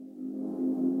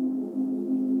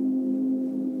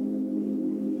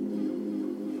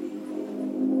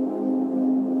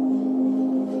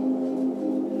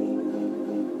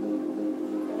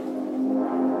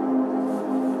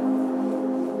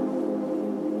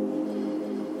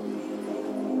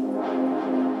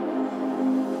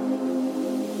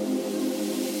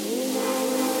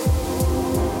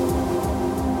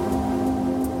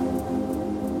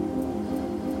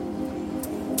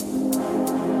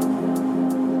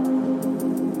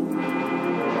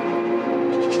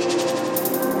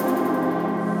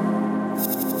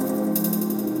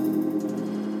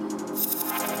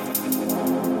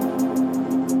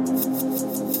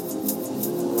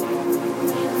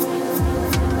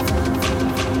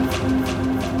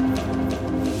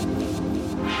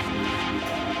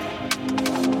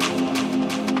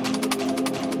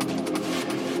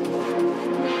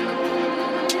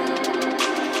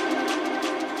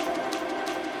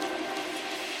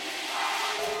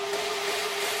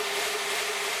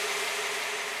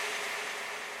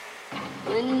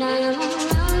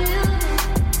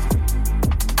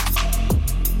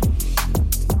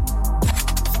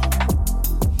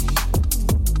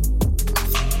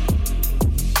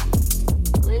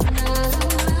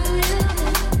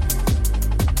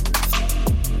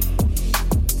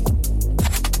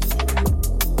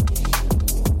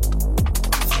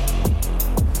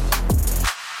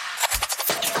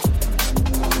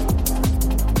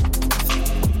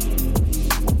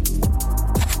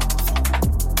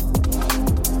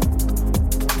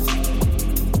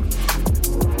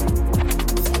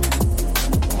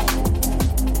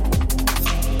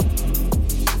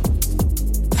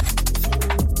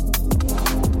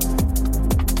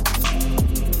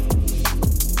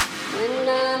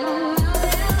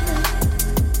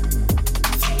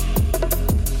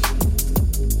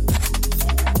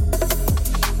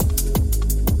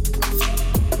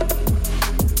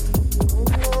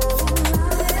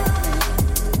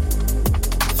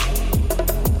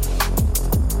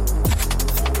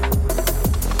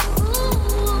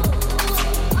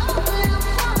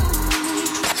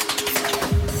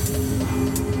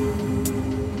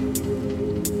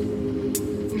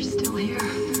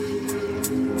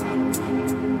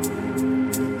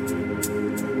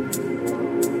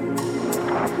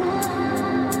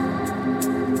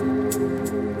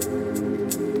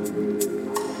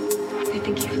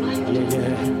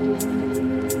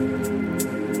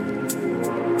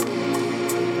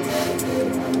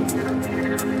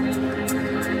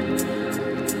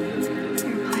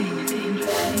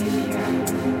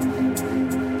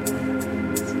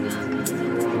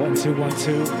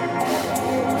212.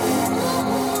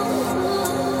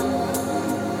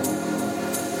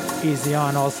 Easy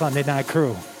on all Sunday night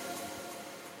crew.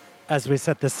 As we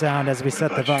set the sound, as we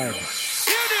set the vibe.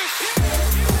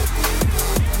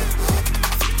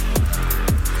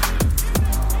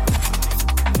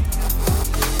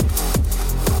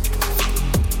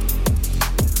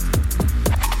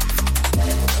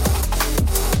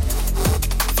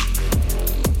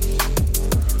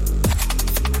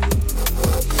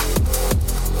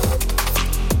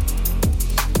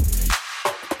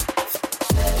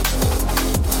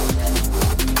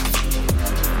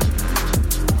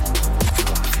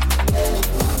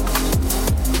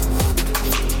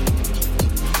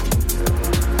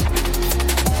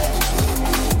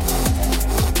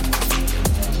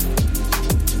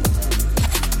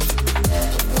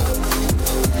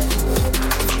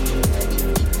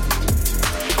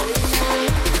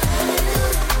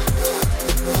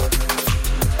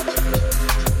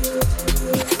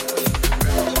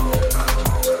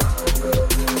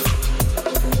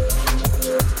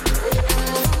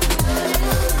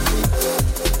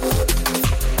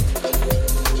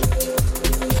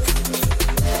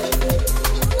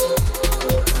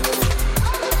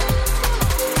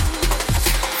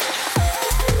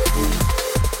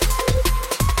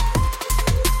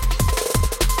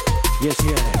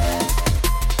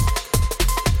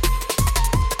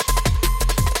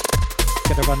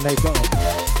 They go.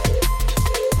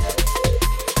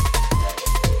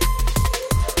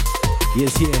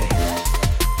 Yes, yeah.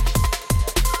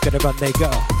 Get about they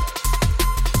go.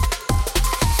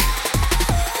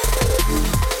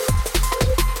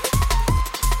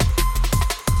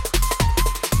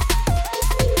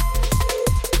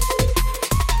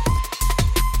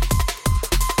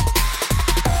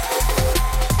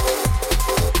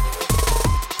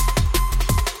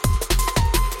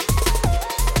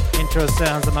 Intro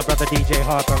sounds of my brother DJ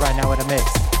Harper right now in the mix.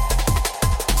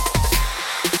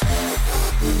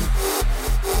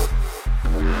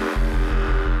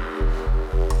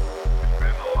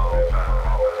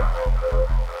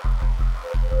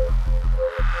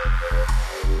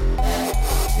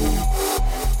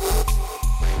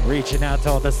 Reaching out to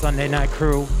all the Sunday night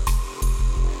crew.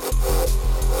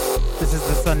 This is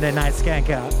the Sunday night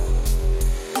Skankout.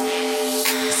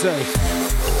 So.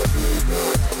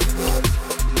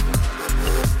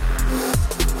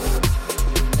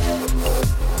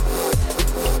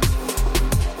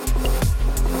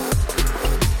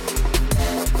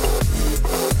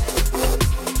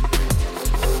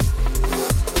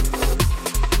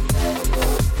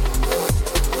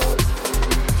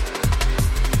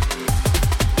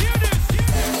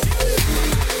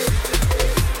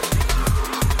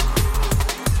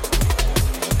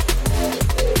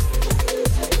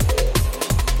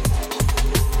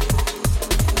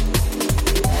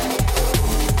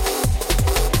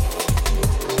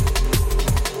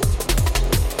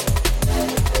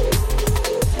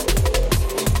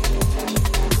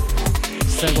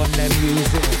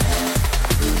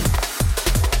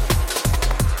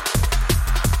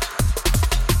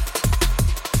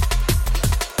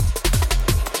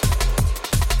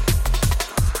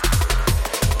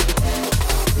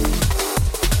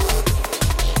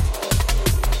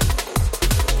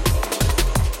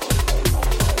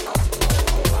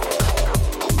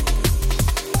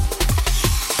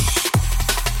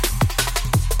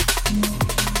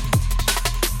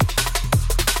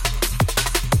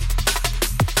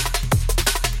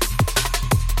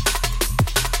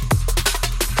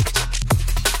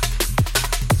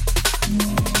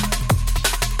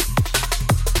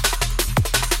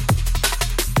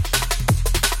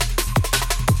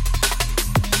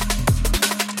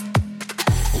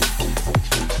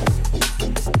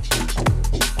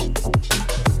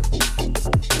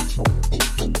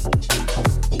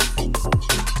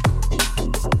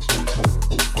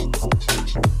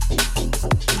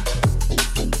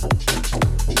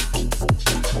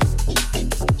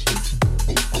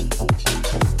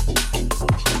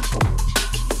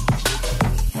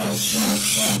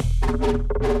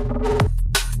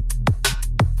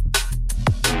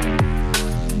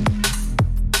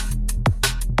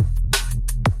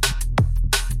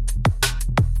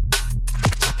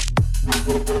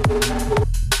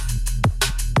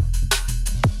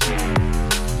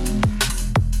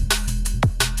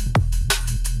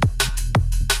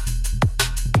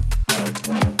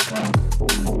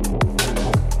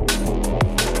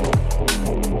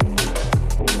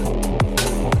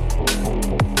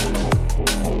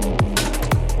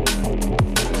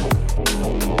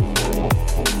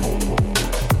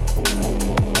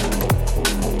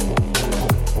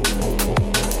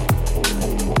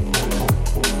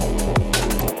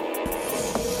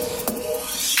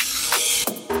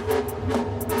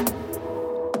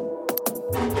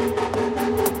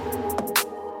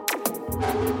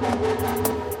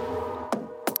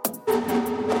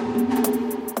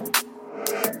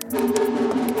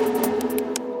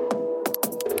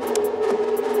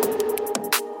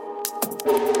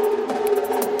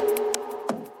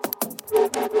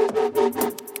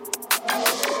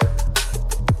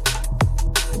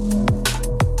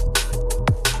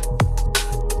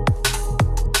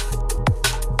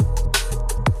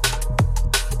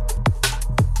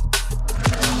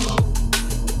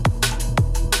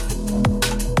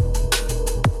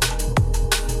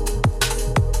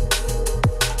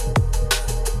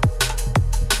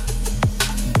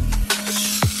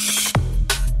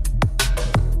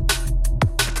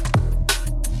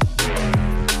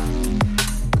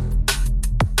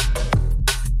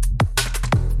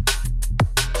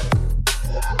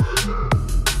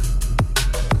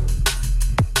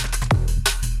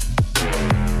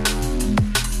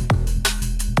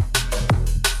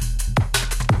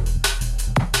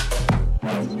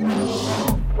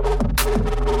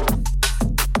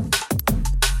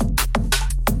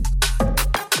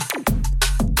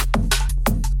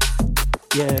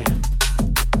 Yeah.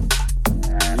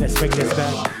 Let's bring this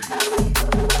back.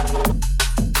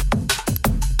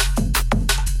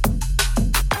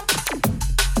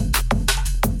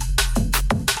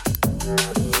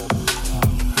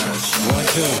 One,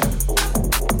 two.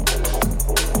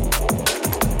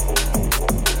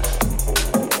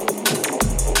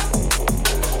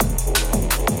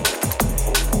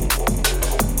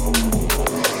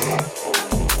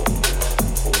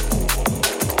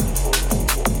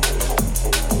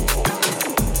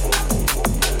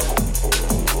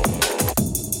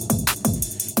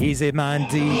 Easy man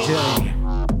DJ,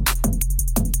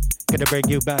 gonna bring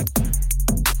you back.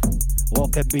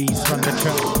 Walk a beast from the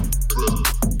track.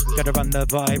 Gotta run the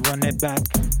vibe, run it back.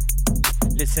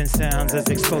 Listen sounds as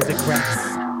explosive cracks.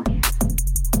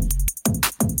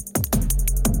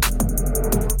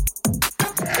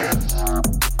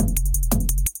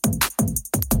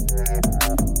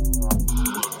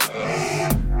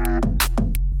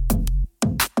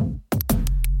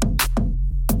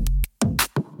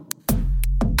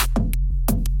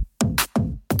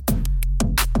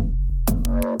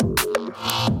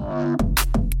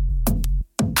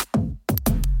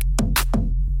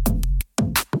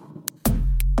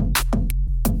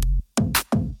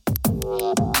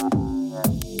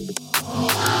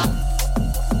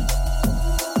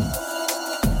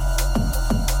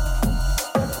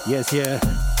 Yes, yeah.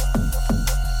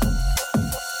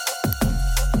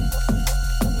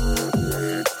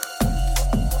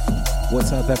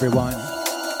 What's up, everyone?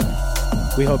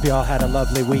 We hope you all had a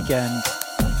lovely weekend.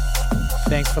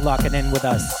 Thanks for locking in with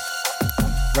us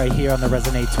right here on the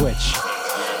Resonate Twitch.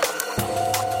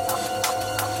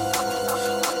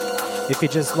 If you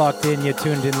just locked in, you're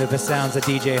tuned into the sounds of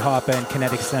DJ Hopper and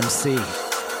Kinetics MC,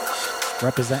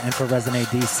 representing for Resonate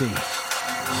DC.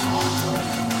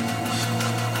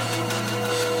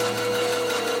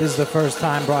 This is the first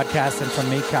time broadcasting from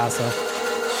me, Casa.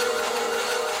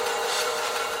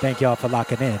 Thank y'all for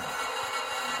locking in.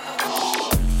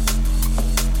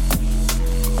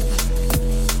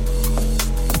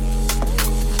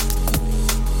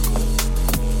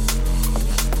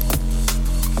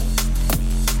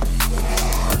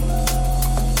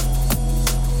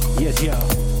 Yes, yo.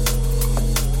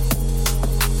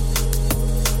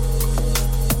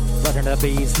 Running the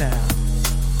bees now.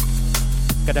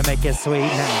 Gotta make it sweet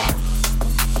now.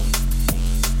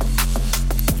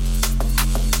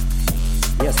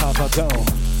 Yes, I'll go.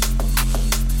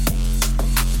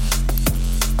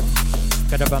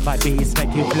 Gotta run my beats,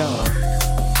 make you blow.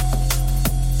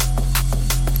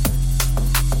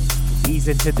 Ease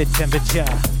into the temperature.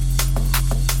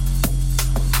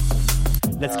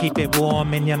 Let's keep it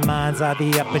warm in your mind's eye,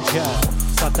 the aperture.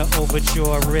 Start the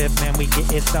overture riff, man, we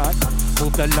get it start.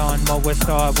 Move the lawnmower,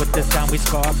 start with the sound we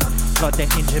spark. Got the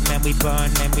engine, man, we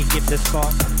burn, man, we give the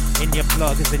spark. In your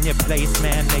plugs, in your place,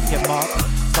 man, make your mark.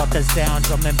 Start the sound,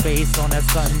 drum and bass on a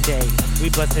Sunday. We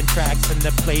bustin' tracks in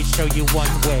the place, show you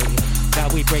one way. Now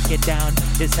we break it down,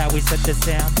 this how we set the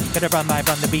sound. Gonna run live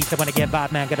on the beat, I wanna get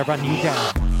vibe, man, gonna run you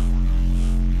down.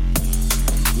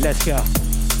 Let's go.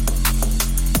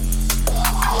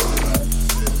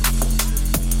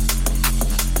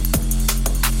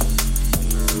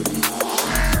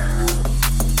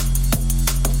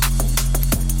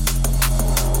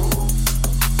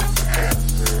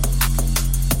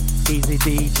 Easy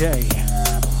DJ,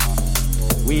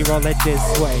 we roll it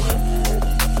this way.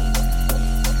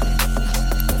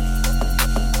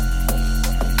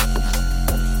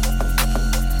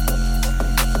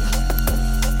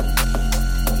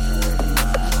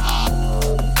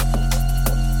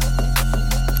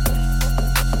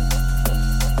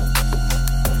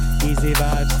 Easy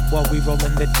vibes while we roll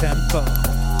in the tempo.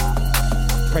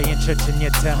 Pray in church in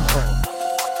your temple.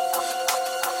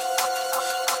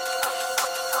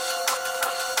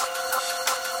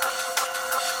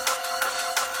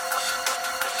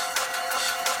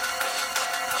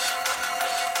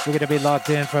 We're gonna be locked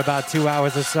in for about 2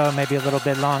 hours or so, maybe a little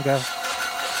bit longer.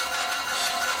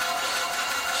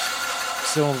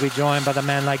 Soon we'll be joined by the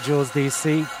man like Jules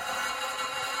DC.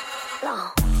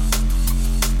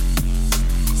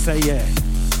 Say yeah.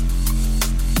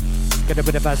 Get a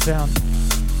bit of our sound.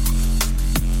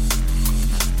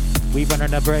 We running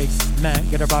the brakes, man.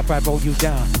 Get a rock right, roll you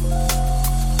down.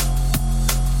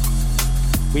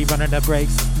 We running the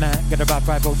brakes, man. Get a rock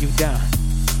right, roll you down.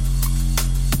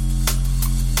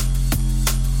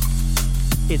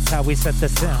 It's how we set the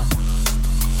sound.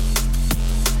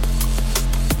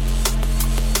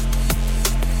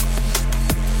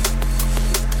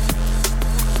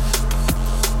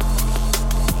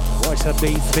 Watch the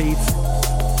beats.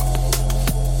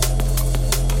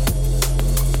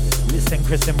 Listen,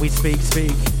 Kristen, we speak.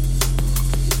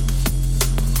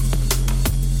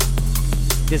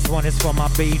 This one is for my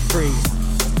beat freeze.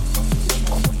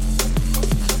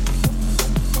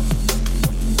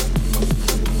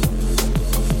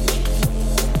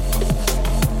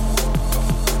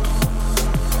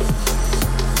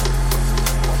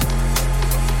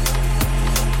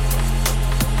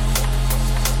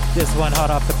 This one hot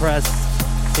off the press.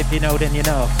 If you know, then you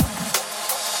know.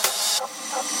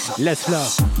 Let's flow.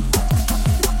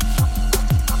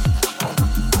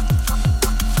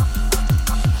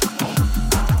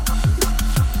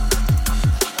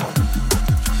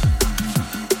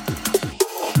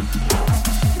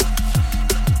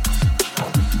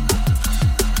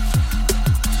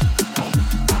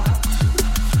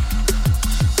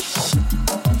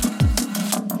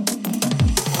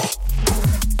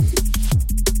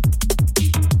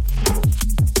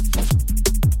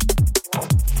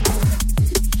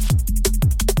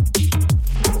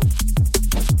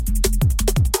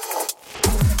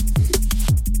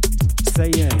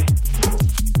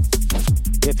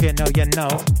 You know,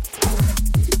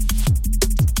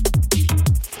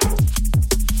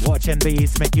 watching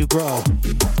these make you grow.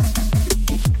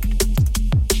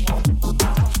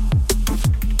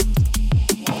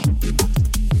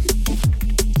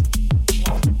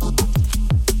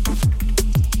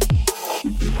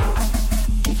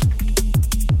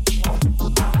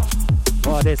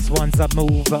 Oh, this one's a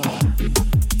mover.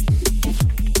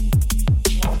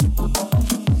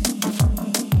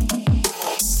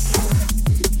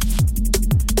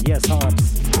 Yes, Harps.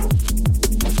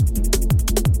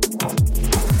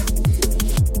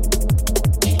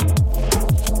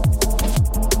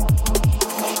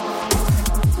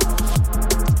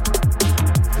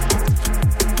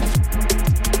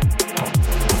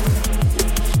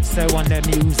 So on the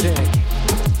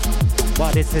music,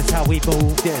 well, this is how we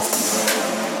move this.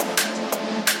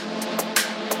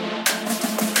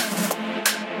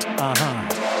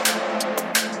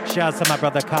 Shouts to my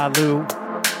brother Kalu.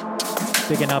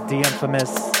 Bigging up the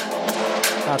infamous.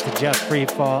 Out to Jeff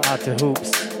Freefall, out to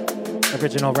Hoops.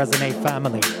 Original Resonate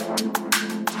family.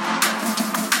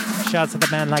 Shouts to the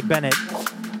man like Bennett.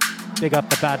 Big up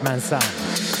the Batman sound.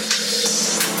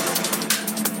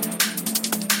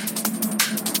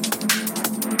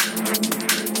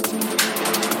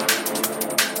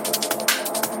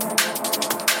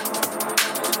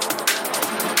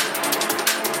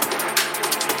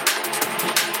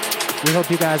 We hope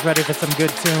you guys ready for some good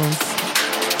tunes.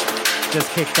 Just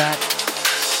kick back.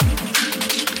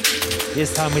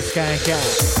 This time we skank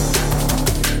out.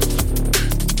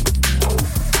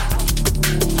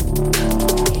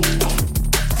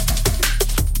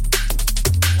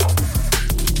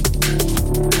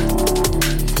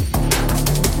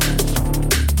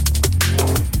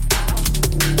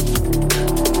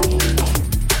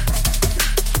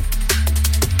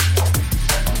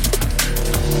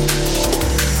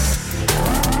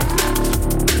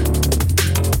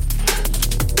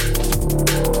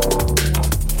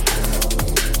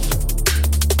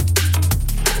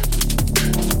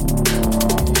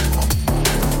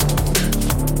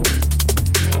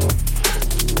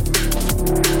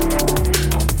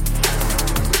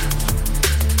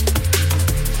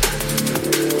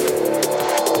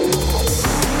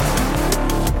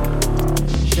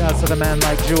 to the man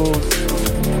like Jules.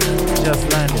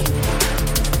 Just landed.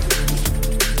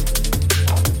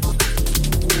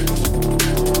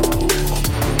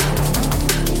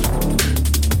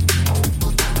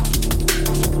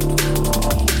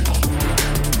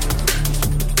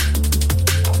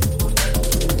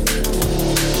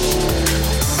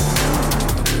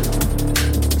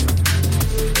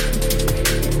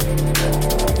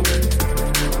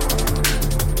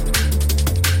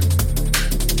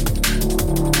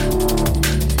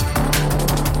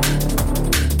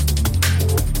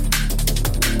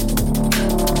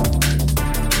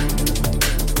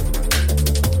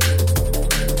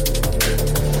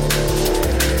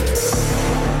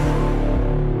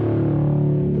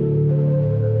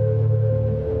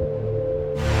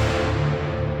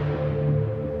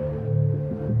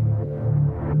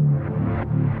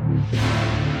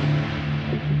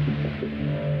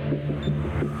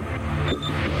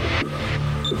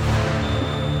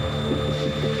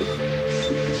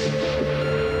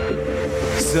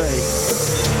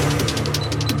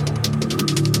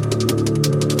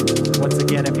 Once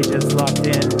again, if you just locked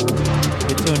in,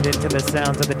 you're tuned into the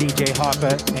sounds of the DJ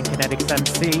Hawker and Kinetics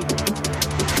MC.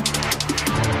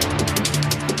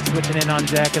 Switching in on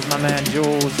deck is my man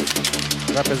Jules,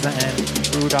 representing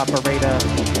Rude Operator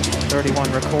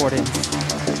 31 Recordings.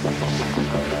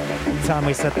 Time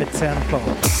we set the tempo.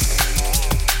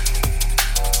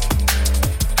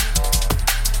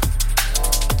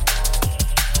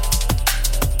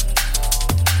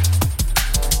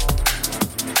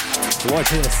 Watch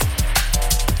this.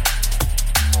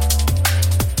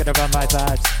 Gotta run my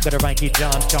vibes, gotta rank you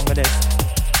John with this.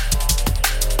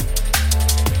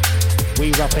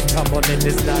 We rough and tumble in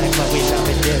this life, but we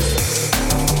loving this.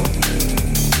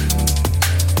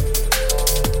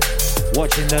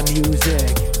 Watching the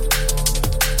music.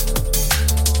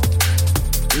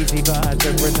 Easy vibes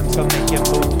and rhythms gonna make you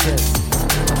move this.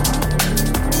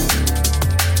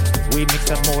 We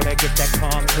mix up more to get that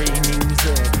concrete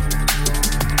music.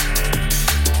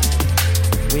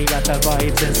 We got the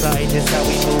vibes inside, this how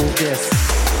we move this.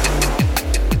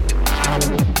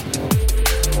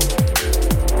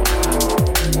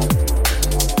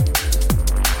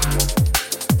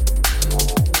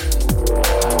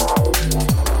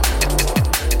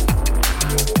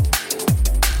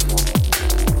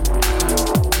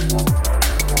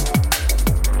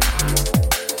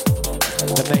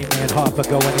 The main man Harper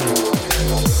going in.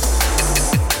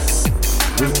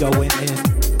 We going in.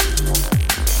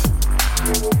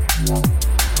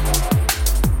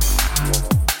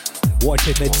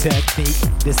 Watching the technique,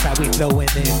 this how we flowing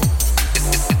in.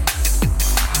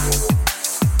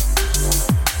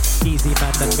 Easy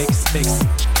man, the mix.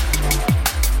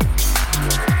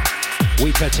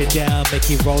 We touch it down, make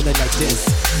you roll it like this.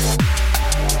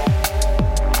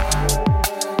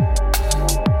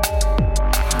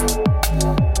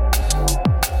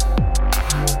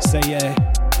 Say yeah.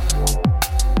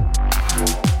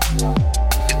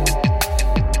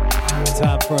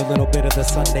 Time for a little bit of the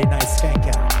Sunday night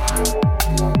Skankout.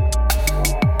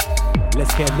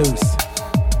 Let's get loose.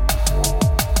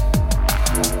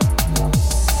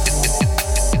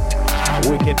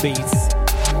 Wicked beats.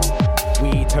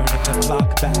 We turning the clock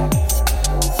back.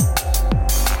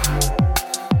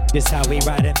 This how we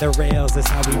riding the rails. This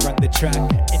how we run the track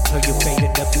until you fade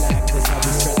into black. This how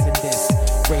we stressing this.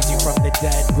 Raise you from the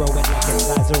dead, growing like it's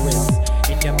Lazarus.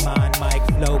 In your mind, mic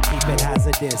flow, keep it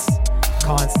hazardous.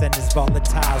 Constant is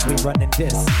volatile, we running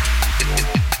this.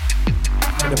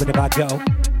 A little bit about go.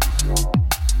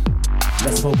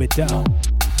 Let's move it down.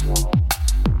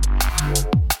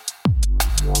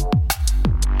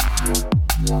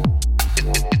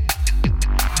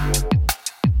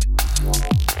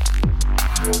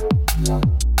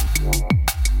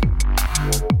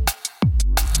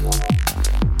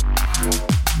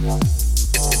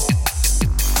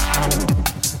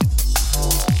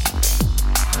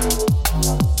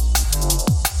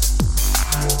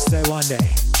 Say one day.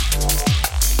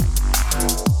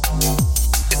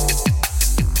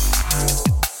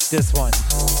 This one,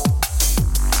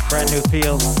 brand new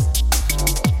fields.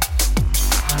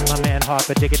 My man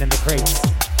Harper digging in the crates.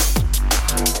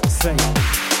 Say.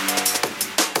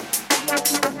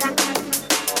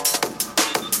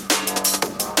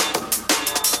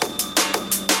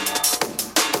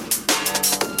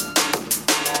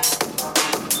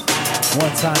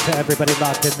 One time to everybody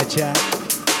locked in the chat.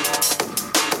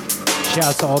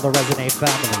 Shouts to all the Resonate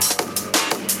family.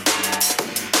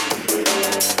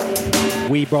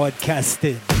 We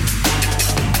broadcasted.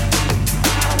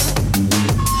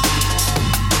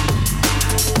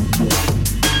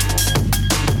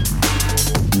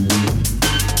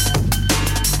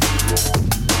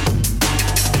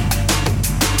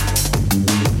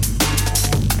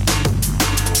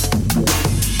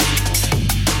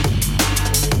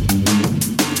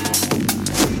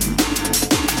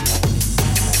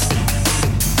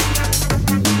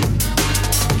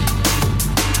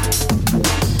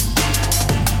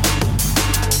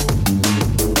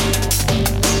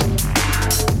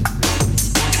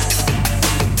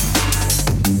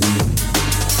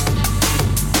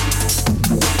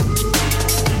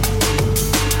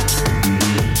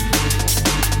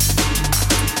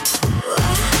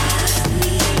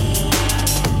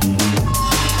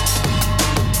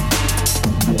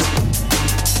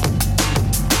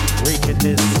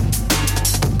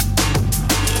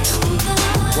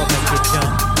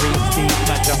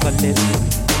 this.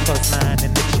 Close man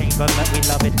in the chamber, but we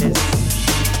loving this.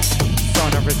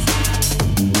 Sonorous.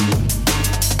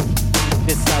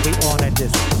 This how we honor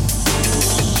this.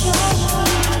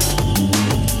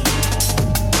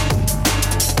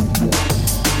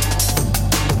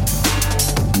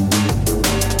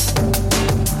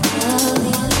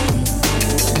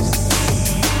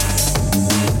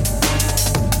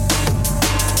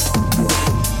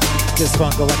 This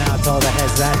one going out to all the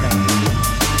heads that know.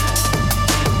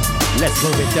 Let's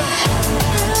move it down.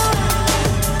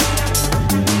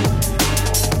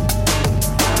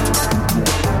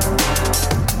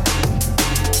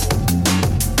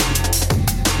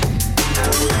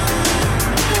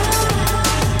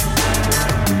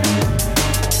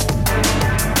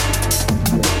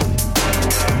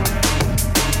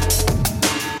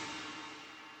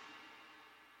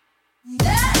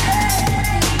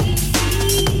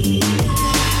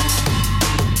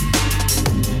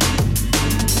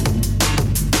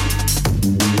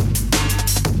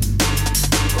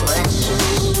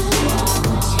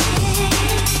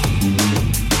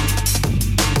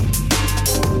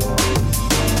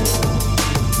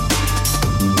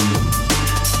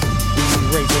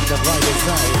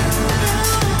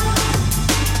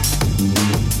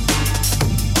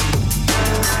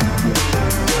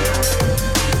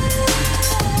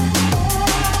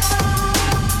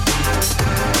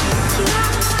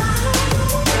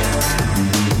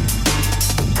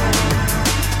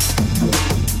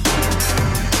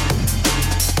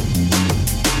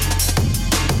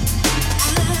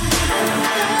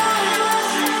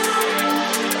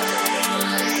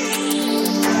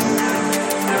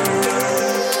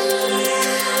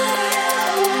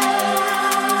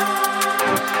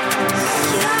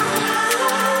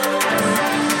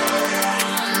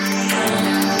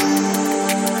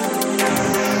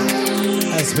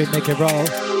 We make it roll.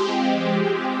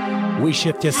 We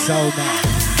shift your soul now.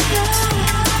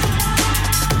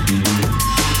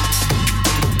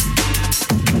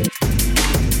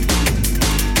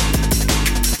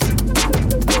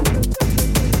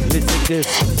 Listen to this.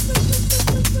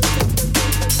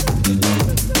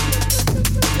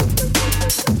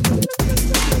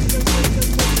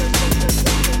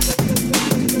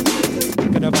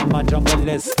 Gonna run my jungle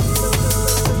list.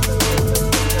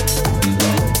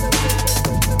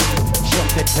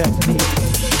 The technique.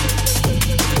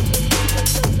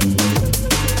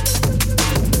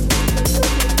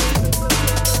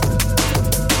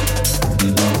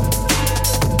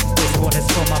 This one is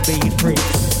for my beat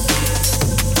freaks.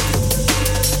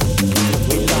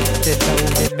 We lost it,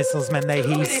 loaded missiles, man, they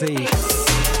he see.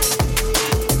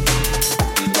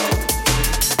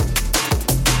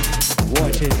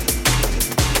 Watch it.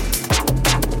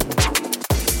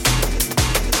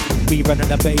 We running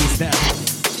the bass now.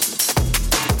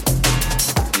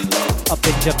 Up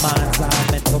in your mind's eye,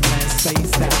 mental man,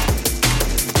 space out.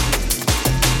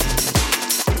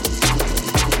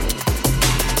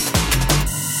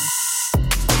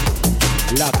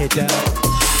 Lock it down.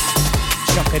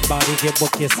 Chuck it, body, get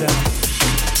work yourself.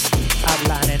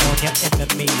 Outlining on your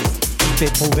enemies. Keep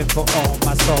it moving for all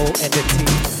my soul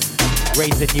entities.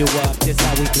 Raising you up, this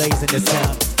how we blazing the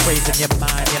sound. Raising your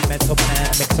mind, your mental man,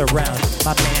 mix around.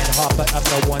 My man Harper, I'm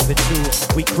the ones that choose.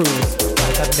 We cruise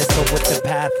like a missile with the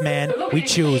path, man. We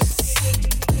choose.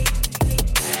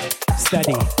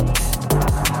 Steady.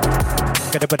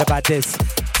 Gotta put about this.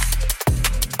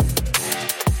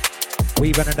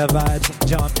 We running the vibes.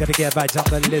 John, gotta get vibes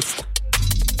on the list.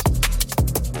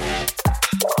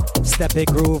 Step it,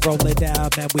 groove, roll it down,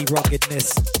 man. We rockin'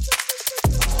 this.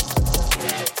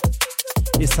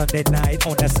 It's Sunday night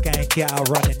on that Skankout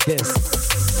running this.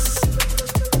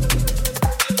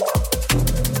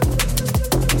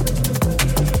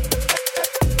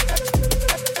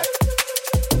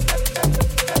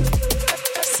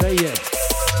 Say it.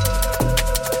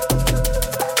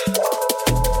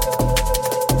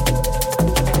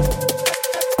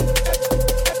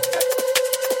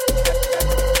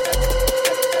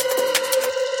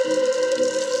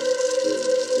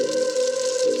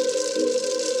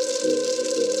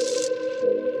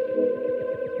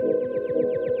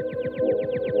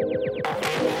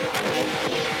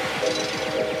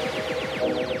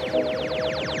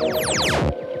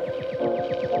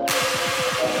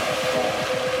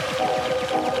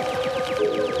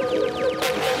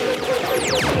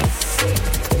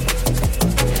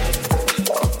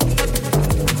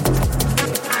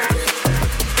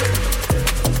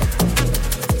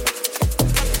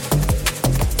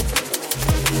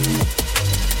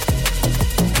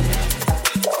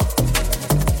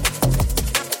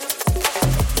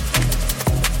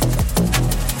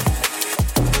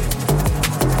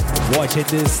 Watching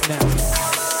this now.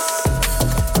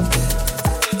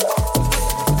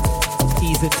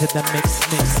 Listen to the mix.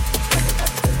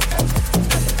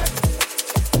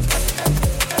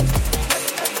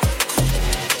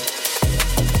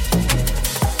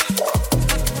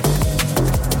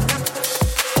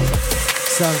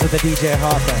 Sounds of the DJ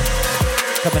Harper.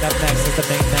 Coming up next is the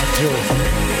main man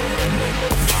Jules.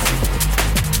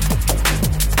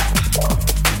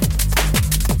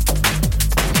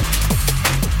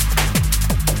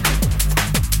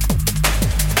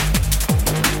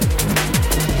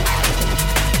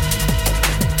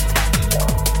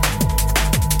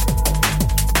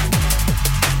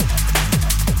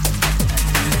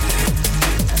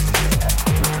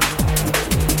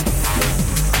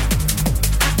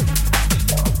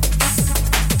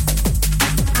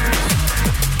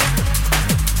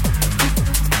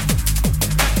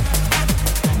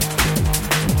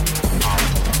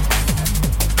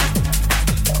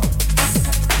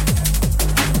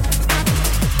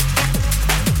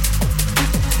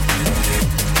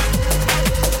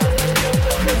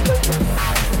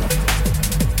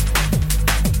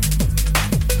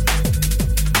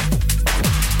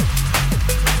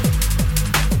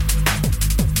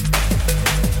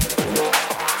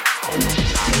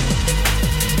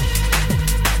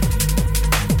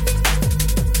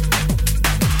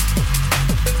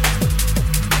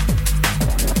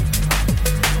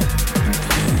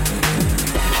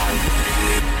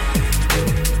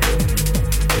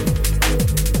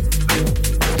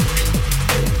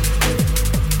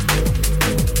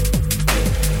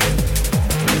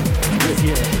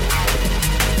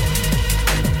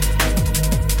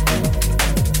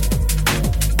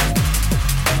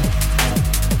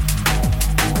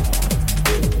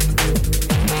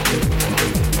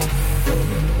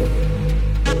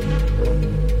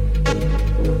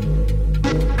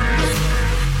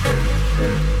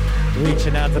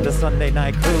 Sunday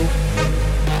night crew.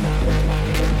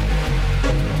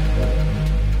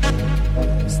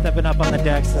 Stepping up on the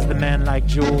decks is the man like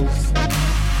Jules.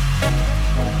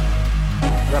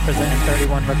 Representing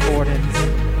 31 recordings.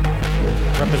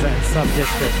 Representing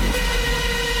Sub-District.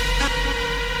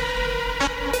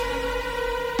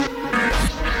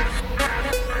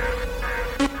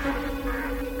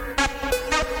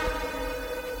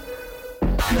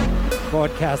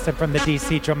 Broadcasting from the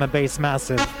DC Drum and Bass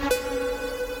Massive.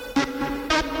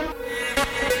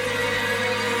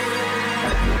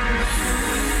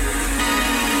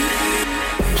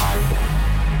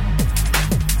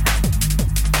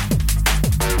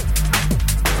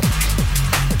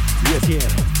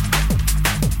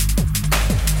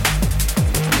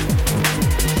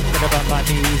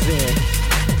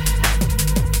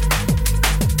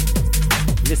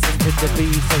 The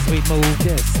beats as we move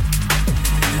this.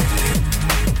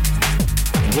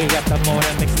 We got the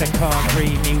mortar mix the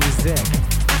concrete music.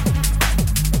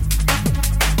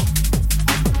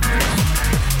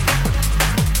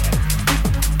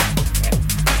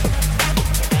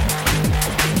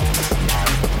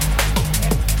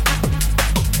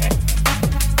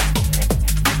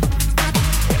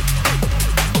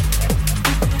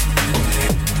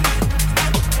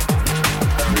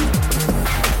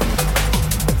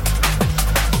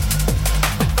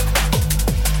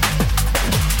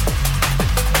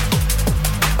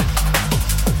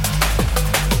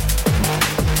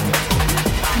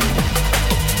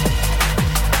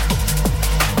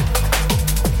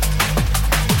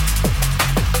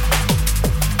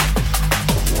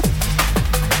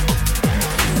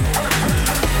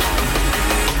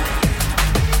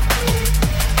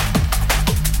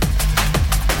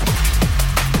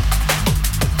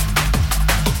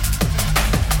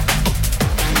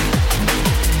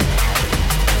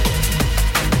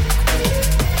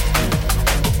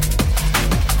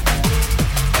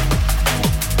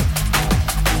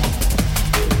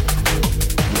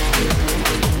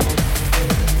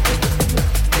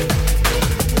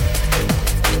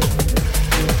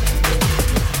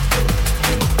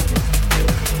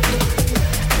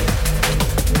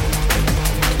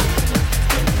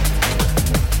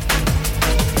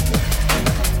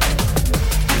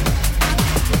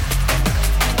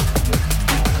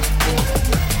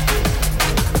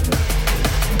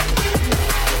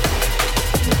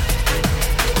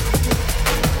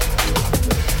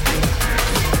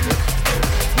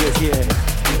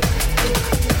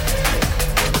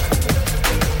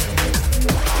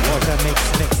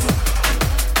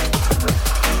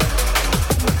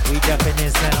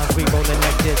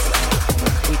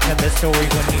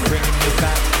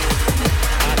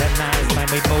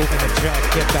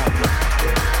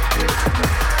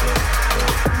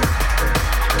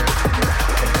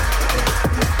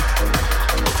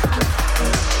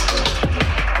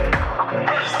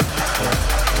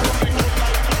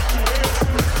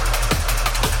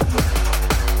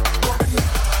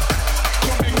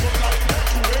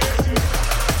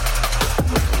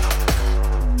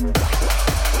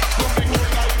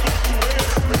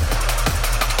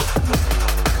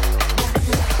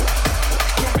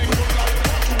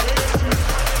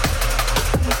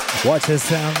 Watch the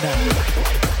sound now.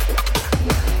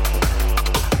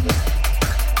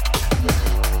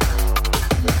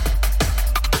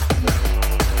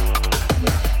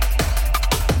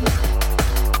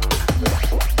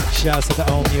 Shouts to the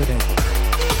home unit.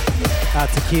 Out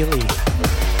to Keely.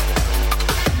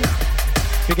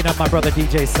 Picking up my brother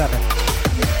DJ 7.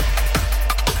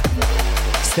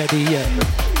 Steady, yeah.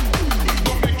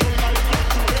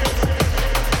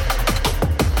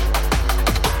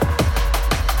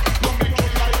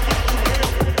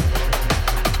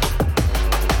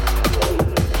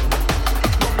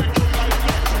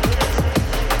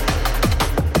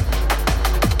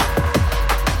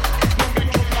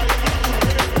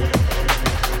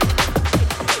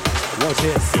 Watch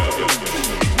this.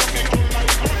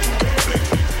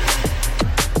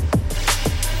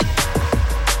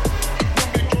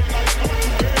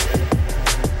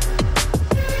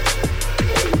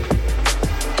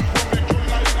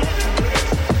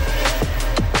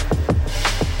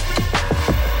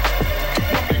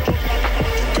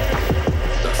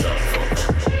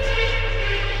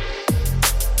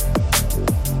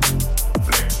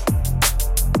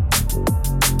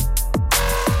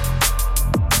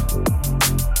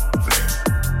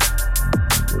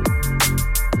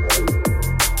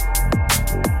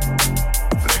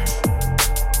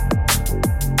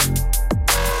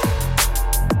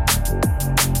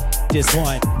 This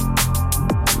one,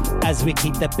 as we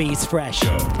keep the bass fresh.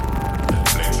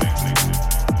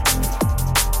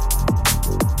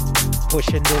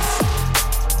 Pushing this.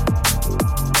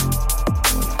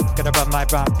 Gonna run my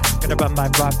rock,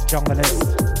 junglist.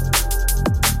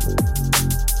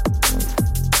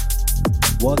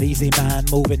 Well, easy man,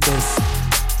 moving this.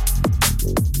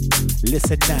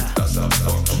 Listen now.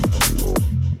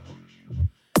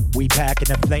 We packing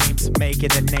the flames,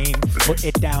 making a name. Put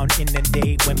it down in the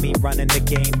day when we running the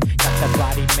game. Got the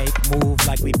body make move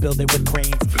like we build it with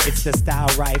cranes. It's the style,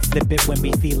 right? Flip it when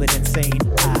we feel it insane.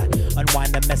 I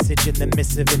unwind the message and the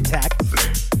missive intact.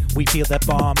 We feel the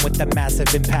bomb with the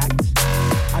massive impact.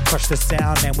 I crush the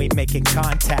sound and we making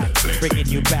contact. Bringing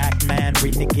you back, man,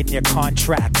 rethinking your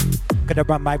contract. Gonna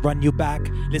run you back,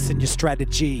 listen your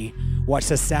strategy. Watch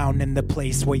the sound in the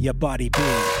place where your body be.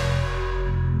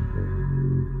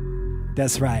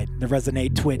 That's right, the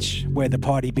Resonate Twitch, where the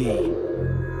party be.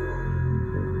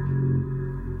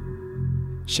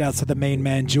 Shouts to the main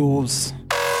man, Jules,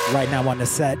 right now on the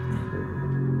set.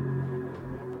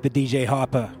 The DJ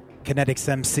Harper, Kinetics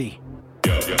MC.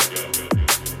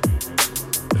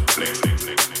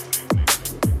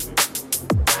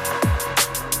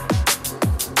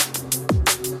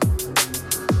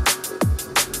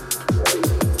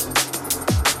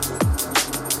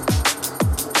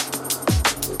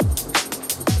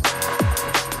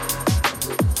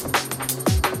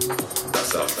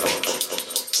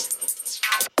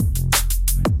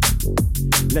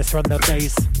 Let's run the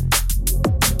bass.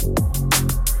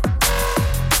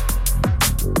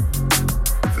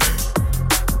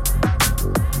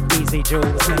 Easy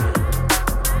Jules.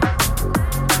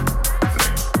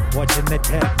 Watching the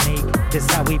technique, this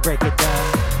how we break it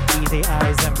down. Easy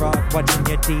eyes and rock, watching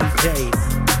your DJs.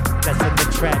 That's in the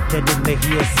track, that in the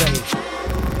hearsay.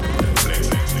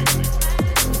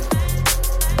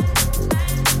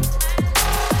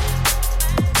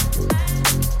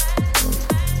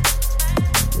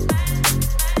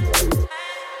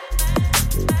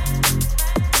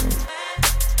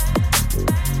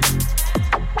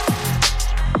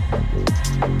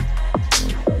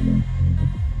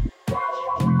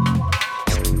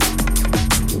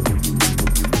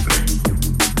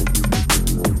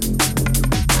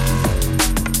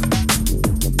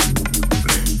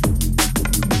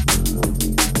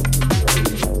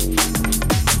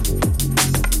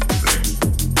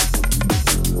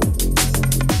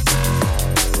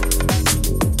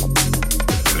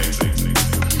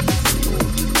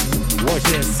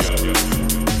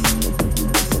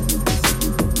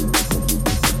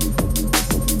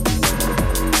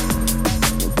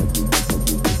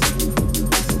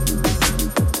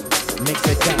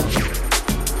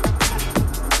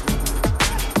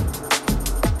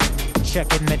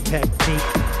 Checking the technique.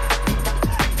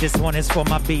 This one is for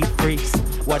my beat freaks.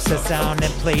 Watch the sound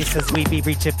and place as we be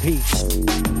reaching peaks.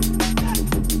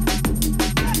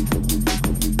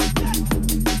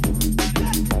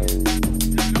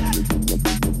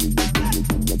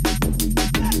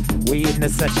 We in the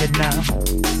session now.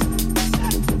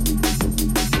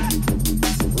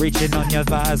 Reaching on your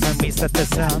vibes when we set the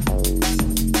sound.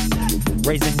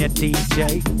 Raising your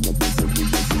DJ.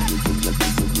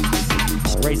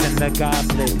 raising the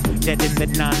goblet, dead in the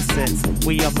nonsense.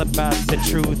 We all about the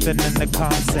truth and then the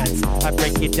concepts. I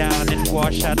break it down and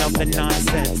wash out all the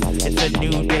nonsense. It's a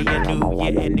new day, a new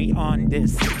year, and we on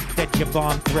this. That your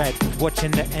bomb threat,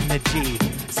 watching the energy.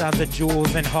 Sounds of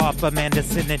Jules and Harper, man, the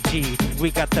synergy.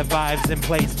 We got the vibes in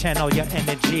place, channel your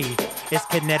energy. It's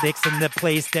kinetics in the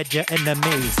place that your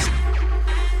enemies.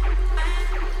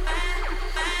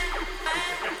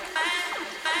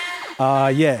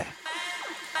 Yeah.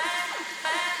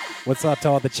 What's up to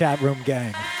all the chat room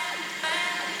gang?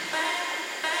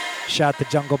 Shout to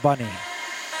Jungle Bunny.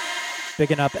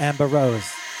 Bigging up Amber Rose.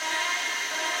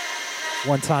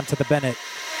 One time to the Bennett.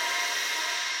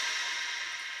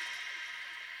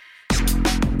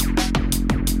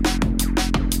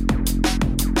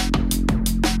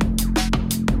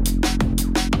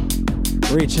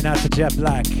 Reaching out to Jeff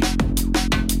Black.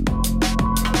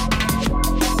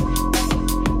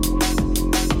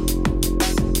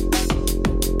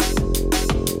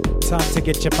 Time to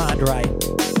get your mind right.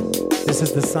 This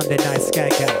is the Sunday night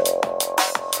Skankout.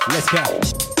 Let's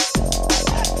go.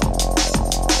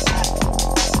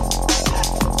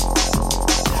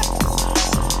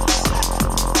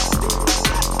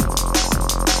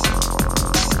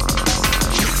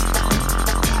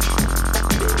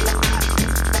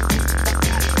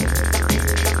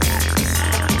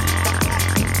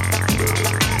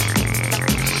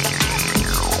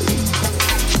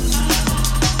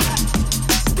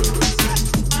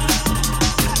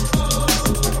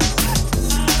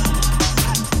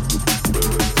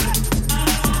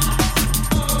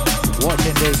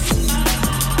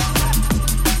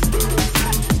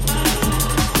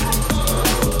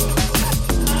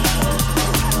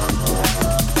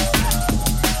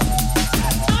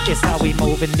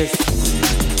 In this.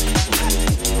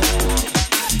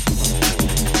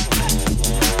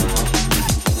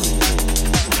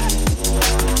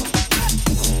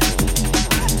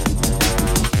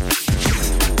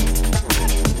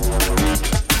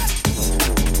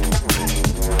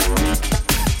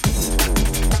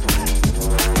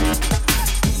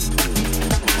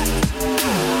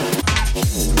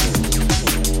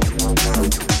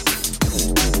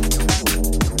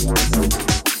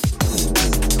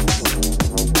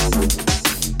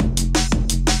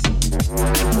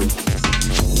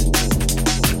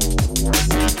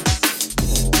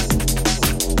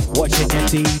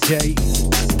 DJ,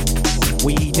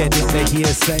 we dead in the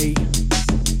hearsay.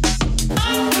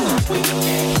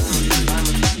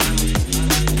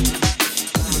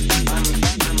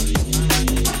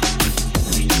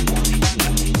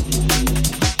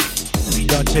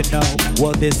 Don't you know,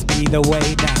 will this be the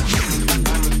way now?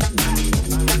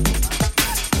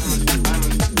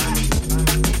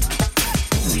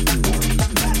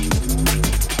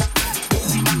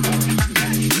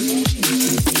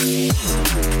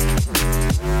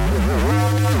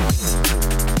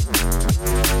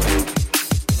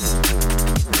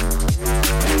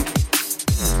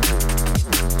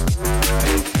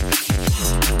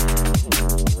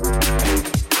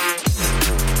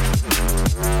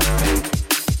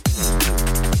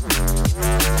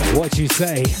 What you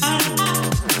say?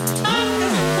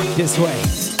 This way.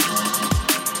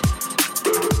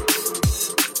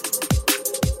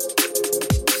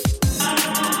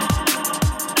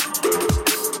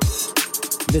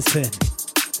 Listen,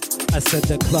 I said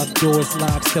the club doors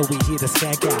locked, so we here to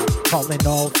skank out. Calling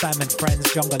all fam and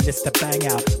friends, jungle list to bang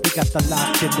out. We got the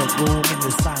locked in the room, and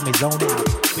this time we zone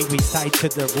out. We recite to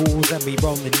the rules, and we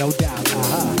rolling no doubt.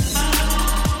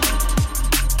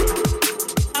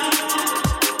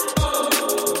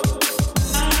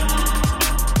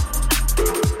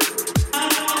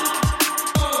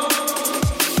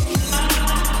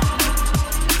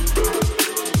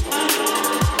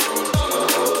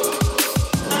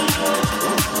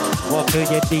 To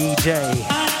your DJ.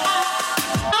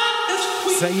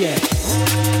 Say yeah.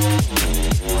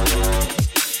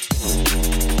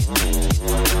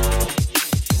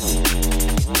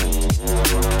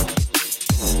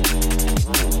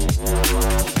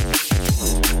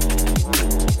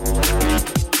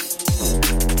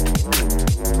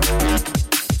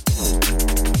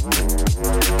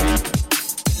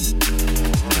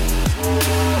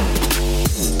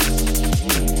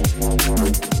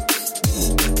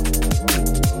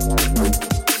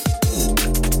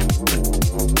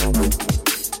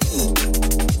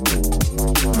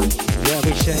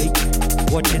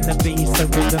 Watching the beats, the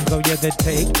rhythms, oh yeah, the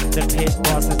take. The pit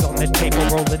bosses on the table,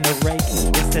 rolling the rake.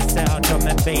 It's the sound, drum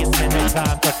and bass, and no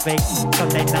time for fake.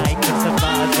 Sunday night, it's a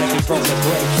vibe, let me roll the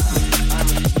brakes.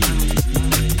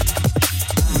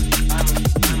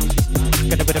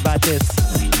 Gonna bit about this.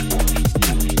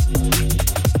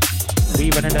 We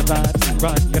running the vibes,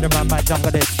 run, gonna run my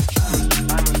jungle this.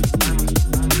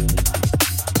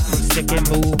 Stick and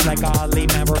move like Ali,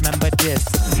 man, remember this.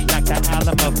 Like that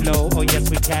Alamo flow, oh yes,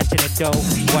 we catching it though.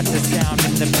 Watch the sound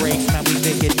in the breaks, man, we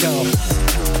dig it though.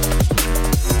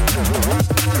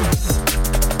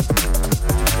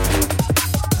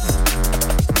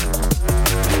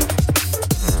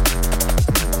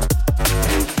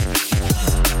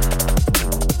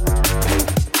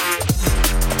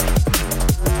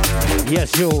 Yes,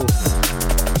 Jules.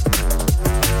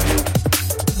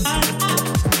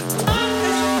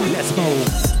 Let's move.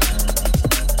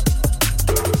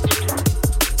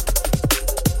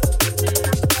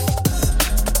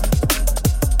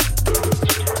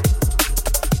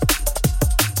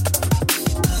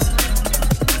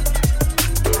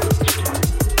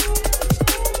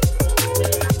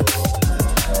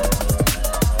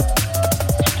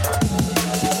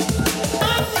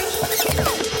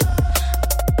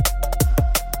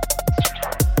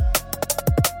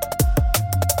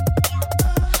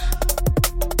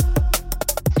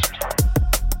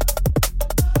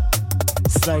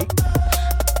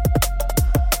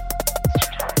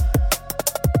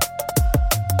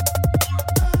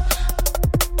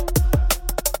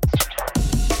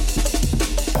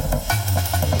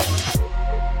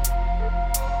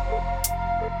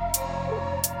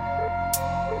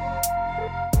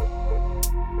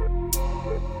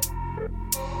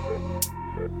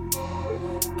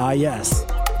 Ah, yes.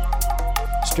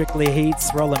 Strictly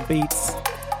Heats, rolling beats.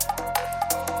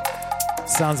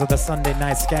 Sounds of the Sunday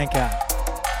night Skankout.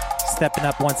 Stepping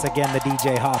up once again, the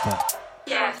DJ Hopper.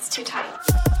 Yeah, it's too tight.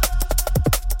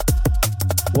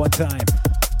 One time.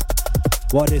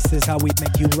 Well, this is how we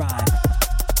make you rhyme.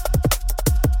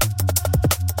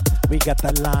 We got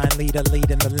the line, leader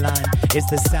leading the line. It's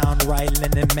the sound right,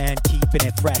 linen man keeping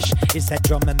it fresh. It's that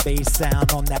drum and bass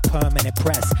sound on that permanent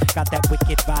press. Got that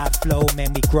wicked vibe flow,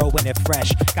 man, we growing it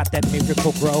fresh. Got that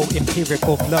miracle grow,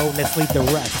 empirical flow, let's leave the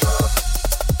rest.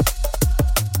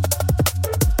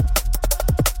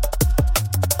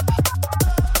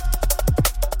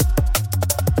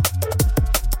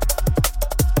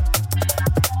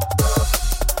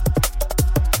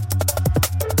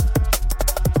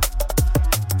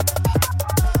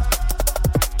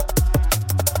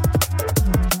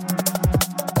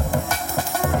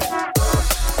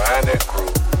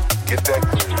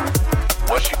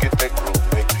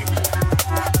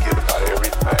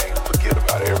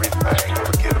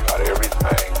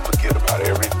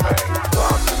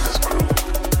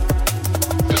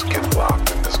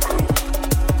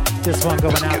 This one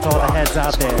going out to all the heads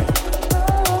out there.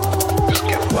 Just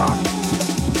get locked.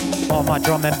 All my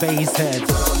drum and bass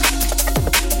heads.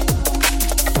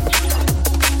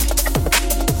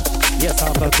 Yes,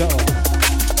 I'll go.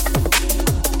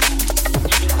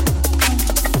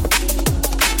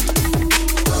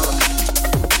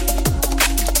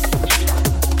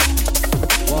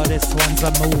 Well, this one's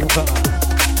a mover.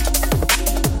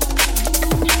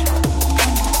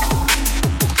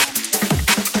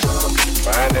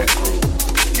 Find that groove,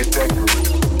 get that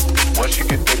groove. Once you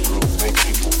get that groove, make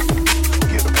people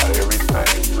forget about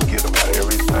everything, forget about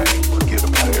everything, forget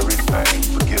about everything,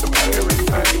 forget about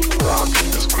everything. Locked in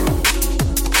this groove.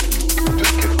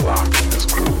 Just get locked in this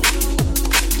groove.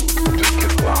 Just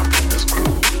get locked in this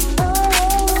groove.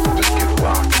 Just get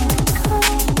locked.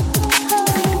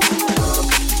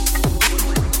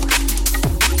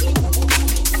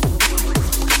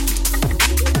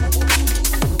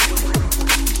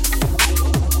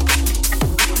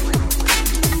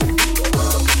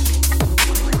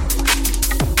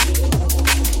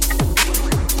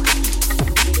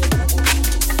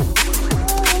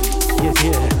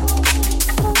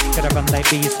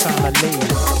 These family.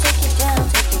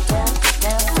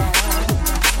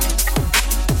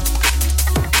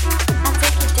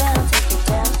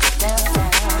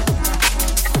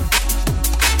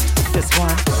 This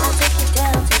one.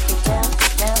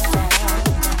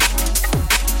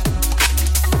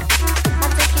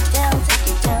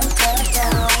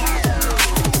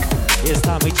 It's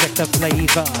time we check the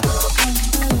flavor.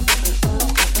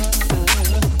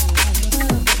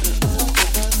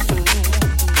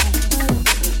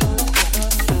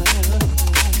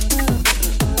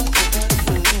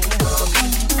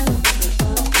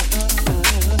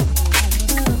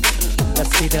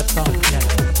 That song now.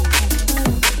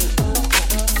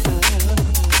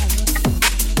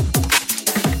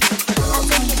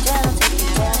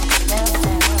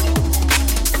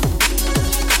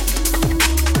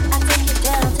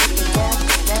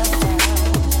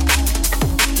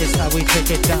 It's how we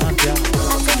take it down, down.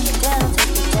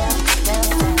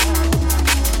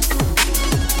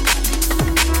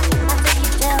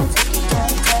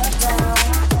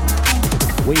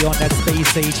 We on that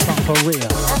space age funk for real.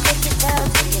 I'll take it down,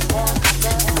 take it down,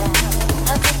 down, down.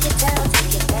 I'll take it down,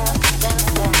 take it down, down,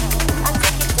 down. I'll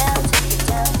take it down, take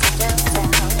it down, down, down.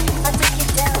 I'll take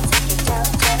it down, take it down,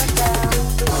 down,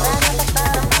 down.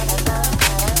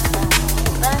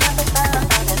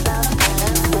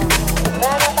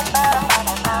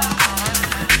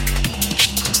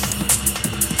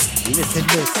 Listen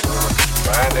this.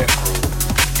 Find that groove.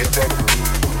 Get that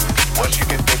groove. Once you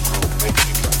get that groove, make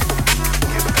people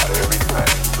forget about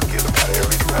everything. Forget about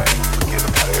everything. Forget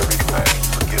about everything.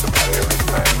 Forget about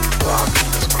everything. Locked in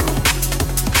this groove.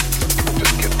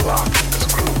 Just get locked in this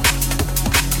groove.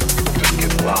 Just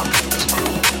get locked in this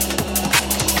groove.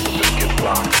 Just get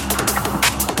locked.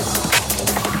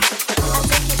 I'll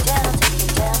take it down, take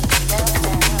it down, down,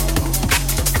 down.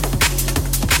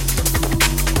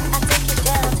 I'll take it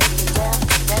down, take it down, down,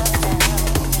 down.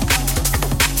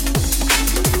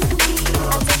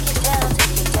 I'll take it down,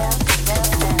 take it down, down,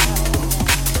 down.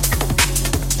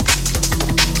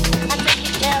 I'll take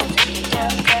it down, take it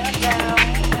down, down, down.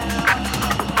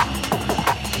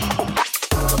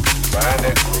 Find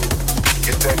that groove.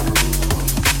 Get that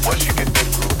groove. Once you get that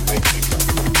groove, make people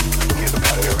forget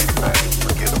about everything.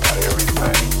 Forget about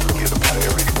everything. Forget about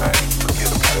everything.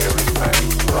 Forget about everything.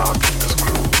 Locked in this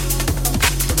groove.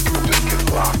 Just get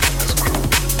locked in this groove.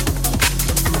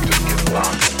 Just get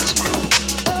locked in this groove.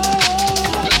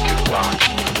 Just get locked.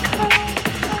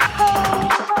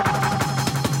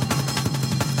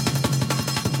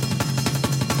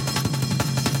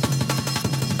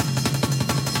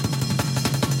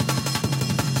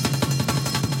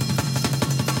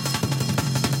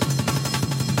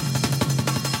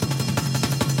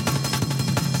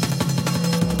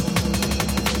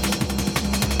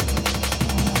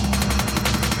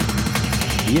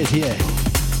 Yes, yeah.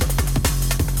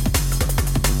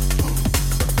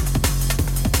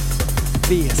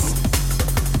 Fierce.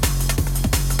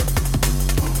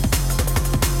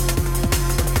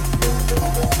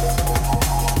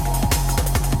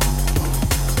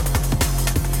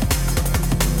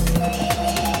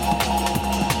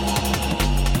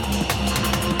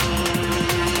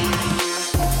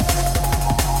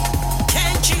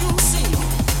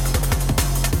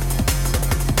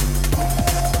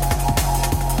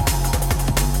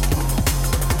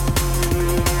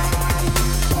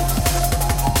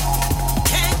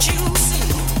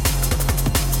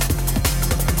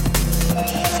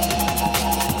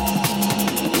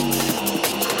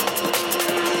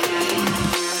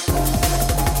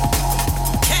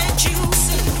 Can't you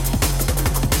see?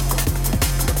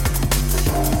 Can't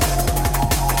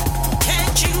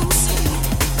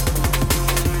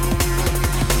you see? Can't you see?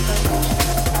 Can't you see?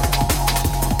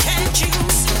 Can't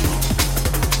you see?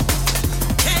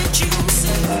 Can't you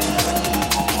see?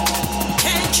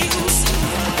 Can't you see?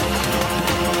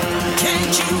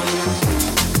 Can't you?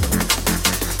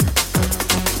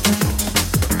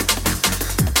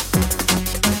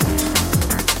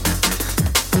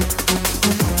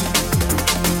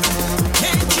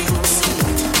 Can't you see?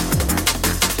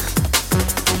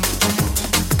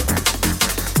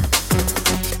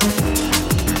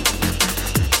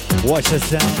 Watch the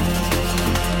sound.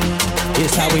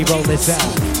 Here's how we roll this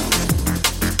out.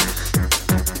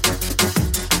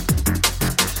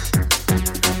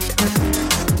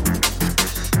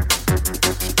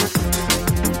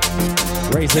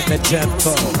 Raising the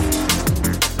tempo.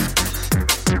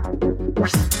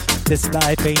 This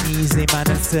life ain't easy, man,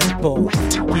 it's simple.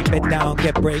 Keep it down,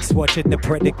 get breaks, watching the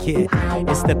predicate.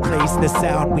 It's the place, the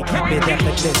sound, we keep it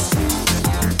effortless.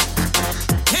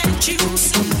 Can't you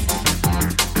see?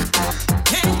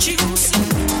 Can't you see?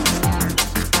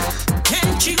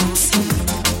 Can't you see?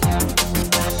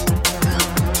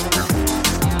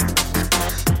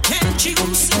 Can't you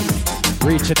see?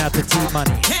 Reaching out to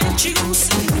T-Money. Can't you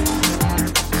see?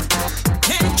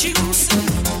 Can't you see?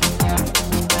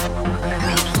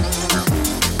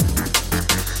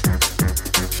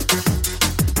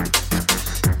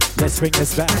 Let's bring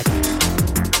this back.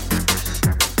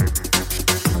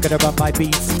 Gonna run my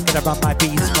beats,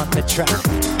 run the track.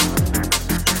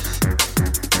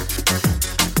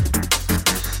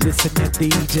 Listen to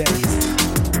DJs.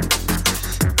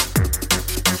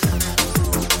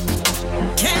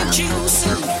 Can't you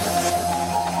see?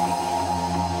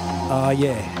 Oh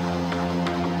yeah.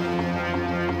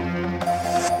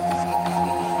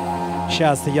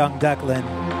 Shouts to Young Duckland.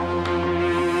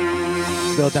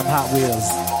 Build them Hot Wheels.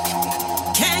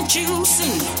 Can't you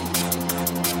see?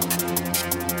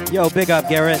 Yo, big up,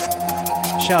 Garrett.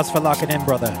 Shouts for locking in,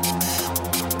 brother.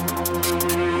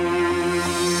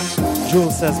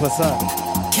 Jules says what's up.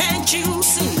 Can't you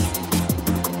see?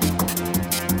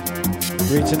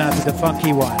 Reaching out to the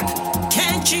funky one.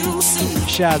 Can't you sing?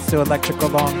 Shouts to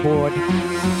Electrical on board.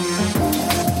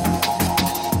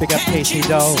 Big up Casey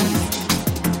Doe.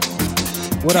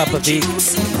 What up, Aviv?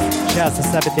 Shouts to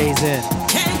 7 Days In.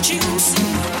 Can't you sing?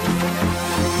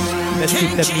 Let's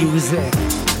keep the music.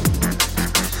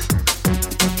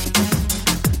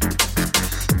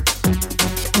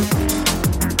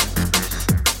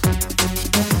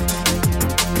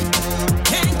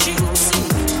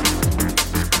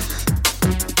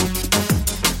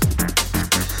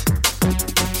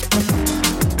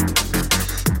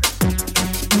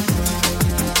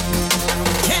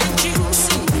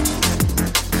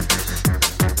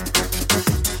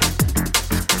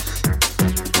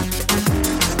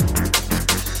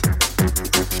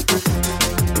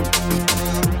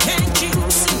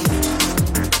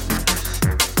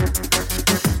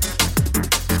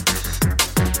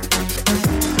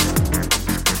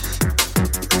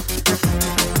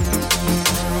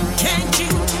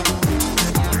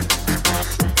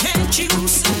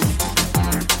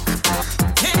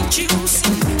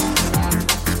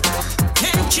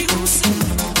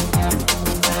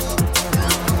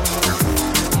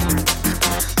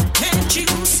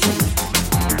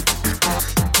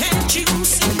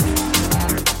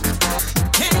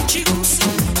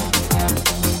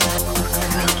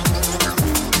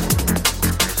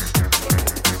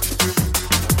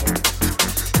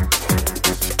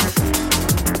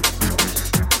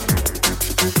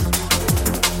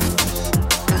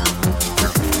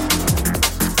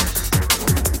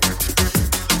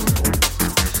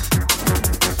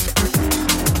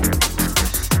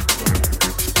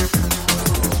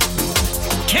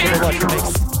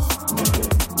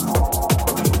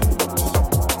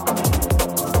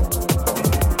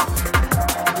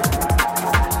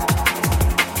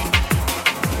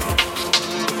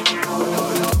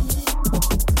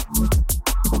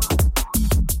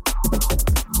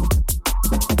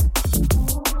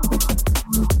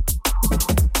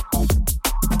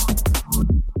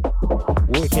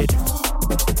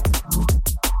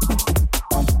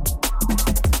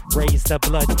 The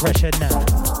blood pressure now.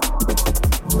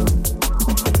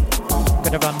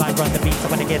 Gotta run my run the beat, so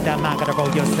when I get down, I gotta roll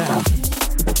your sound.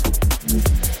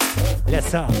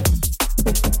 Let's up.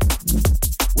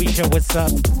 We show what's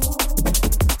up.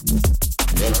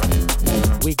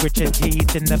 We grit your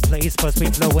teeth in the place, plus we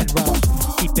flowing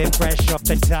rough. Keep it fresh off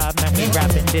the top, man, we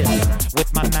rapping this.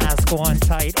 With my mask on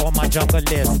tight, on my jungle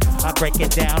list. I break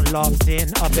it down, locked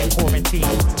in, up in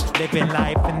quarantine. Living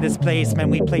life in this place, man,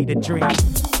 we play the dream.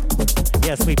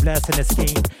 Yes, we blessing the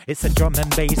scheme. It's a drum and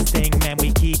bass thing, man,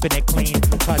 we keeping it clean.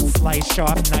 Cut, slice,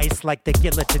 sharp, nice like the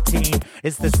guillotine.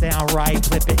 Is the sound right?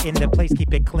 Flip it into place,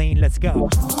 keep it clean, let's go.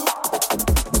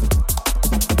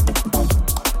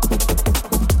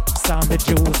 Sound the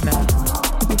jewels now.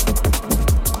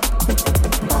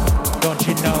 Don't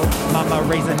you know, mama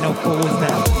raising no fools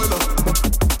now.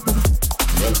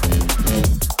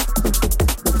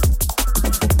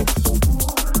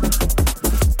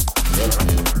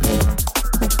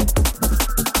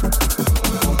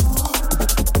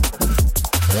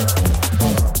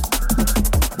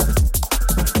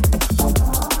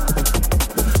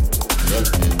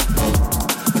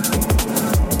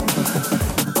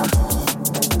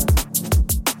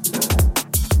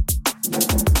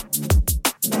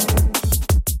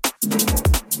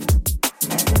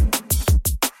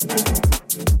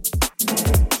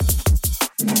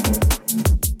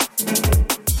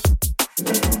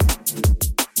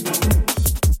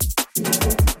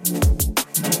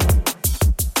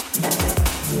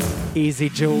 Easy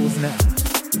jewels now.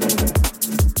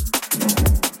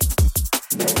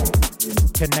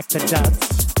 Connect the dots.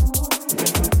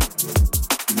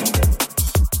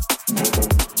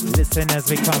 Listen as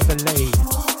we constellate.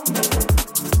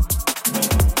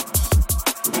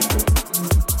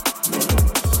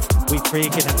 We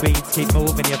freaking the beats, keep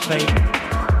moving your fate.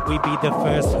 We be the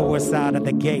first horse out of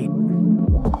the gate.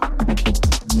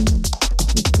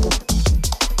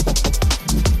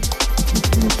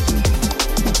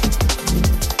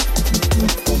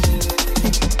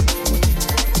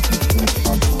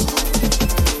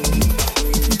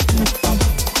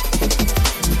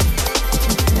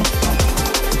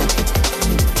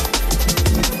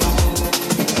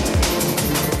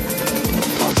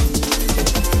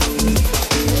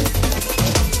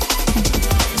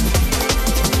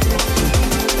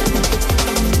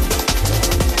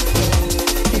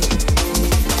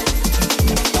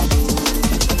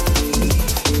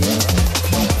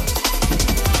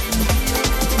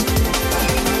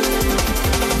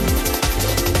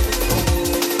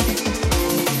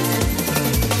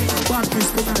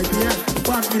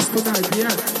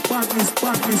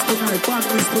 badness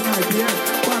tonight, yeah.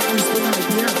 Badness tonight,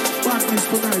 yeah. Badness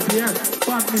tonight, yeah.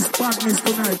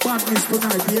 Badness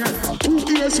tonight, yeah. 2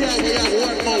 ears here, we have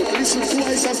one mouth. Listen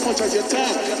twice as much as you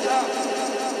talk.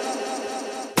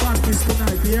 Badness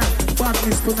tonight, yeah.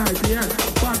 Badness tonight, yeah.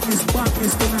 Badness tonight,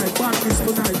 yeah. Badness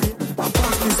tonight,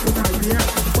 yeah.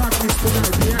 Badness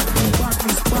tonight, yeah.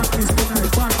 Badness tonight.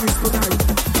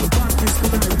 Badness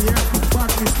tonight, yeah.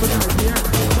 Badness tonight, yeah.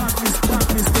 Badness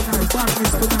tonight. Badness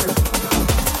tonight.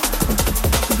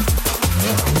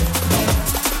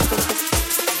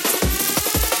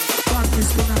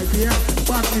 Yeah,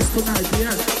 badness tonight,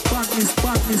 yeah.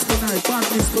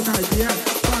 Badness tonight, yeah.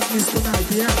 Badness tonight,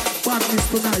 yeah. Badness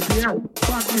tonight, yeah.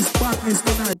 Badness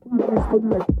tonight.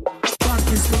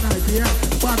 Badness tonight, yeah.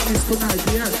 Badness tonight,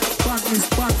 yeah.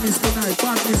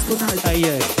 Badness tonight. Hey,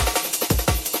 yeah.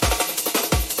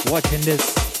 Watching this,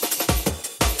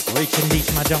 reaching these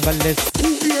my jungle list. 2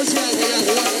 ears here, we have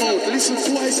one mouth. Listen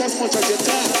twice as much as you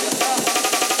talk.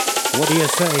 What do you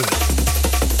say?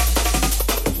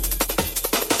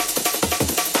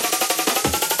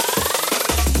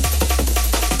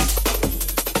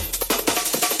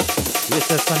 It's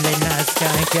a Sunday night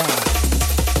Skankout.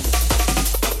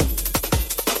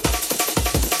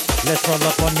 Let's roll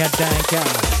up on your dank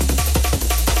out.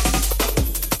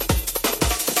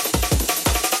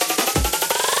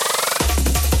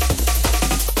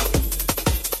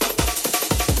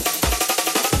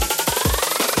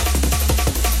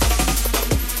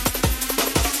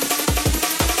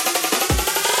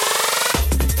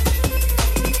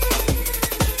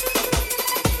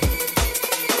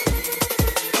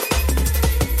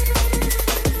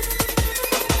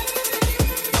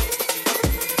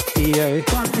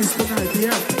 Badness tonight,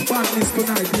 yeah. Badness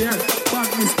tonight, yeah.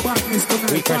 Badness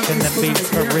tonight. We crushing them beats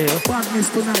for real. Badness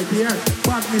tonight, yeah.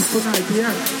 Badness tonight,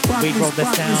 yeah. We roll the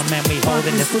sound, man. We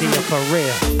holding the steel for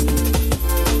real.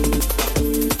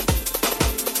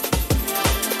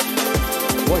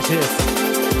 Watch this.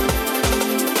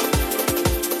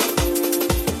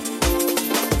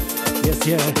 Yes,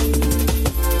 yeah.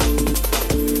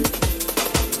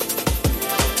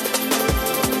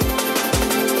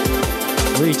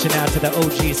 Reaching out to the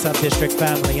OG sub-district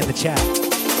family in the chat.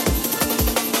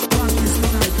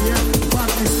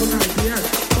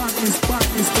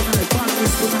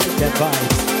 That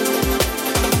vibes.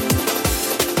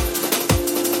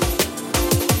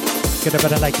 Get a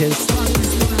better like this.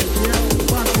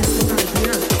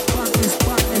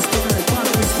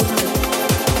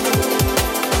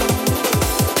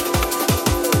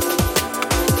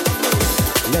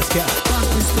 Let's go.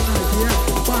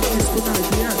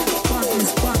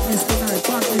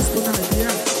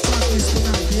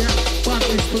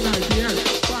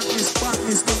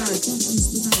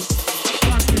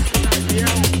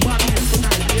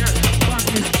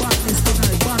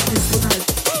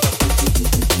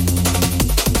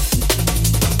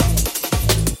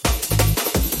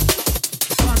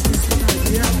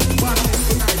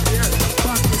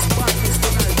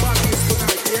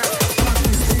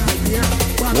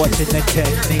 Watching the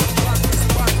technique.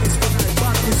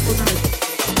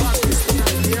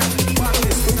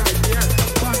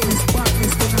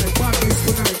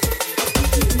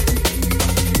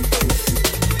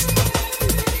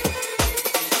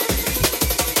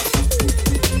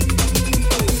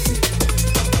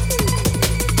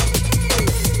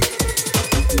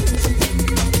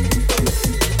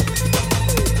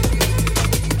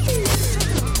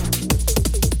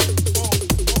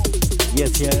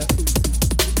 Yes, yeah.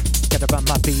 Get about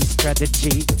my beat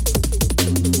strategy.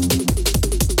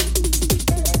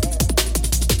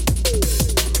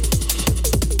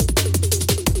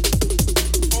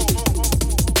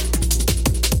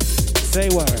 Say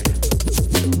word.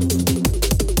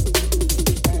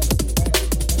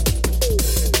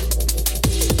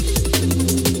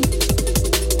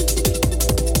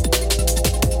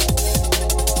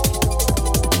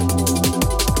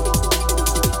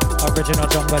 Original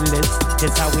jungle list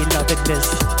is how we love it this.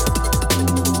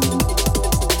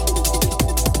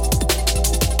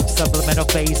 Subliminal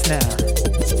bass now.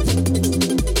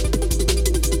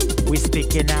 We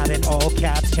speaking out in all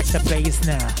caps, check the bass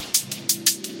now.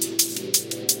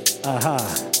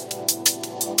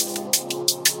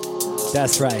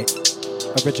 That's right.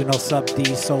 Original sub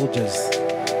D soldiers.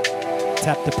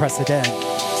 Tap the precedent.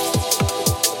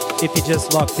 If you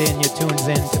just locked in, you're tuned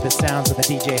in to the sounds of the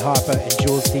DJ Harper and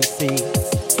Jules DC.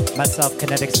 Myself,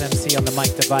 Kinetics MC on the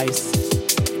mic device,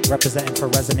 representing for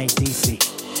Resonate DC.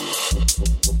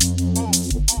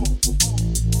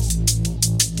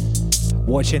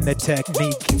 Watching the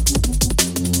technique.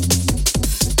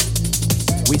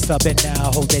 We sub it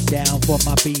now, hold it down for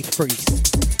my beat freaks.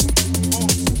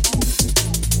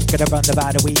 Gonna run the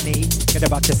vibe we need. Gonna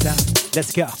rock the sound.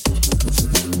 Let's go.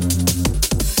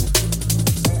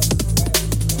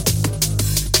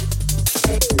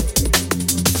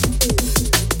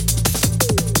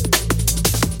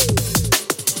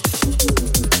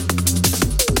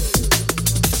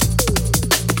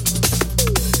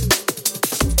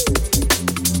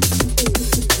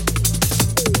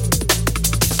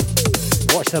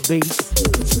 Watch the beats.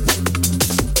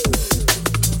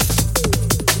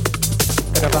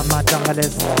 Gonna run my jungle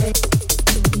list.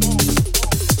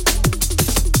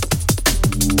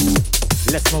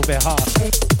 Let's move it hard.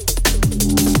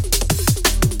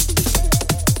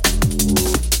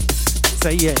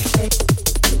 Say yeah.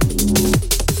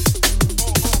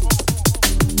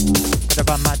 Gonna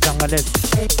run my jungle list.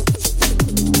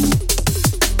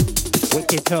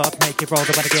 Wicked talk, make it roll.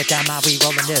 Don't wanna get down, my we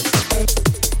rolling this.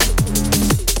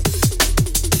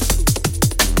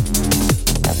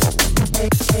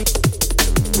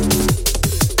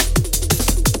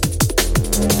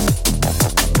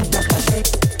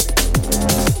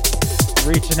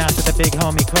 Reaching out to the big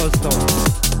homie Coastal.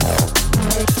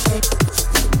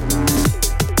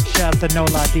 Shout out to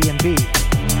Nola D&B.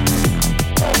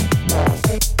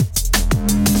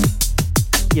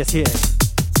 Yes, yeah.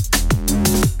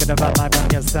 Gonna run my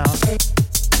bang sound.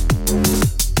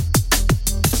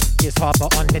 Here's Harper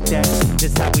on the deck.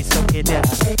 This how we soak it out.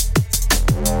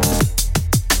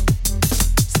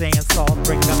 Sand, salt,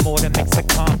 bring the mortar, mix of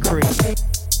concrete.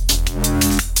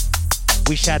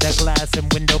 We shatter glass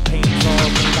and window panes, all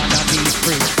we gotta be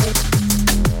free.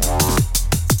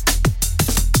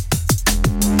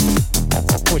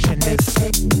 Pushing this.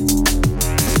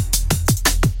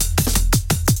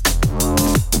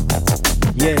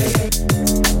 Yeah.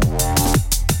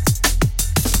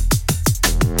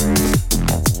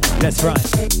 Let's run.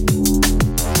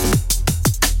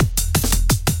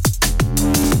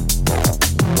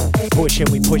 Push it,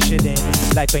 we push it in.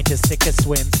 Life ain't just sick to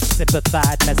swim.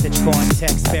 Simplified message going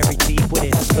text, very deep with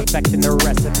it. Perfecting the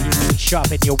recipe,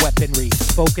 sharpen your weaponry.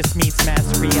 Focus means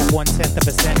mastery at 1/10 of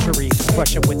a century.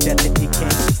 Crush it with death and decay.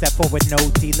 Step forward, no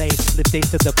delay. Live days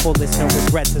to the fullest, no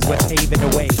regrets as we're paving the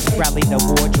way. Rally the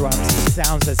war drums,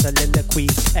 sounds as soliloquy.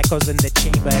 Echoes in the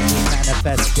chamber as we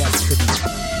manifest destiny.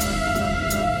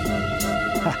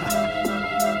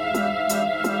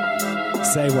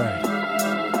 Say word.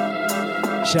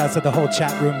 Shouts to the whole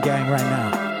chat room gang right now.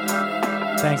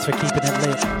 Thanks for keeping it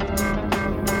lit.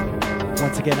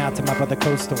 Once again, out to my brother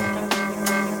Coastal.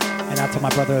 And out to my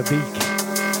brother Avik.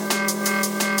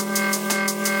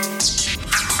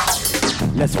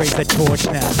 Let's raise the torch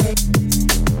now.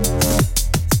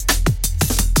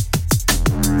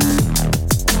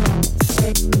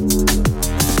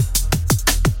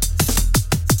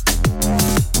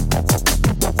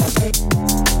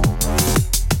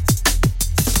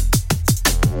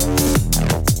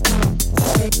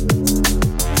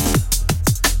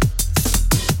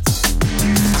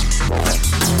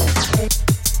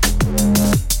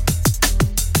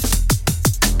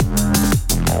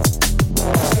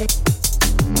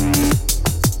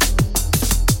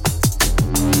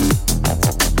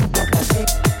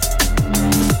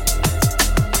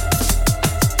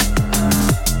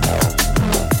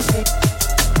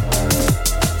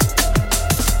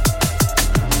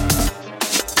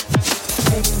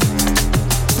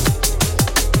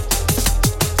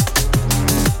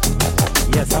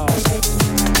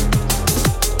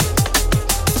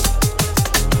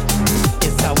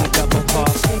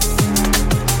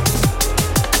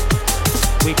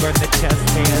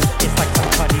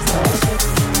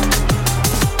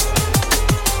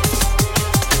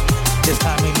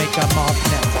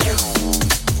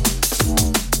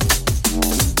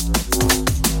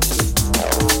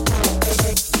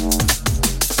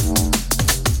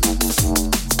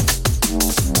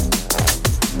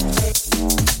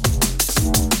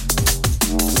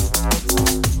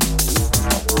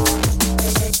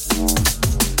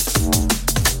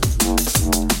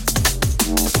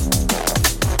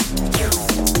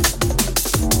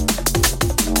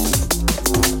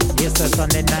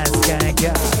 Sunday night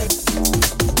Skankout.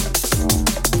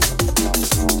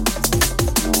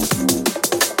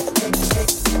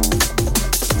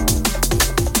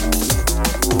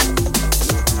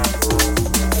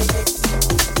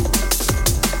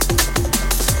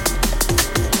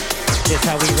 This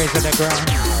how we raise to the ground.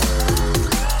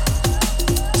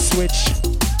 Switch.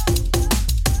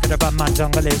 Good about my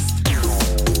jungle list.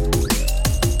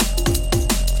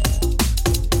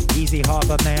 Easy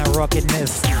harbor man rocking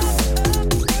this.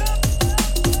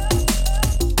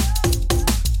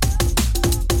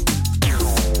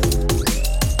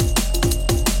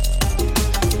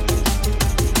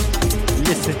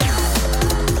 Listen.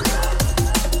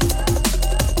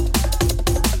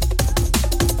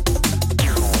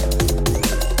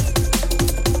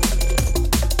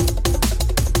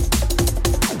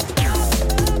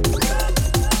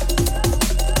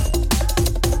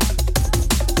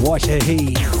 Wash your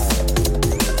heat.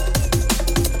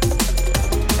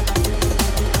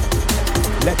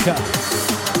 Let go.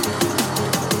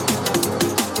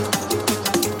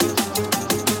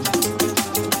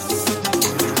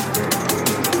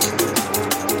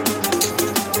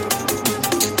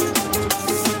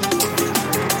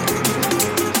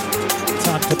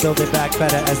 Time to build it back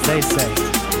better, as they say.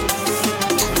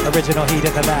 Original heat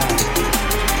in the lab.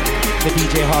 The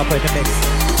DJ Harper in the mix.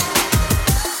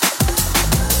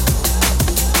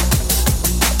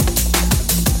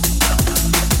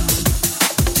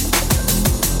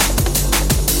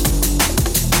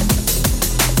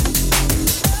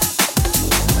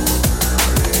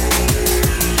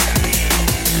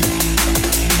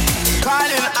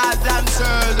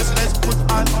 Let's put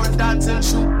on our dancing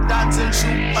shoe,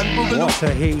 and move along. What's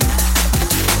the heat?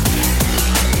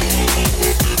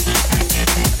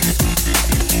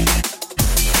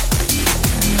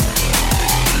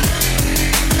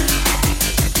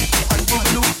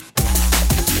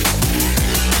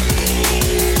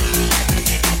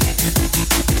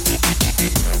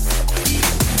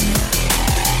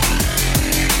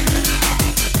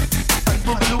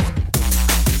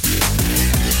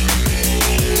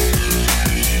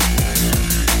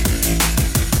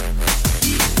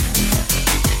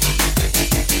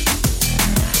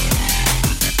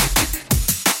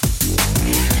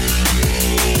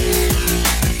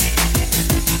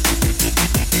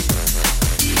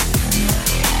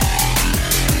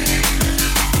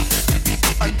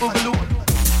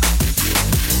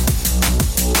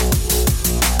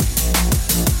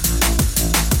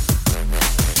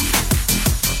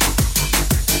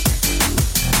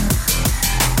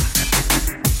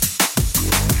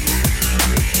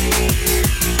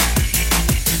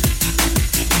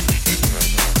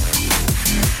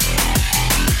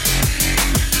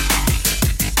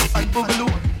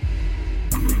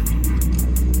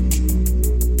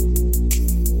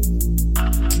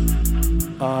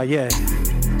 Yeah.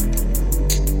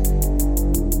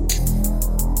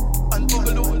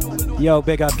 Yo,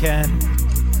 big up Ken.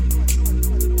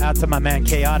 Out to my man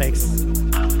Chaotix.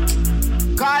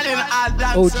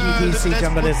 OGDC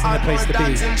Jungle is in the place to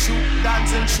be.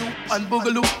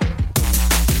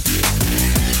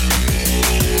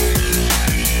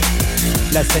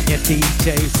 Blessing your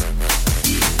DJs.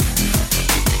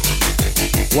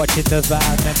 Watching the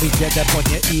vibe and we jet up on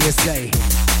your ESA.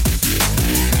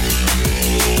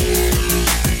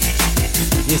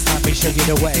 This time we show you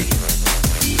the way.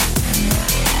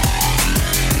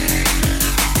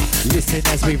 Listen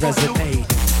as we resonate.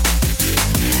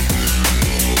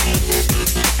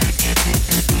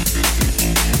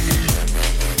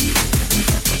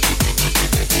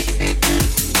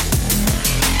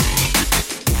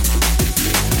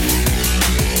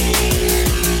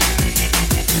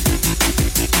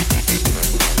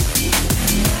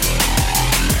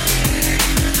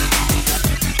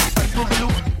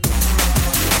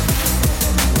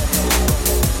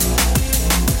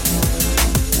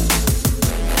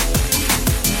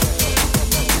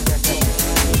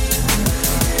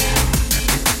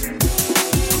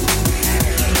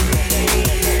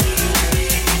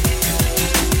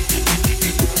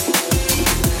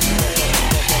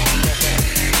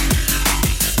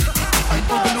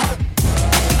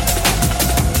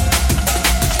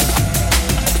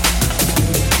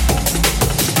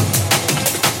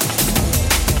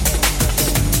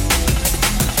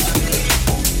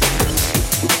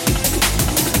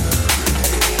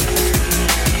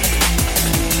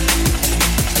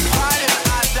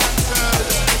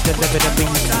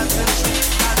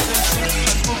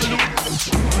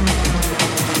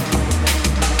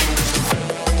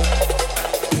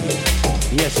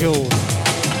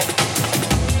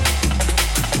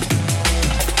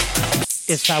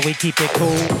 It's how we keep it cool.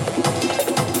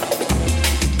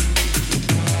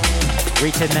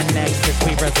 Reaching the next as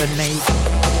we resonate.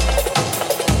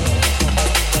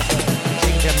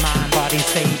 Change your mind, body,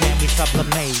 state, and we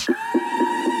sublimate.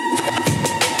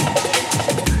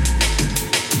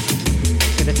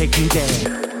 Gonna take you there.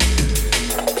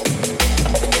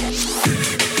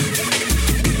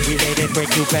 We made it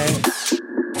break you back.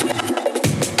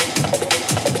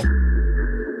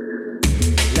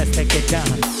 Let's take it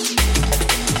down.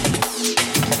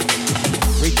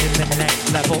 Reaching the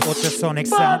next level, ultrasonic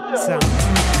sound.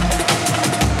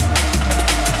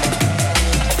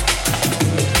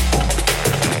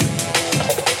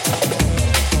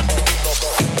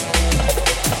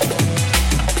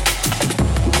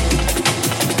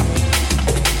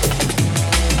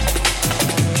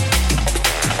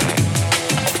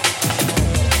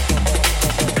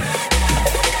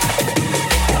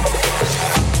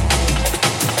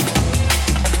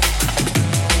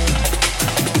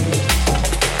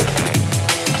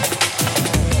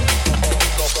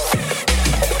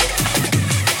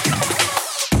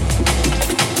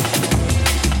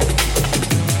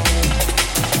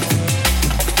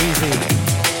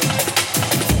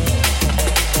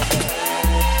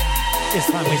 It's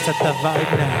time we set the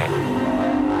vibe now.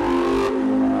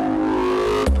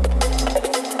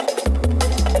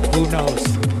 Who knows?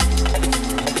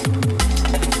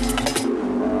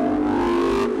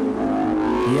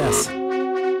 Yes.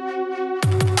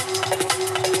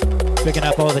 Picking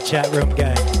up all the chat room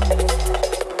gang.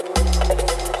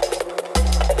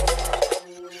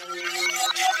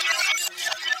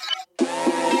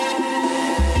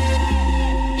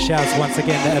 Shouts once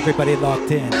again to everybody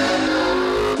locked in.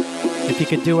 If you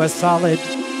could do us solid,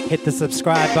 hit the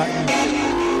subscribe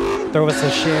button, throw us a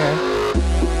share.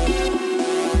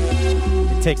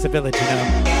 It takes a village, you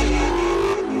know.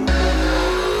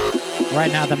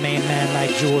 Right now, the main man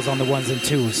like Jules on the ones and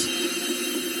twos.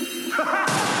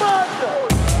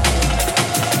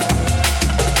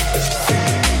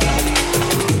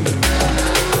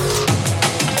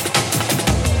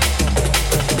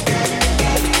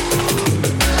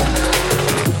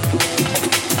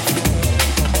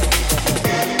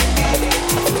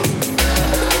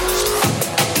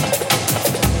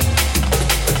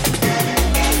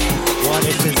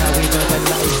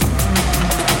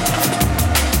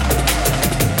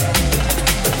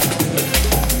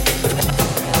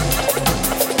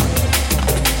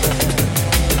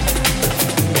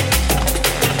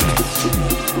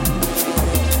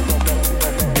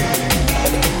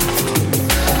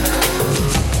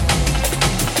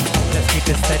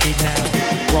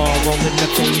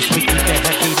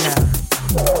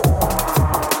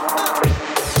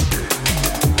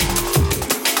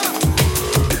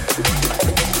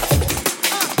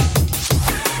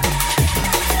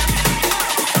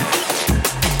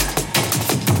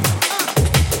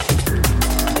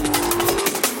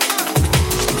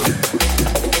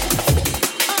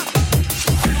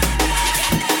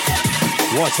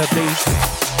 What's a beat?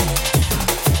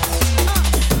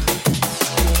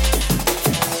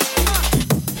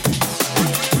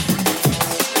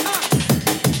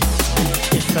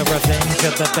 It's the revenge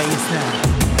of the bass now.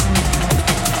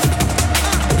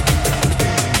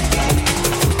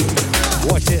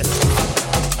 Watch this.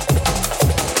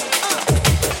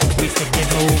 We stick and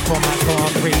move for my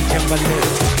concrete jungle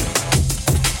list.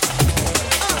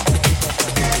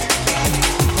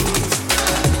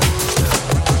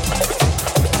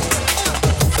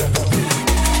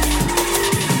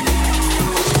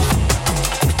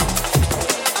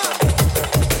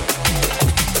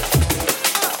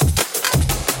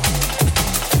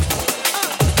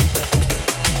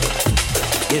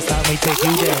 Take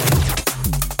you there.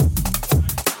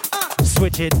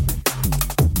 Switch it.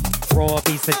 Raw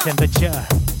beats the temperature.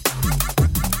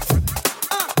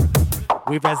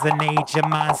 We resonate your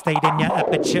mind state in your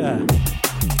aperture.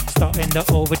 Starting the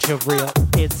overture reel.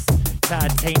 It's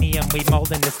titanium, we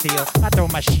molding the steel. I throw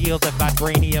my shield of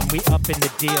vibranium, we up in the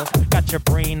deal. Got your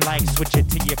brain like switch it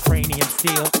to your cranium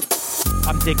steel.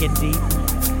 I'm digging deep.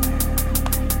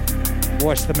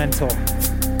 Wash the mental.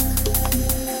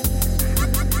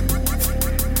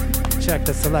 Check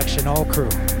the selection, all crew.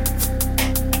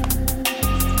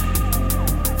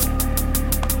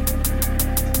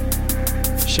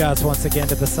 Shouts once again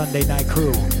to the Sunday night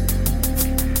crew.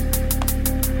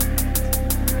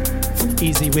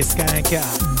 Easy with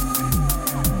Skankout.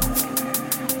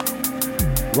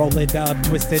 Roll it up,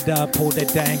 twist it up, pull the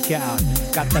dank out.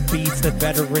 Got the beats, the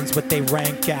veterans, what they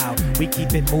rank out. We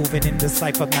keep it moving in the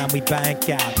cypher, man, we bank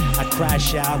out. I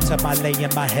crash out to my lay in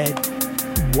my head.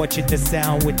 Watching the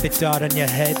sound with the dot on your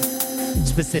head.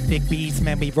 Specific beats,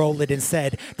 man, we roll it and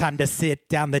said. Time to sit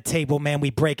down the table, man, we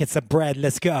breaking some bread.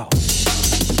 Let's go.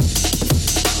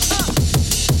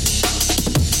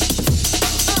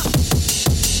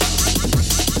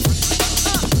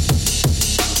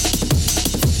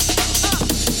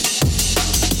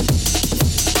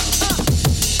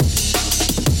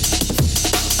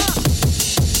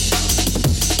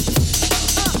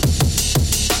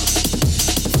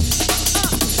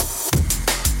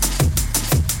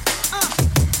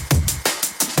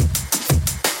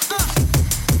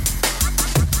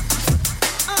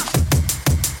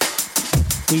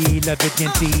 We love it in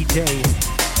DJs.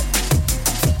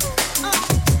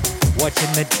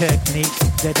 Watching the technique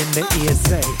that in the ear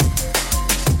say.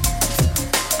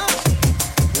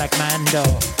 Like Mando,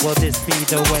 will this be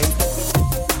the way?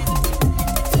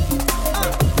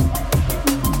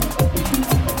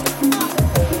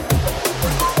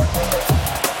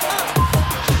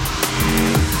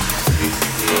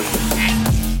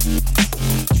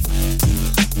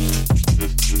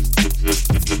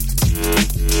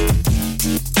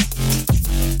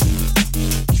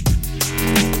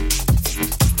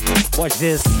 Watch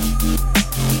this.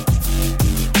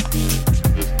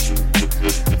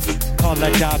 Call a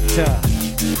doctor.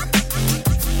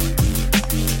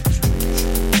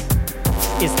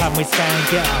 It's time we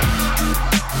stand out.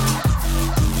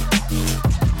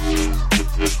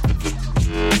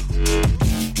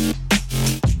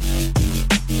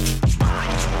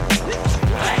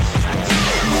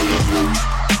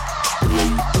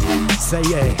 Say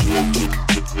yeah.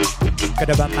 Could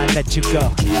have might let you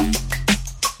go.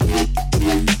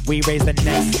 We raise the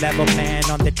next level, man,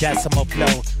 on the decimal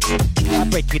flow. I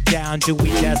break you down, Dewey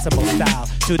Decimal style.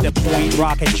 To the point,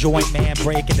 rock and joint, man,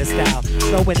 breaking the style.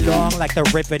 Flowing long like the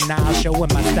river Nile, showing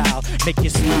my style. Make you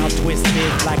smile,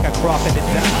 twisted like a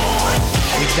crocodile.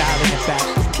 We dialing it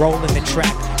back, rolling the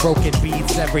track. Broken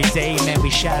beats every day, man, we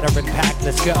shatter and pack.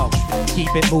 Let's go.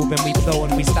 Keep it moving, we flow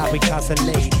and we stop, we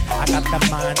consolate. I got the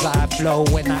mind's eye flow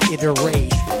when I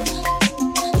iterate.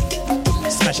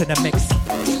 Smashing the mix.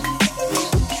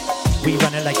 We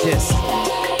run it like this.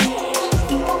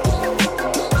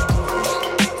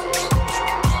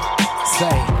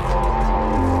 Say.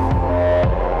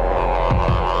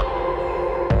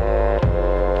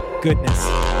 Goodness.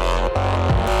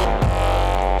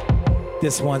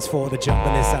 This one's for the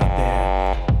junglers out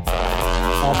there.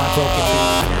 All my broken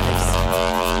beat fanatics.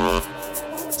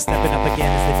 Stepping up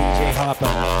again is the DJ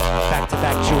Harper.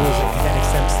 Back-to-back jewels and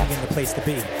Kinetics MC in the place to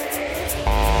be.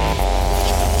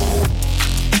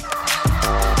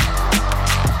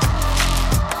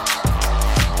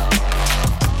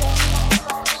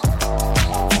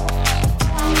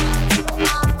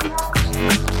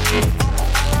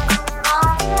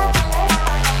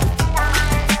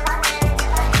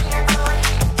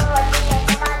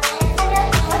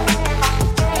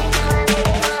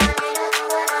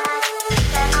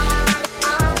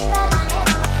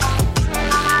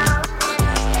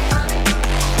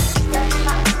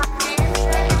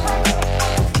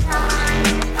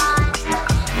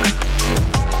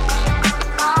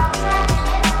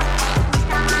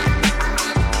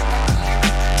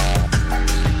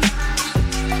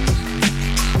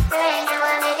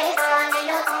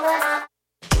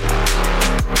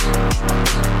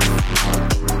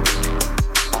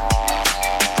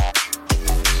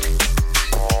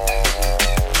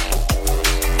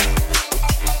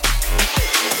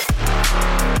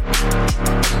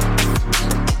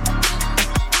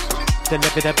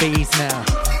 Deliver the bees now.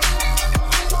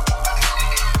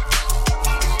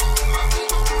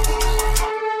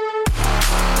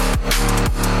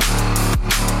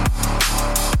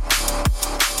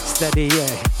 Steady,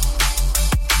 yeah.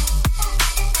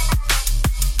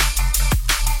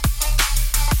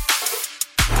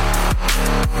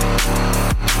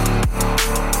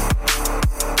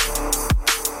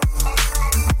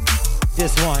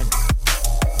 This one.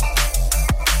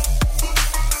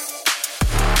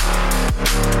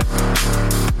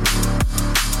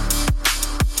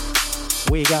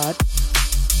 We got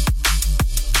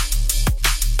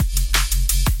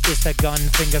it's a gun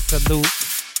finger salute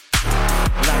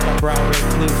like a brown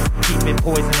recluse. Keep it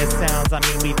poisonous sounds, I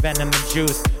mean we venom and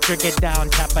juice. Drink it down,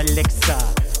 tap elixir.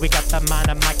 We got the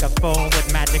minor microphone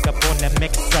with magic up on the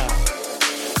mixer.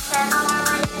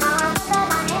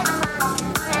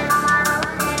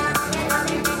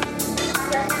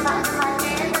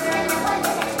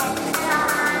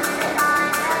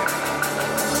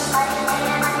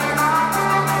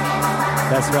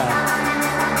 That's right.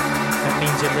 That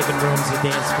means your living room's your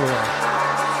dance floor.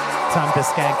 Time to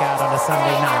skank out on a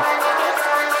Sunday night.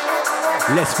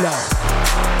 Let's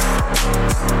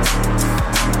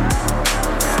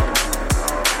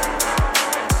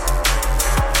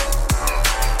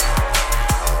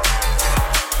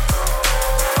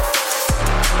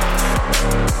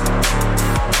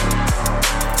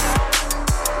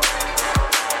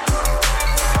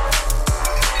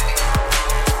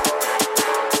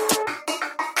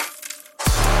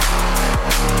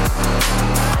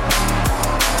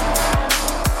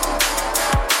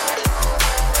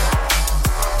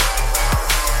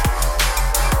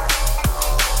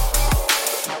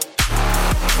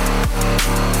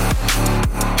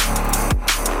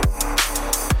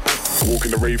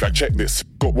Rave at checklist.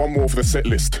 Got one more for the set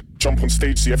list. Jump on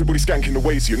stage, see everybody skanking the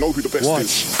way, so you know who the best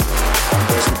is. I'm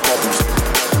bursting bubbles.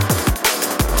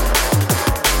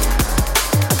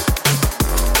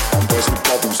 I'm bursting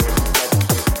bubbles.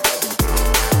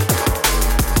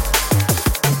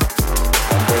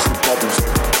 I'm bursting bubbles.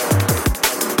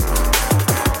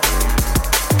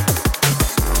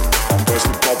 I'm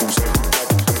bursting bubbles.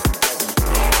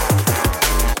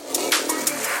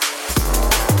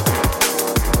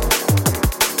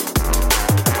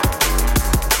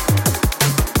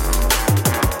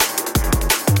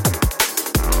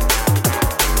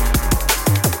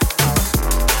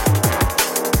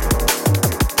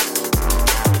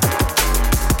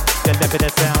 deliver the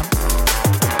sound.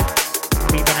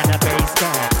 We running the bass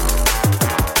down.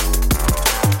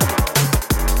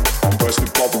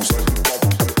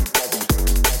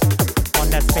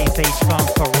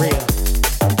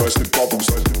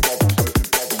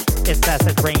 It's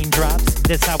acid raindrops.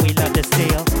 This how we love to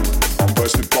steal. I'm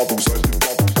bursting bubbles.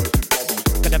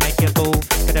 Gonna make you move.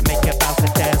 Gonna make you bounce the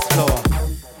dance floor.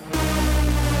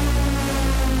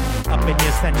 Up in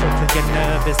your central 'cause your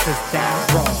nervous is down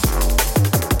raw.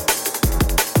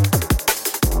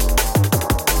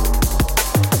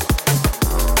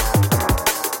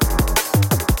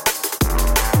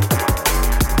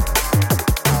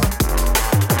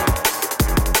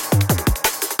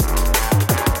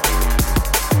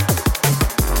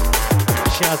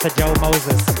 Shouts to Joe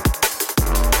Moses.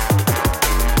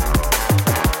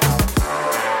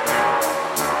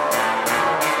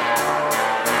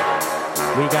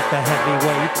 We got the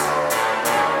heavyweights.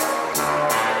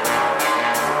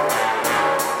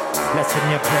 Letting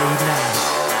you play now.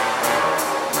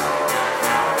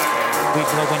 We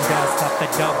blowing dust off the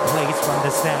dub plates from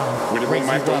the sound. With the Raise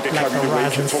man, you don't up get like carried a away.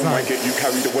 rising Your tone sun. might get you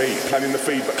carried away. Planning the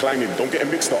fade but climbing. Don't get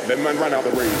it mixed up. Them man ran out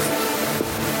the rave.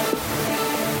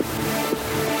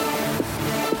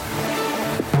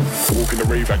 Walk in the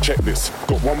rave, I check this.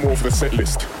 Got one more for the set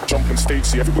list. Jump on stage,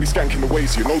 see everybody skanking the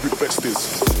ways. You know who the best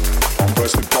is. I'm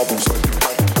bursting bubbles.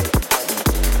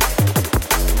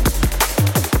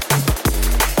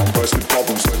 I'm bursting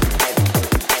bubbles.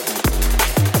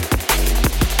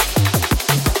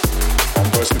 I'm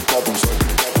bursting bubbles.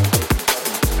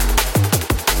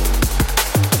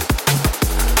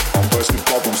 I'm bursting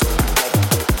bubbles.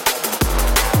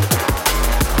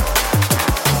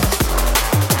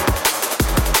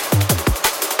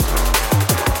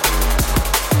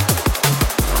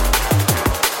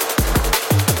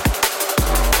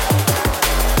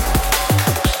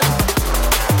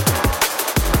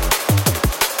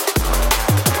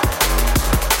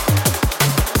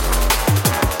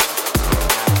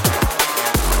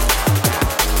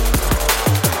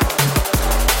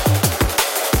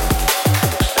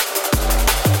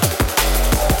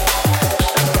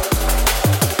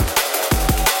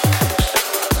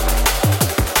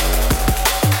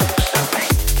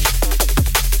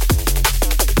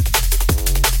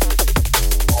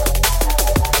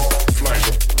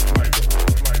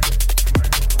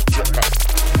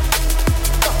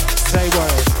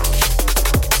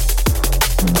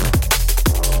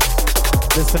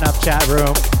 Chat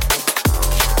room.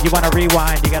 You want to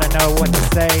rewind, you got to know what to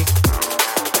say.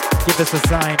 Give us a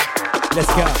sign.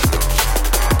 Let's go.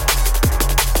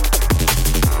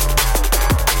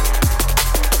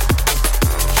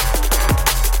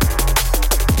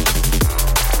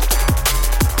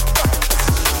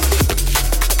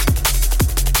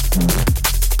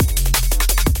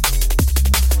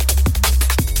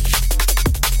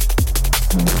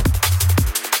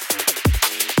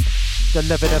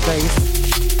 Deliver the bass.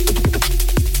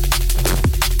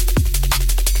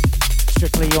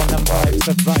 Strictly on them vibes,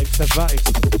 the vibes, the vibes.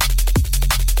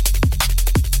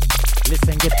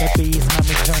 Listen, get the bees, now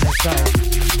we turn this on.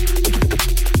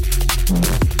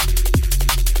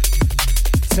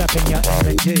 Tapping your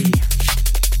energy.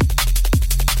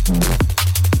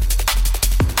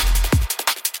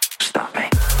 Stop me.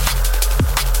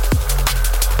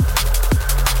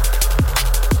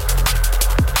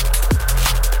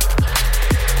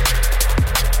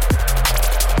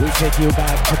 We take you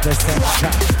back to the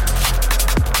center.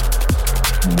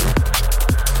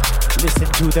 Listen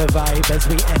to the vibe as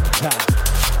we enter.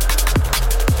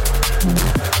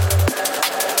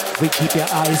 We keep your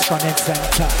eyes front and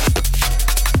center.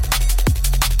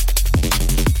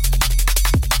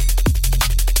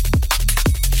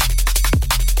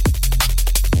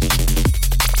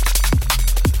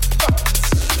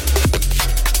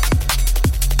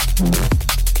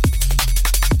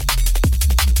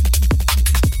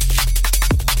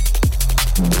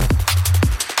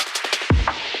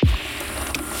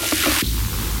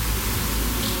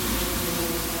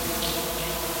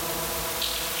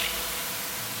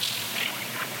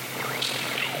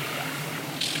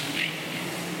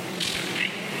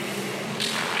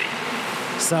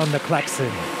 Sound the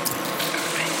klaxon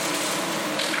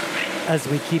as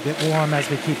we keep it warm, as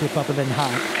we keep it bubbling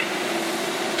hot.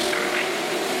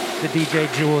 The DJ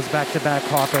Jules back-to-back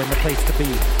Hopper in the place to be.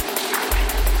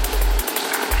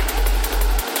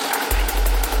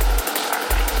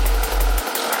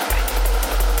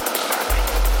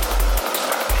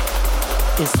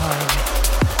 It's time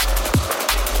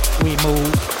we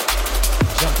move,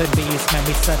 jumping beats, man,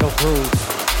 we settle grooves.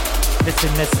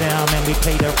 Listen to sound, man, we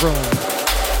play the room.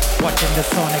 Watching the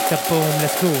sonic, the boom,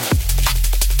 let's go.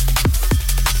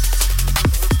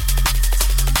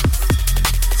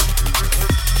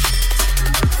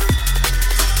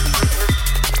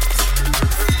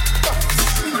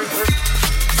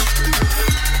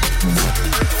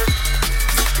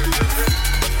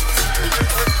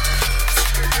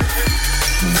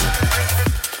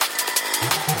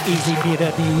 Easy beat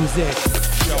music.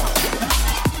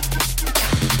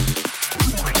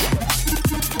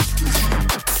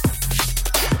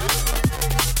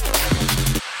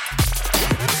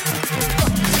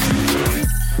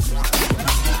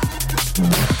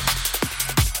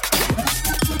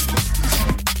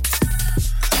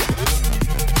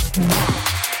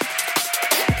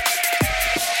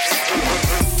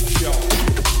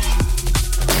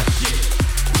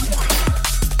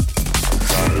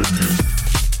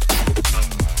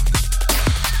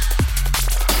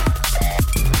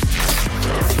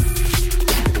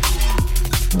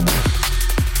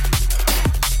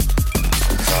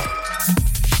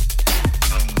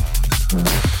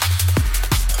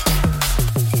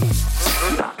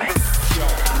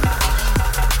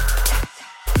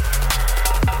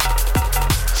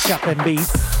 Chopping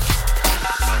beats,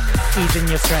 easing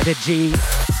your strategy.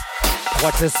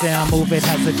 Watch the sound move, it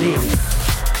has a D.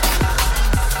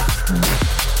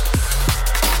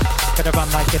 Gotta run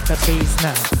like it's a beast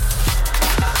now.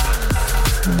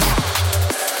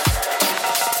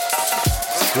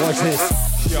 Watch this.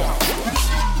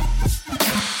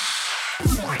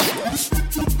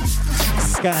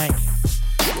 Skank.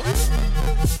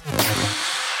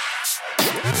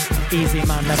 Easy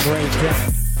man to break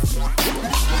down.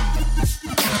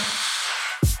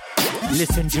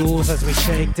 Listen, Jules, as we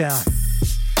shake down.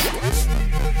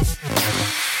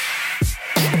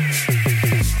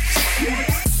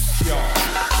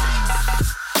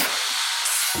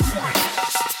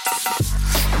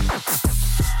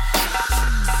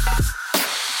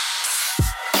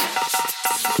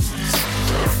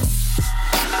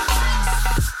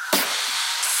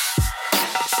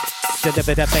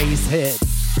 Deliver the bass hit.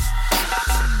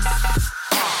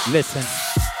 Listen.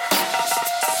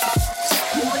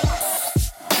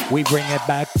 We bring it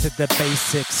back to the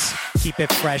basics. Keep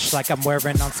it fresh like I'm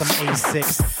wearing on some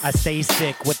A6. I stay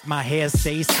sick with my hair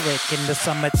stay slick. In the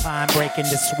summertime, breaking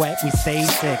the sweat, we stay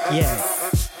sick, yeah.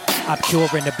 I'm pure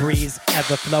in the breeze,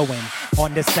 ever flowing.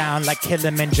 On the sound like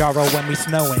Kilimanjaro when we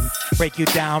snowing. Break you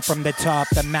down from the top,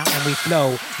 the mountain we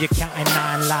flow. You're counting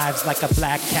 9 lives like a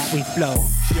black cat we flow.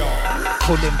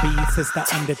 Pulling beats is the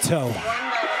undertow.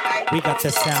 We got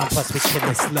the sound plus we kill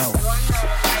it slow.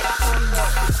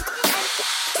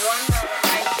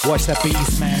 Watch the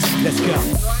beast, man. Let's go.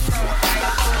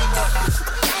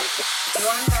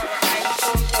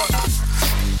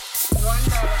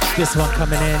 This one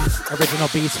coming in. Original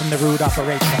beats from the Rude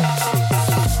Operator.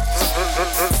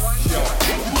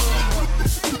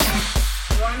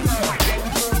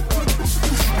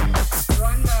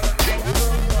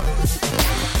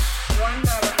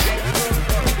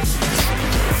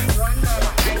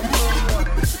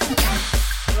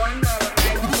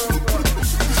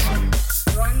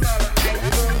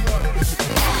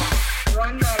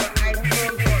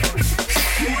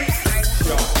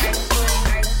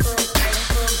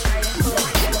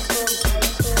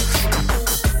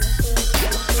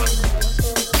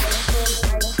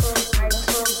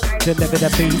 Deliver the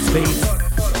beats.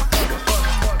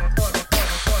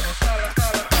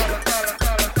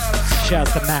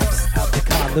 Shouts to Max, out to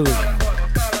Kalu.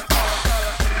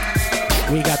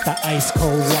 We got the ice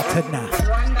cold water now.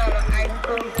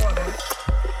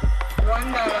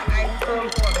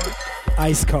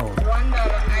 Ice cold.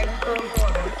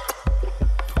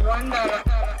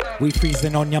 We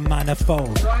freezing on your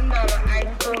manifold.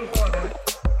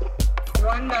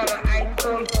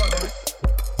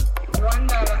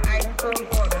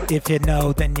 If you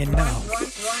know, then you know.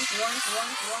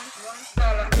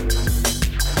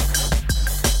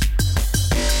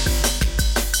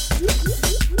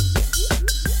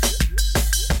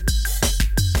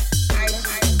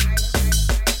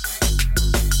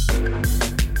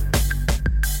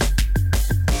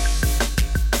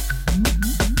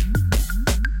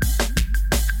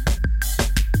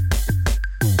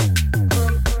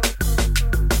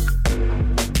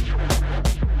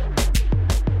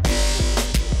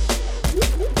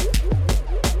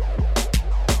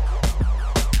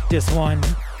 This one,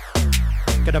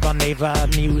 got up on Neva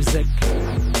music.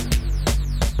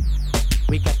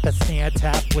 We got the snare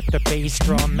tap with the bass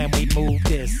drum and we move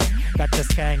this. Got the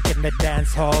skank in the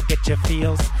dance hall, get your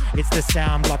feels. It's the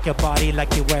sound, block your body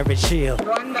like you wear a shield.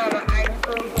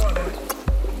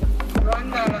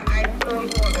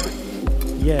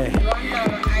 Yeah.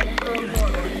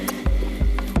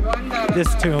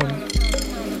 This tune.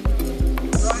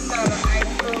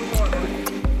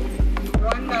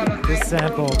 This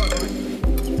sample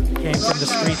came from the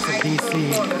streets of DC.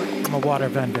 I'm a water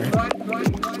vendor.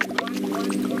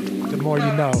 The more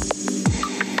you know.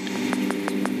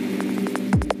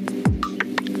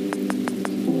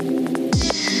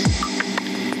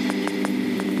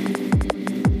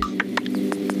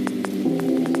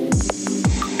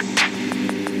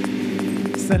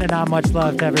 Sending out much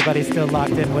love to everybody still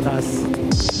locked in with us.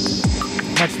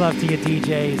 Much love to your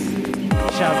DJs.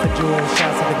 Shouts to Jules,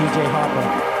 shouts to the DJ Harper.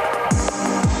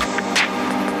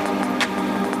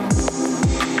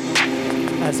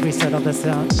 As we settle the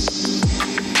sound,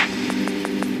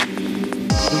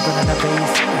 we bring in the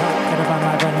bass, get up on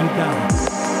my run, you down.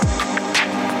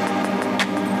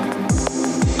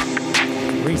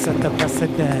 Reset the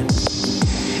precedent.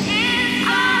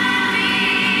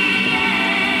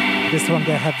 This one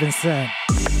get heaven sent.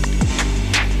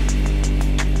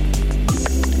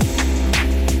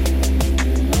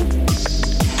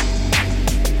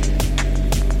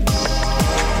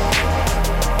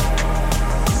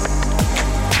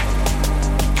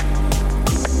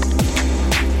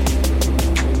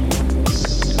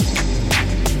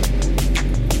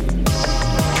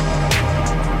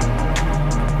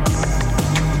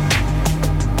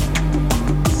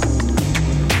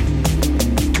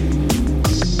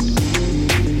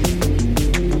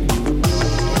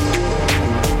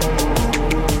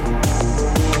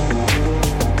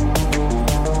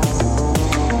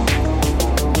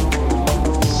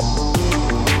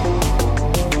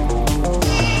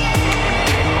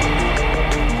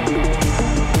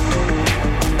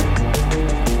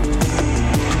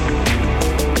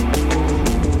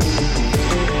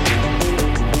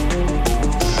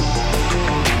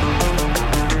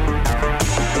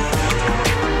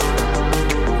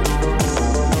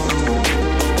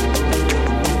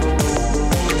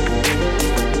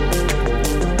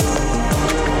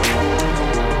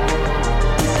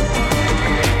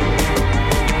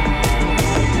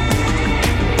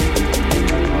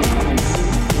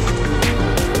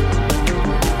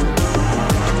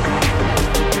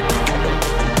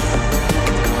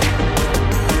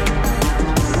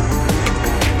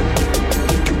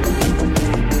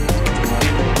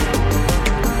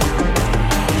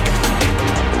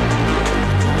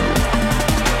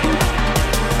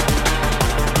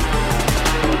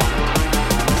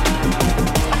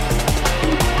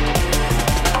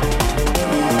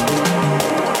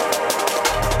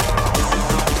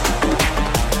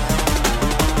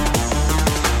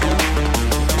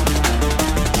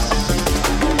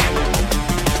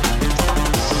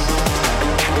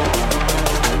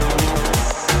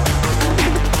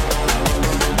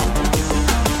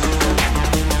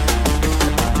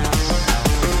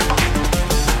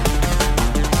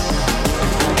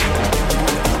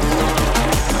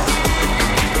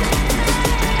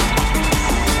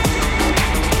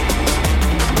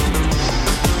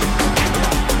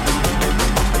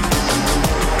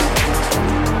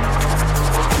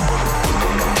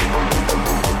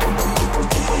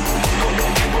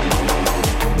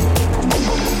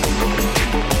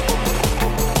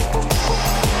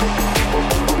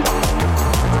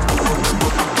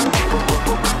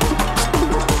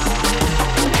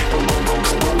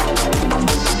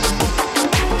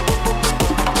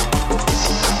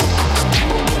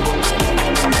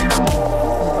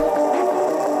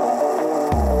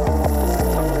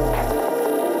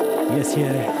 Yes,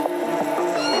 yeah.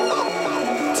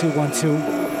 212.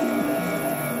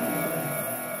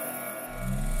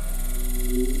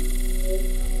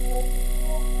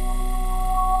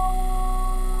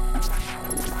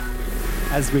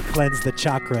 As we cleanse the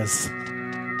chakras.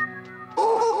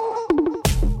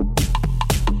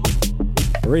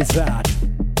 Reset.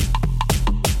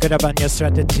 Good up on your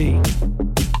strategy.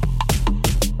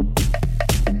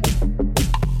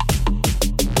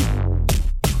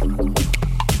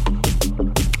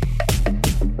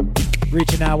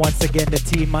 Reaching out once again to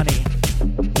T Money.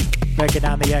 Breaking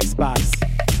down the Xbox.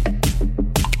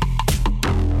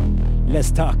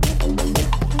 Let's talk.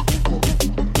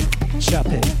 Chop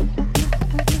it.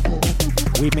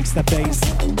 We mix the bass.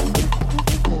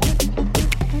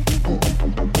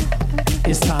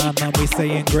 It's time and we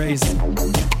saying grace.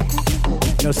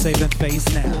 No saving face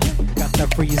now. Got the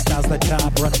freestyles, the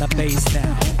top, run the bass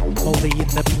now. Holy in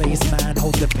the place, man,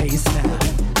 hold the pace now.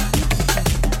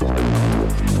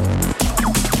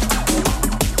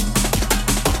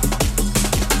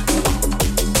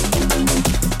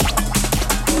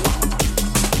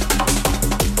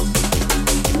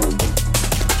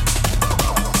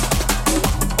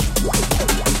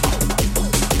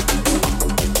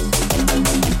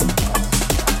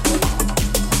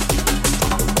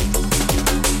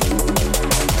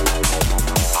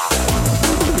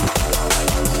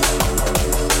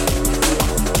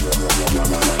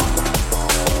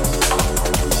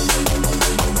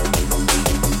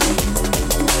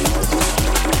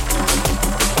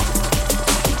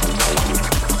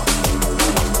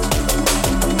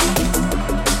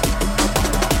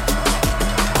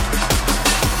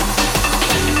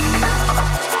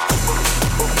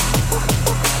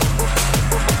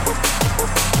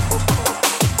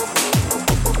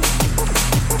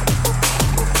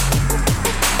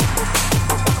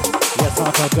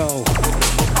 Papa go.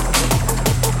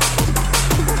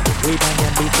 We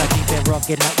banging beats like keep it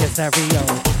rocking at your stereo.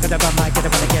 Cause if I might get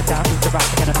it when I get down, eat the rock,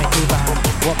 gonna make you vibe.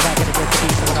 Walk back and get the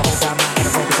beat, so when I hold down, I'm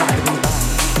gonna roll the time to be vibe.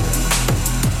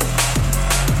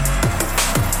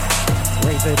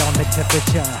 Raise it on the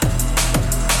temperature.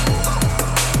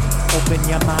 Open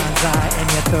your mind's eye and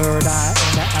your third eye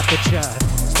in the aperture.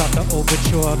 Start the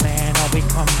overture, man, I'll be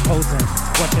composing.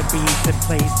 Watch the beats in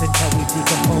place until we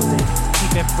decompose it.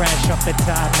 Keep it fresh off the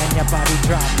top and your body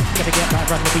drop. Gotta get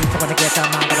right on the beat, so when I get down,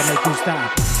 I'm gonna make you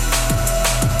stop.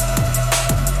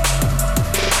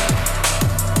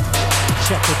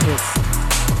 Check it this.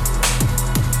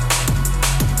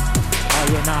 Oh,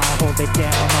 you know, I'll hold it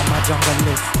down on my jungle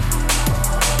list.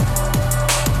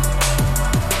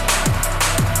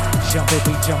 Jump it,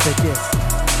 we jump it this.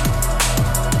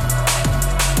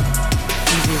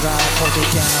 Easy ride, hold it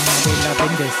down, and we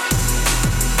loving this.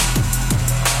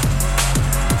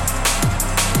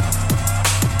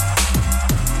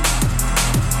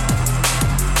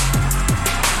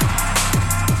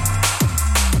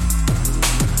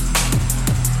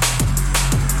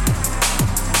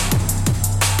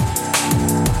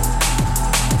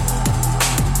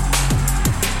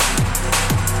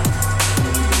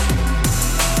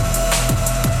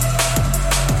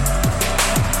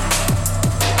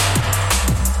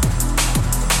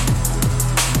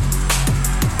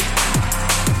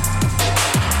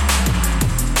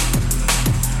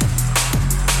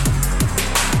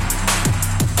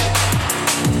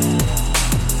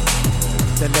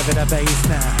 Deliver the bass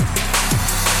now.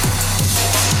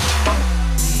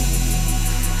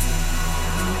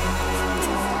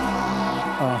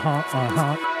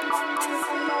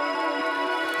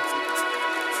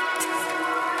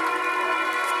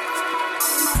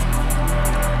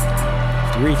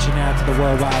 Reaching out to the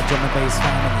worldwide drum and bass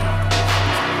family.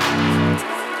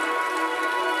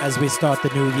 As we start the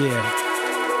new year,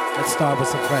 let's start with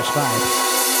some fresh vibes.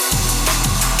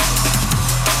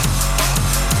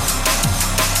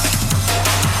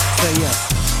 Say yes.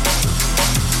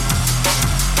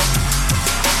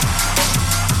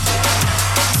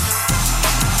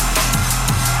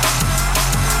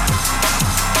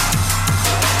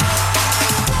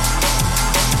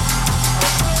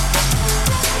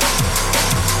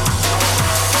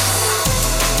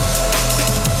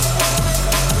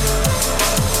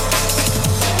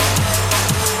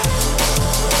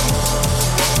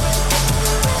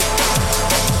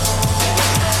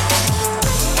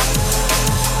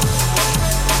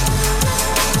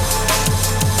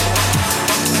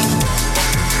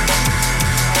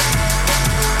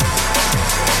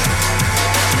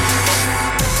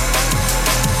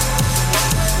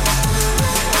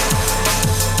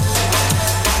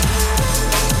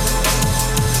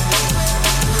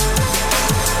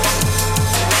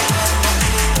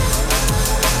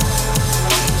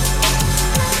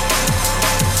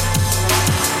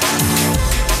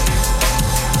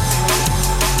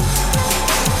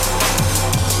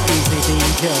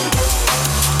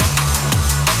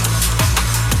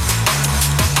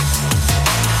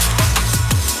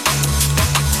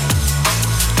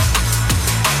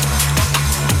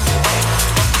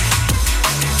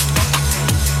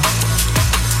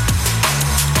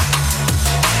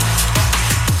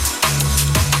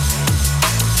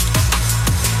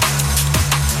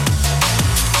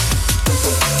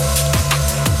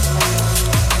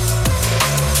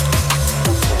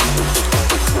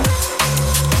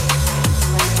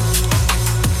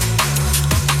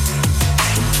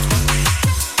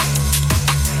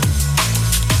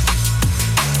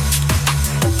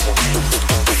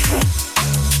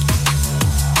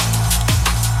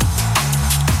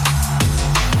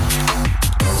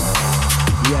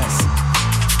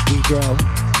 grow.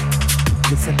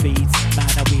 Listen beats,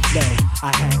 manner we flow.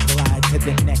 I hang glide to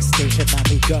the next station, man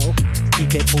we go.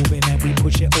 Keep it moving and we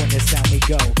push it on the sound we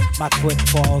go. My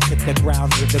footfalls hit the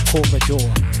ground with the corridor.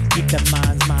 Keep the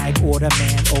mind's mic, order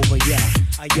man over, yeah.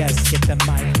 Yes, get the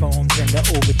microphones and the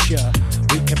overture.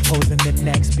 We composing the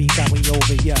next beat and we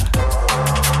over, yeah.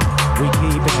 We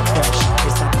keeping it fresh.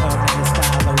 It's a permanent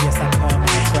style, oh yes, I'm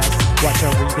permanent press. Watch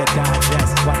her read the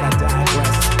digest while I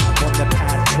digress. On the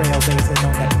path trail, basing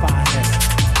on the finest.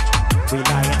 We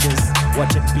lying this,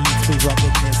 watching beats, we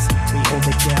rocking this. We hold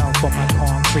it down for my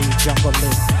concrete jungle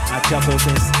list. I juggle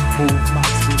this, move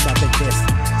mics, we loving this.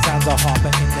 Sounds are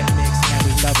hopping in the mix, and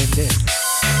we loving this.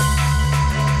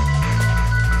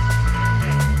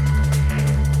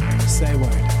 Say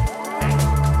word.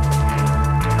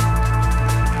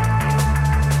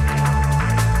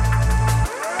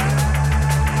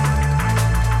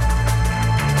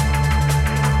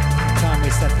 Time we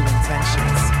set the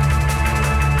intentions.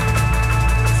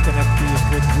 It's gonna be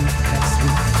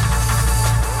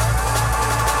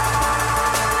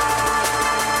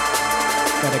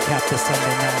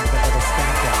Sunday night, the little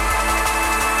Skankout.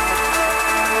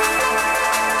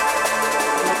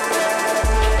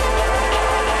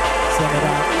 Send it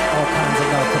out, all kinds of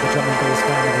love to the drum and bass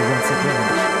family once again.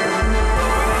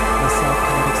 Myself,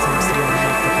 Kinetic MC on the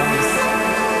mic device.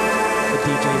 The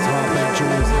DJs Harper and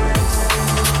Jules in the mix.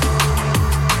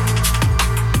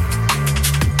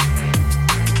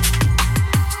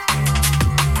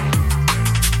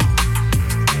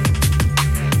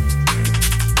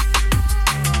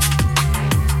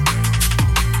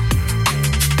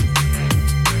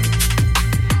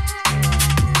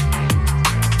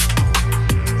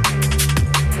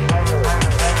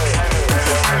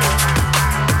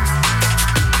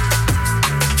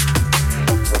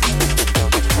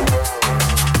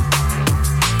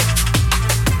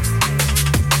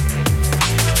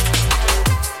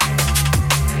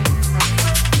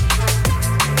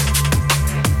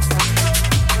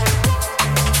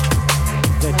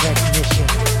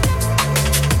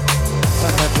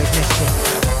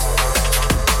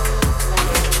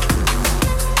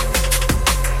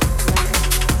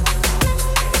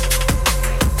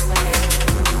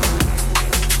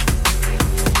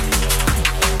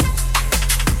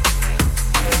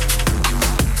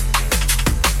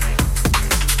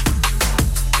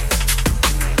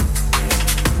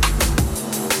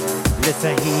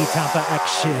 Time for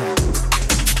action.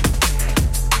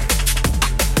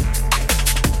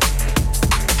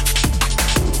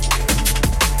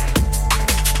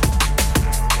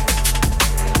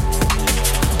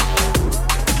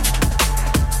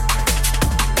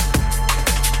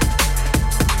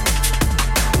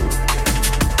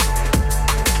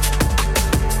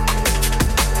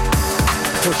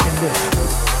 Pushing this.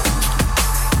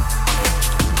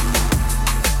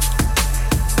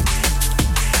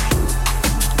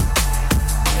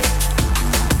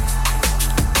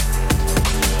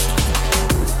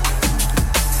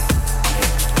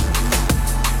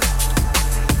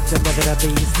 Deliver the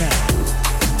beats now.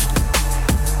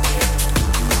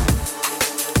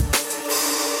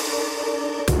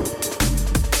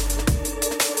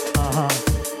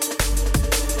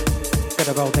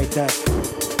 Gotta rotate that.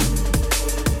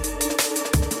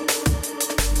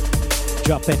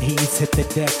 Dropping heats, hit the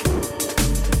deck.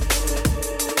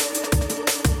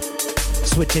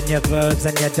 Switching your verbs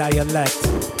and your dialect.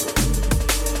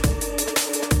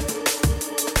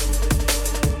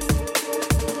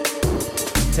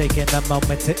 Taking a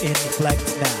moment to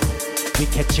inflect now. We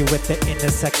catch you at the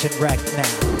intersection wreck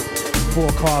now.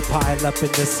 4-car pile up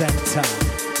in the center.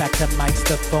 Back to mics,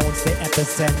 the phones, the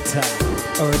epicenter.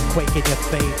 Earthquake in your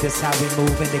fate, this how we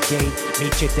move in the gate.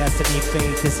 Meet your destiny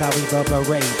fate, this how we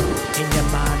reverberate. In your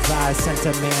mind's eye,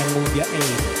 center man, move your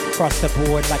aid. Cross the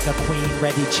board like a queen,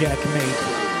 ready checkmate.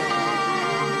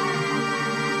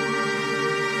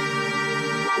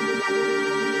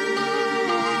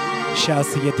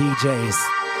 Shouts to your DJs.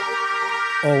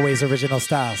 Always original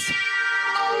styles.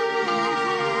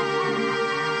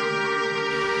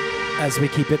 As we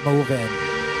keep it moving,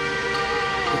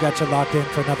 we got you locked in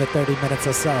for another 30 minutes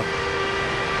or so.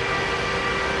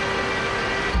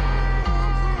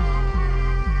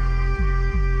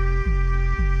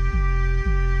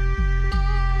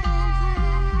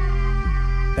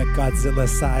 That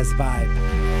Godzilla-sized vibe.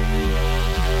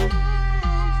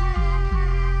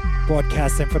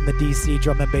 Broadcasting from the DC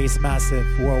Drum and Bass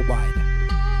Massive worldwide.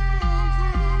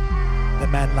 The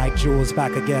man like Jules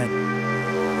back again.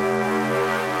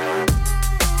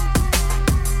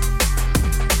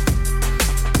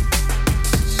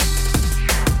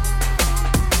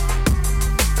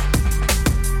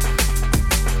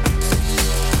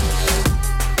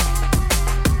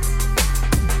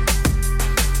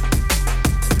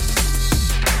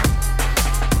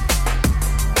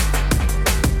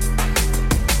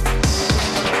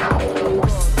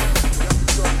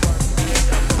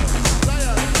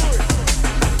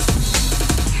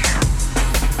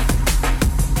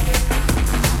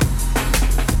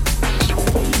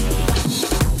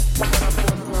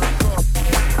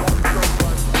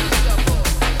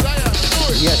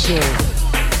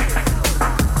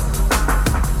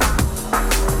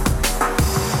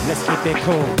 Let's keep it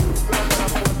cool.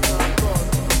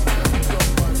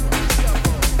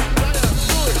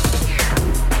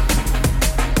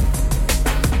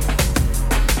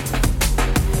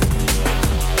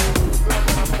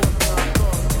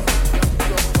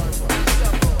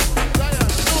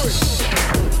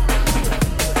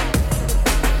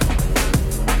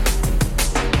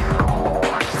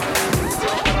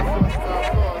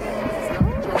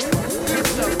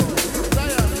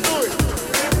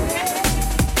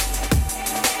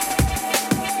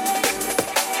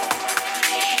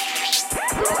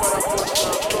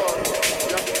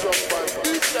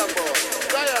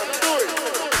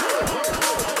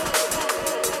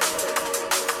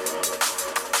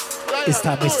 It's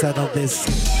time we settle this.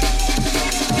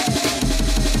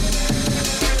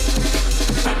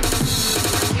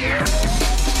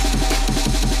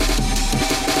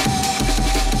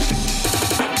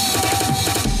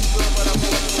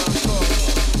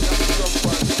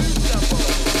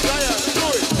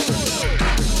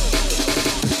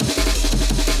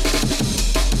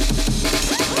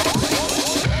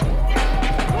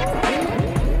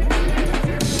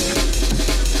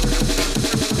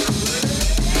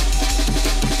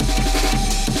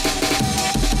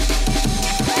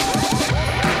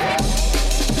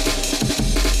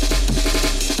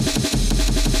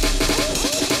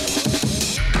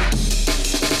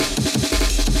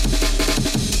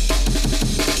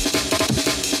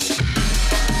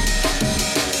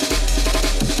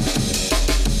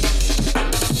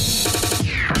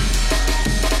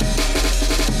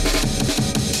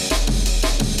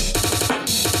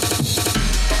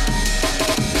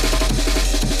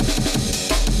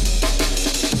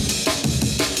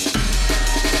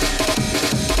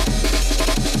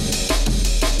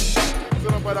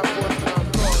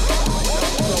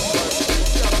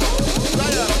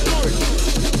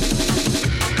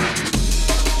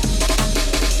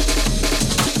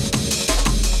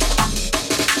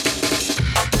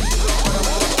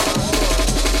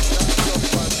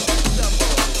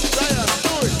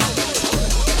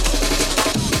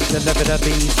 Deliver the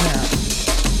beats now.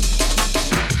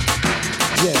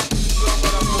 Yeah.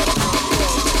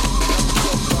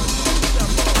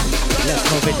 Let's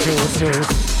move it,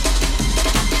 Jules.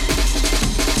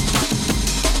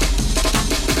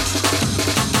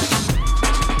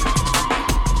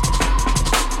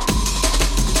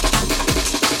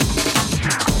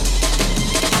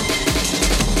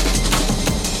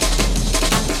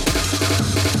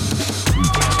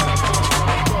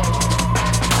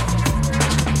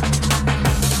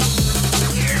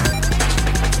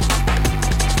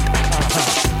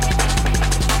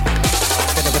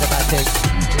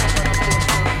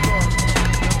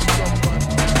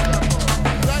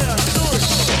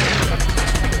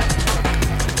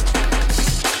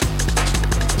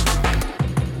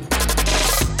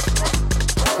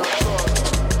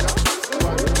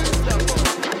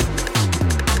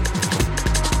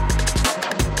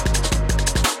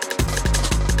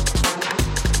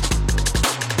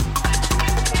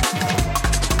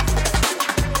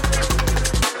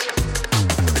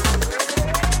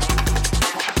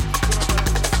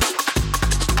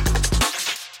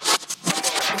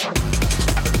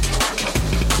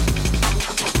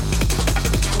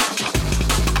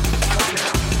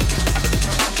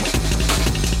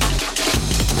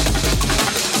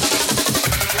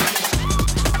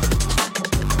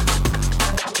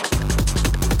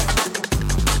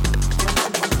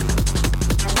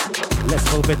 Let's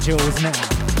move it, Jules now.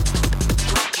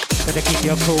 Gotta keep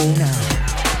your cool now.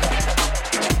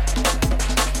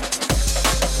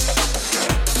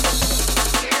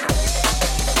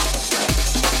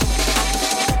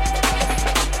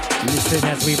 Listen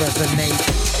as we resonate.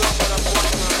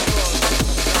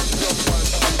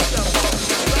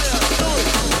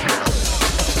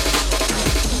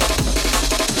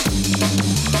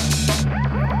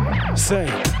 Say,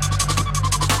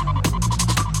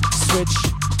 switch.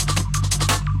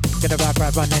 Get a rock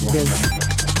right running this.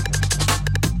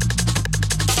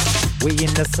 We in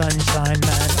the sunshine,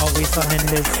 man, always running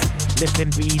this.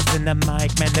 Lifting beats in the mic,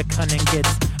 man, the cunning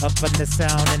gets up on the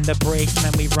sound and the breaks,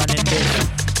 man, we running this.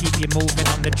 Keep you moving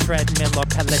on the treadmill or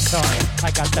Peloton.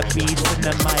 I got the beats in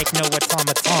the mic, no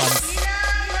automatons.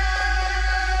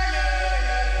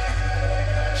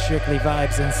 Strictly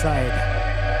vibes inside.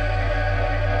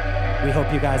 We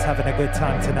hope you guys having a good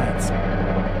time tonight.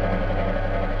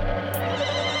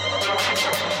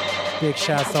 Big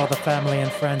shouts to all the family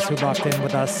and friends who locked in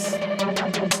with us.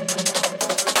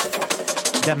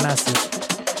 They're massive.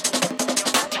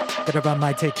 Gonna run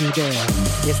my take you there.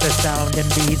 It's the sound and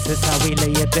beats, it's how we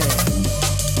lay it there.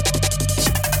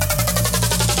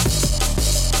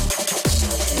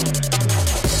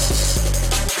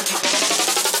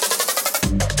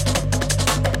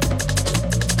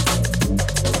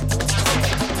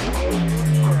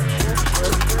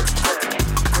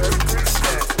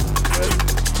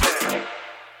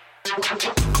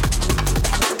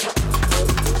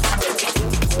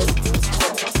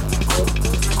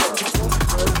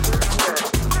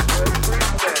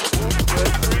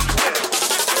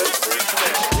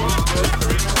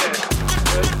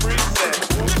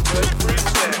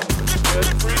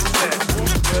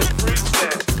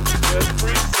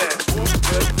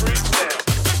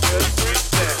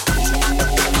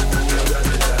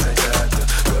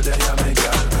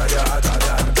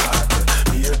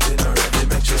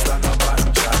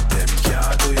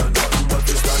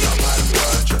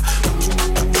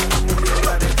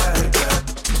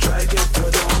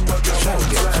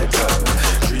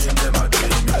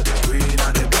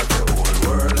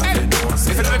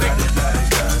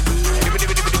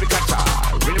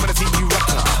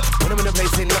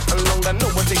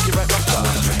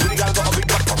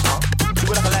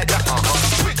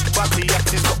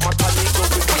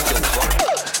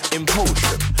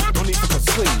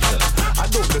 equation. I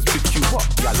don't just pick you up,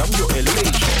 gal, I'm your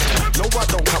elation. No, I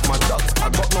don't cut my ducks, I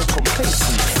got no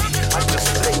complacency. I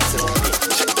just blatantly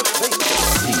check the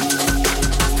vacancy.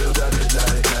 You got it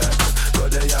like that. Go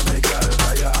there, you make gal,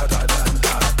 fire hotter than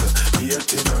that.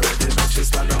 Eating already, make she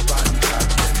stand up and crack.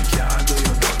 Them can't do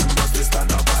you nothing but they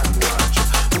stand up and watch.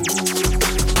 Ooh,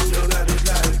 you got it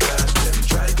like that. Them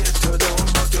try get you down,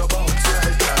 but you bounce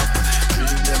right back.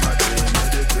 Dream them a dream, you're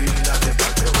the queen of the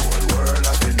back. The whole world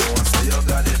of you know, so you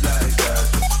got it like that.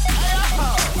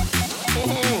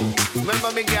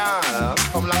 Remember me, girl,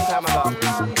 from long time ago.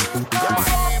 Yeah,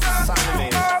 man, sign me.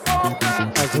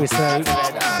 As we say,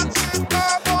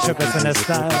 sugars in the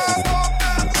stars.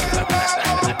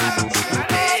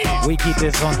 We keep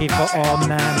it funky for all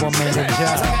man, woman, and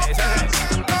child.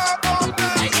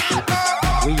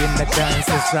 We in the dance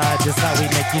inside, just how we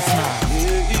make you smile.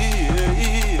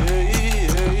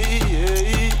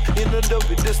 In the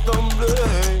dopey, this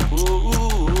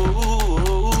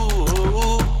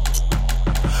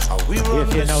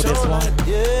If you know this one.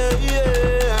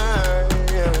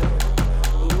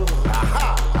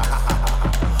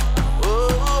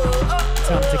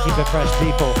 Time to keep it fresh,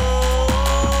 people.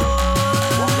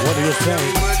 What do you say?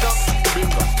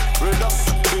 Red up,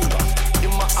 finger. You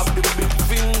might have the big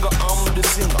finger, I'm the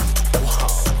singer.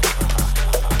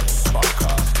 Fuck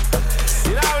up.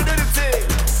 You know we did the thing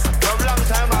from long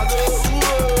time ago.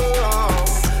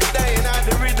 Dying at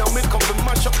the rhythm, we come to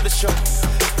mash up the show.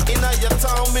 In your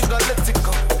town, we gon' let it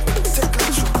go. Take a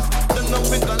trip, then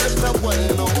we gon' let that one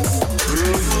know.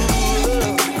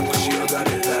 She got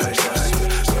it like that.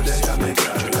 So they can make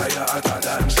her fire hotter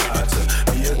than that.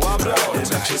 Me and one blow, they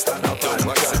make she stand up and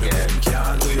watch again.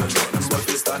 Can't do you nothing but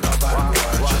they stand up and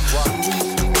watch.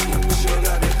 She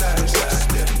got it like that.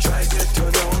 Them try get you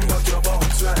down, but you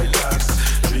bounce right back.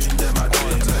 Dream them a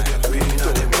dream, like the queen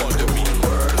of the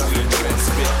world of the dress.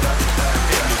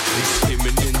 Energy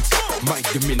imminent. My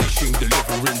diminishing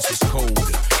deliverance is cold.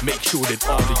 Make sure that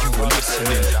all of you are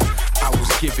listening. I was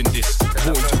given this,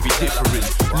 born to be different.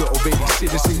 Little baby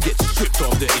citizen gets stripped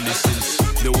of their innocence.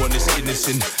 No one is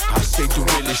innocent, I say the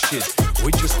realest shit.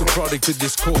 We're just a product of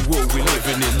this cold world we're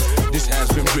living in. This has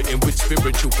been written with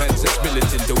spiritual pens that's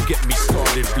militant. Don't get me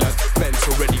started, blood man's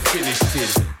already finished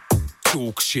it.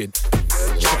 Talk shit,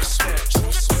 trust me,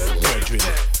 brethren,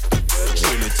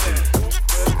 Trinity,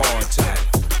 all time,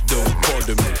 don't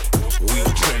bother me. We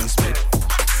transmit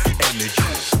energy,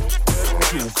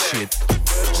 talk shit,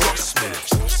 trust me,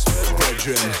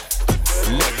 brethren,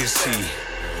 legacy,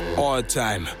 all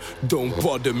time, don't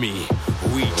bother me.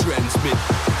 We transmit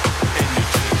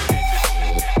energy,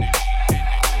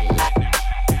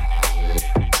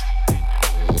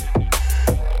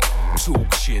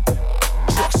 talk shit,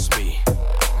 trust me,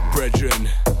 brethren,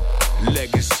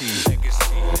 legacy,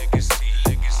 legacy, legacy,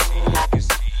 legacy,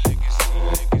 legacy.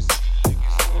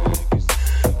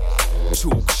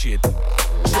 Talk shit,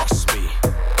 trust me,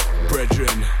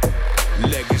 brethren,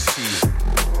 legacy.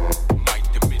 Might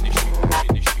diminish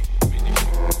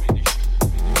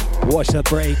Watch the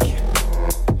break.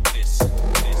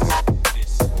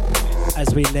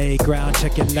 As we lay ground,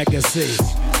 checking legacy.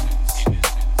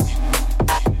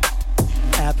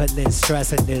 Effortless,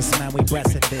 stressing this, man, we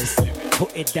pressing this.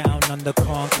 Put it down on the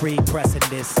concrete, pressing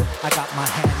this. I got my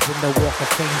hands in the walk of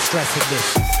fame, stressing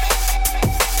this.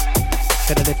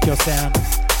 Gotta lift your sound.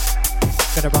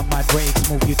 Gotta run my brakes,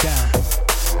 move you down.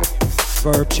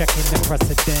 Verb checking the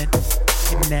precedent.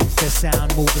 Connect the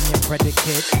sound, moving your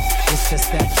predicate. It's the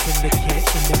step syndicate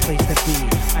in the place to be.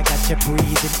 I got you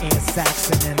breathing air sacs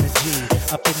and energy.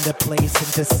 Up in the place,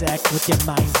 intersect with your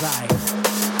mind's eye.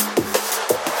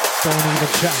 Don't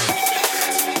even try.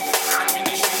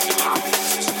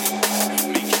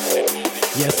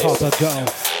 Yes, Hopper, go.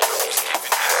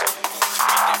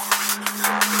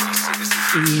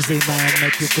 Easy man,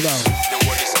 make you glow.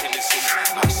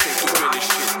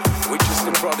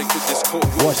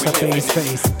 Watch the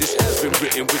face. This has been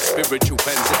written with spiritual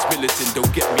pens that's militant.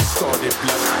 Don't get me started,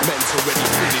 blood. Men's already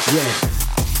finished. Yeah.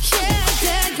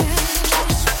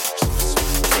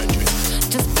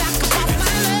 Just back up off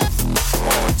my love.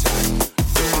 All time,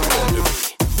 don't bother me.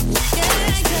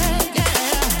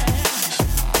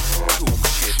 Talk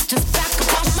shit. Just back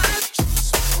up off my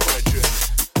Brethren,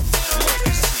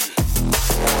 legacy.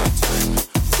 All time,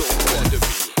 don't bother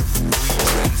me. We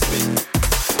transmit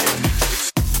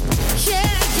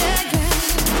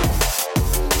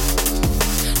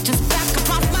Just back up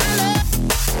off my love.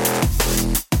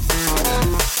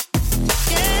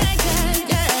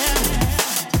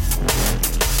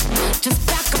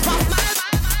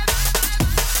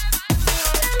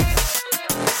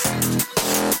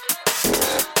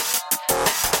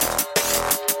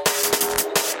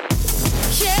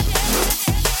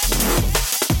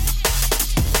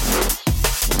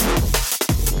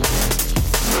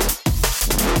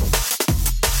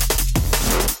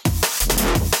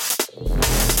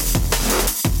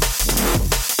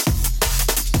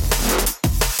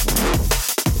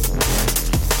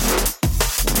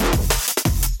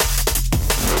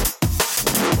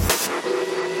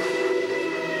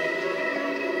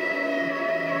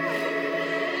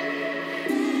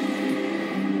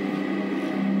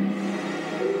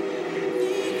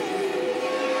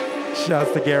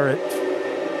 Shouts to Garrett.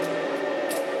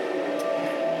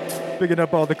 Picking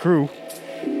up all the crew.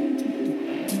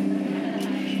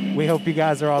 We hope you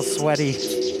guys are all sweaty.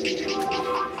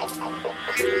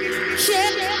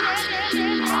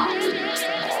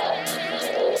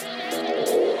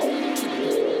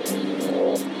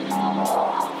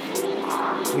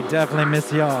 We definitely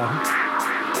miss y'all.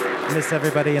 Miss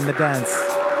everybody in the dance.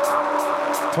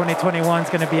 2021 is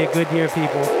going to be a good year,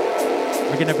 people.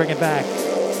 We're going to bring it back.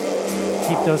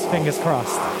 Keep those fingers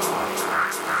crossed.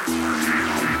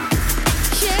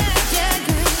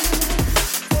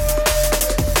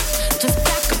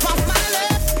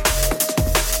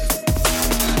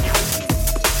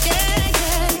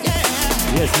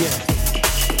 Yes, yeah.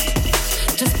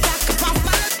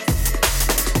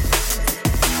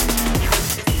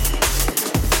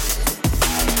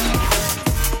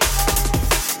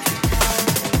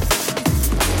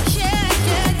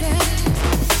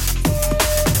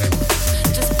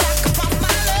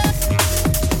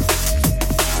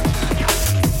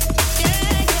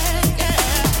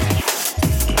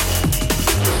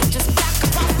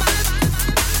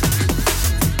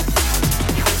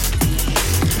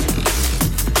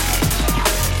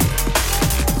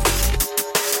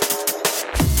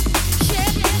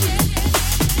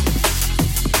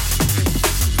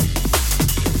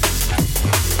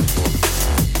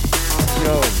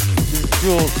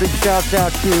 Big shouts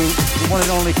out to the one and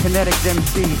only Kinetics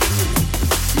MC.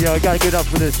 Yo, you gotta get up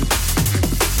for this.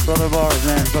 Brother of ours,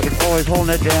 man. Fucking always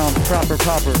holding it down. Proper.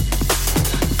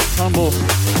 Humble.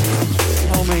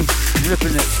 Homie.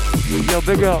 Ripping it. Yo,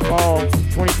 big up all.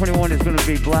 2021 is gonna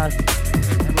be blasted.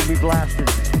 It's gonna be blasted.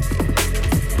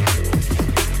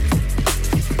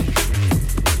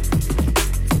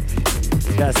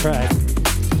 That's right.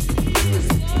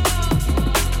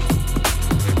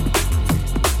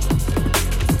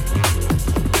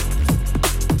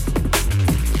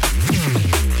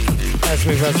 As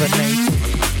we resonate.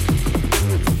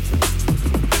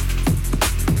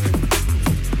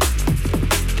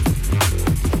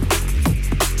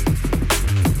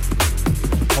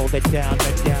 Hold it down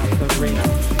the ring.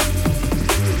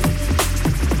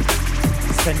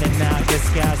 Sending out this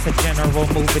gas, a general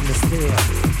moving the steel.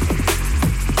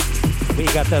 We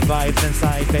got the vibes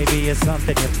inside, baby, it's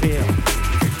something you feel.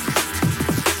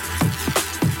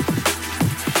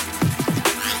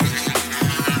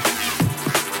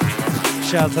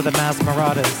 Shout out to the Mass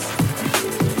Marauders.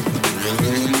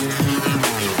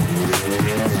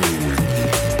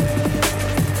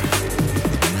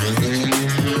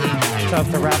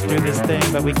 Tough to rap through this thing,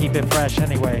 but we keep it fresh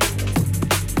anyway.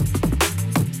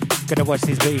 Gonna watch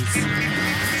these beats.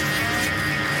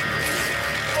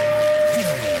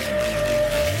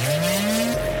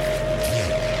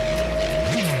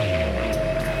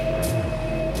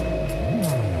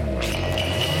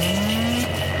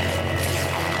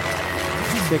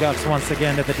 Big ups once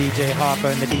again to the DJ Hopper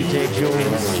and the DJ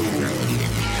Jules.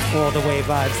 All the way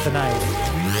vibes tonight.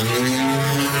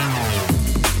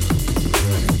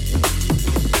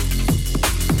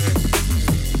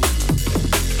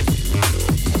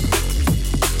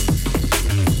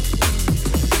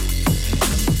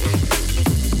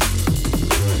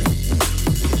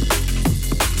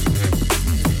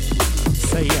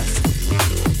 Say yes.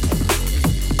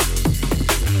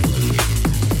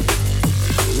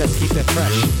 Let's keep it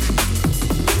fresh.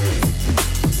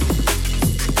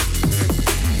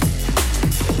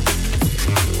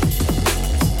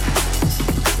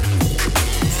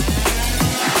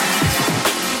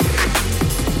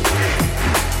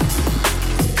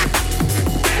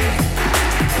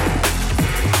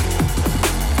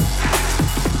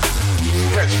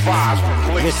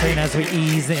 Listen as we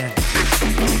ease in.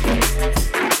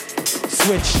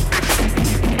 Switch.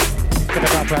 Get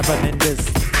about rapping in this.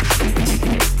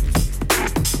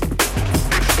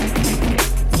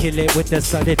 Kill it with the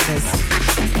suddenness.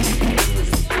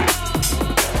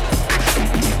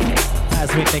 As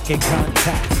we making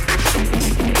contact.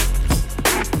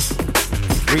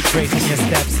 Retracing your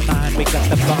steps, man. We got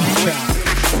the bomb track.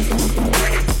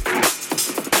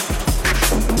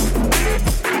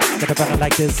 Get about it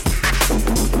like this.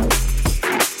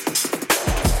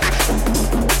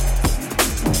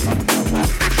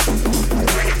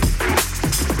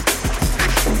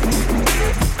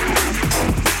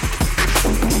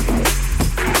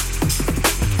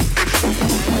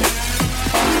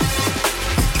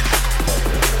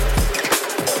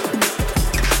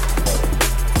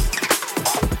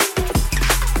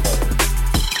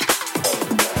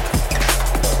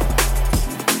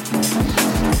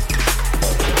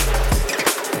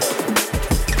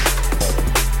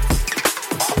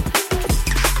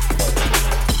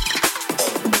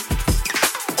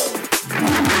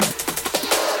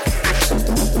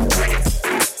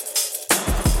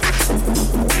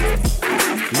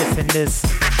 this.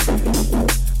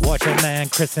 Watch a man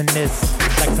christen this.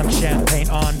 Like some champagne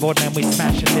on board, man, we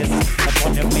smashing this. Up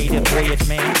on the maiden voyage,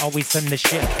 man, always in the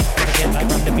ship. Wanna get like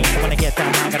from the beat, I wanna get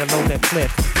down, I gotta load that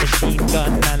clip. Machine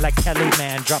gun, man, like Kelly,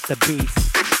 man, drop the beats.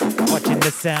 Watching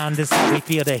the sound, this how we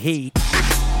feel the heat.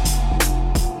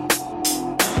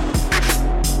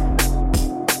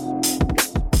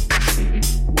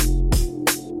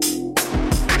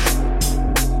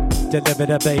 Deliver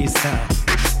the bass now.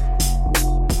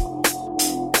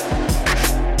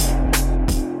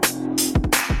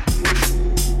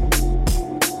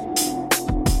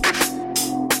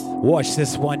 Watch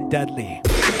this one deadly.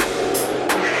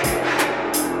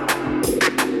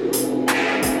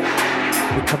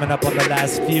 We're coming up on the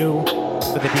last few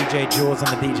for the DJ Jules and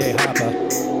the DJ Hopper.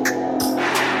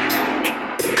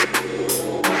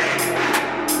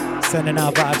 Sending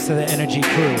out vibes to the Energy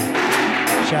crew.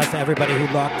 Shouts to everybody who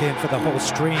locked in for the whole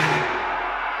stream.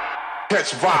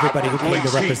 Everybody who came to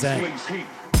represent.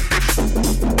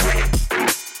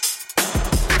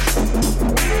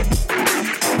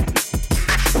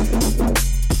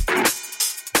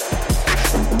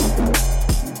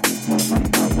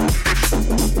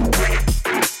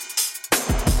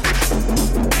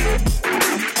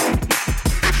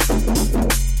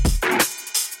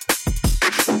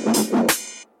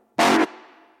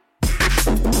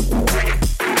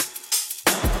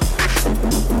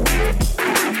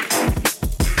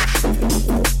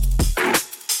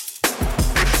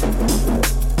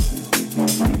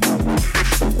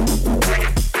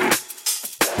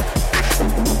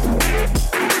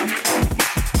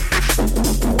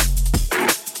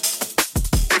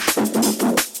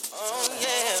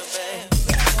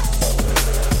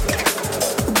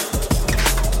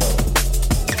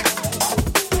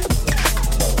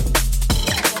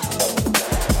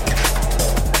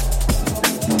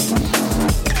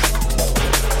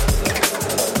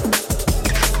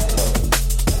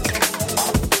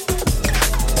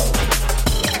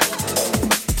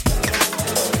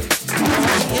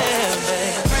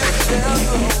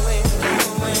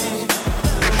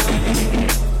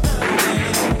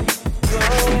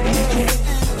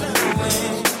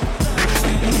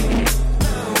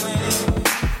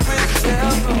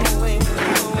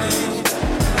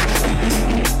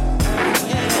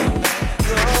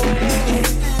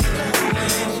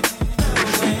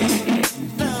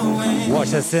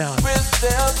 Sound.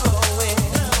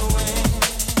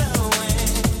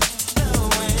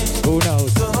 Who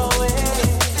knows?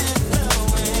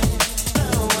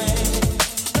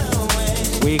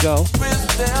 We go.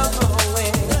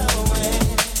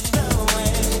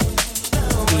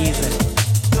 Easy.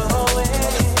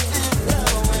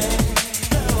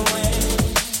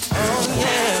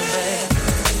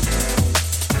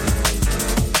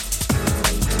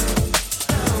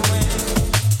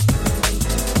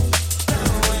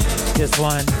 This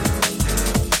one,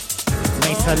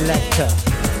 Mesa Lecter.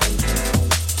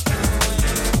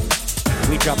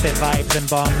 We dropping vibes and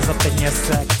bombs up in your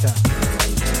sector.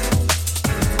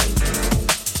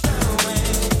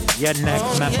 Your neck,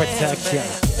 man, protect ya.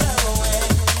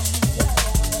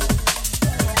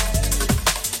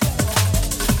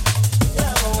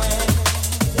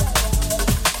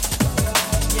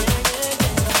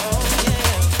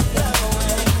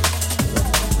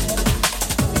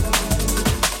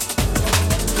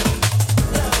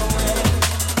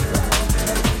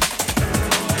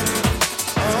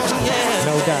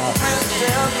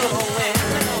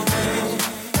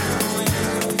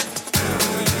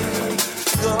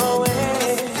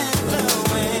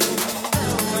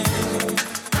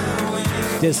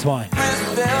 This one.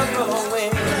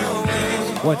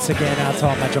 Once again, out to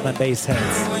all my drum and bass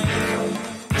heads.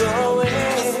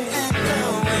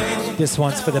 This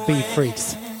one's for the beat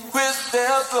freaks.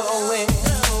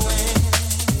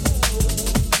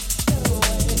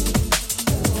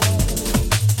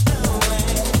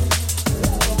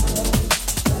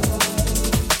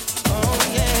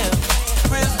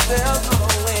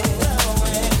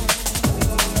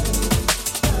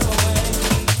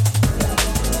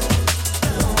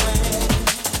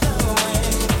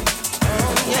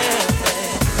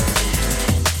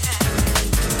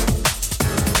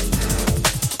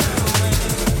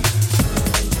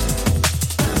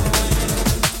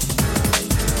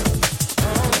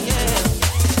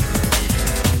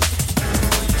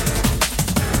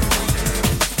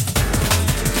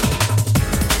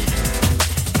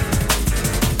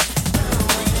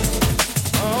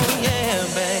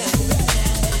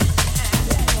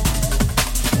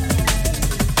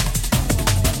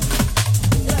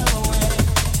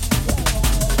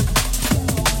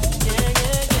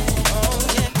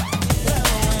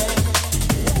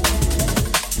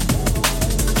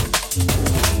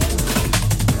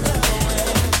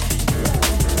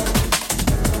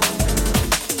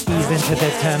 Listen to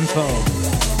the tempo.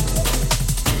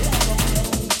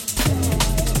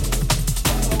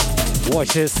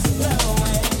 Watch this.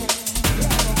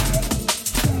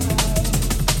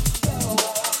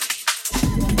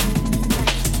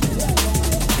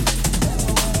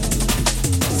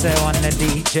 Say on the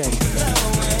DJ.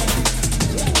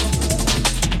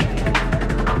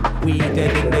 We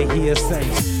dead in the hearsay.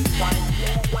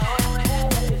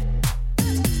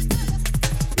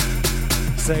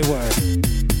 Say word.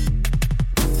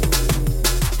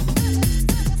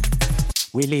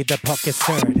 We leave the pocket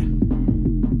stirred.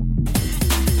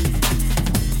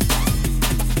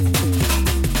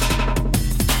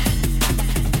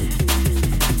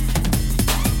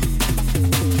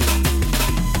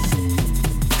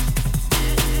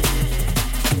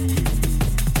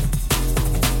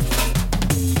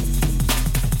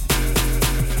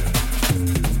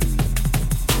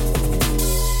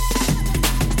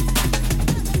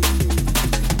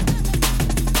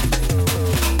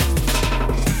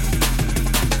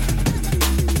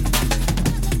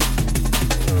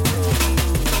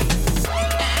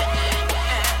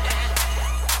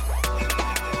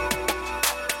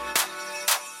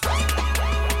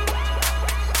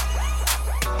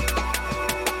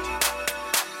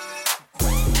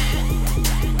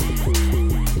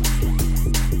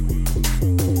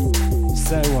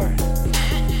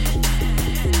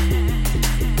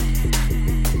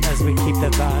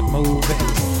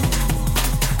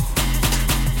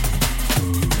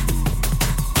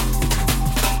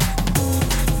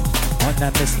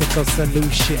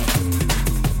 Solution.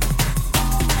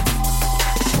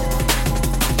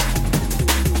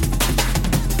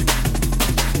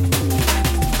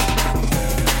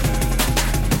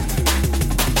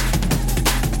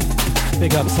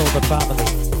 Big ups all the family.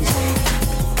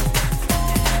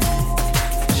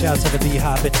 Shout to the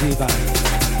Beehive and Diva.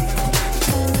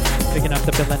 Picking up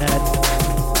the Bill and Ed.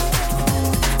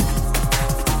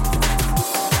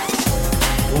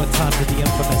 One time to the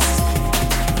infamous.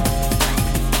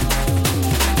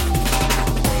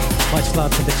 Much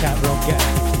love to the chat room, gang.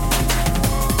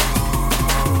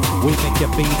 We make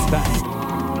your beats bang.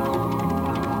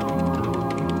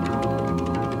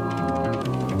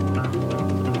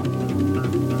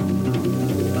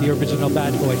 The original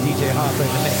bad boy, DJ Harper in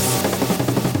the mix.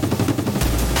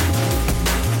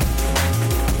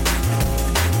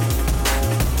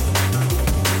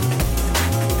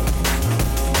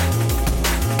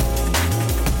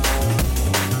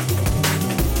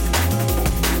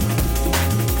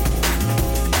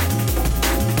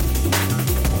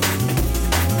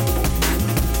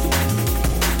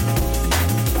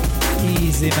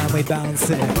 Man, we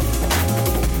bouncing.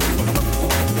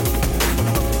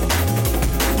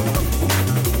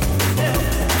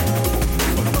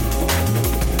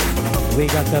 We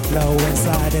got the flow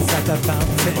inside, it's like a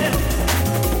fountain.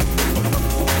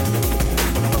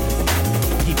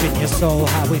 Keeping your soul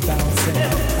how we bouncing.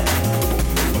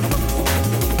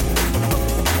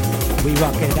 We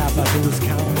rock it out, but who's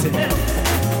counting?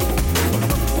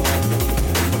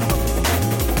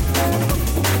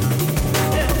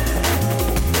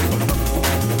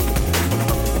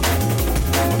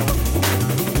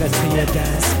 Let's see a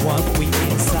dance, one we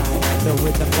inside. The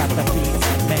rhythm got the beats,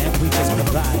 man, we just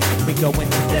provide. We go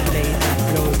into the late night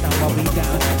flows, now while we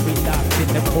down. We locked in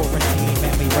the quarantine,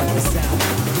 man, we run the sound.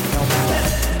 No matter.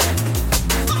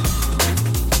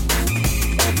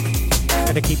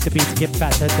 Gotta keep the beats, get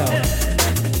faster though.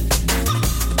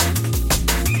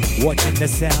 Watching the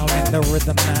sound and the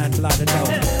rhythm, man, lot of know.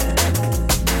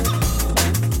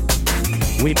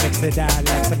 We mix it out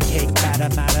like some cake batter,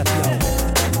 matter flow.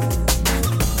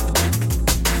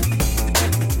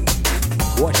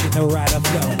 Watching the rider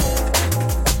flow.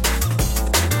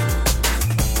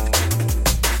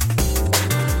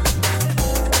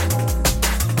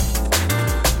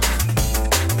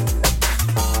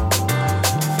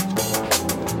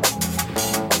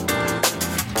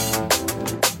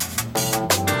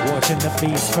 Watching the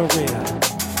beats for real.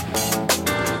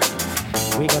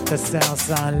 We got the sound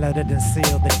sign, loaded and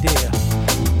seal the deal.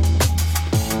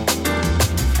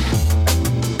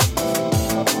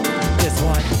 This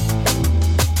one.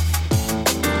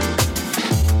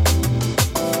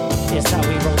 It's how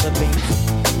we roll the beats.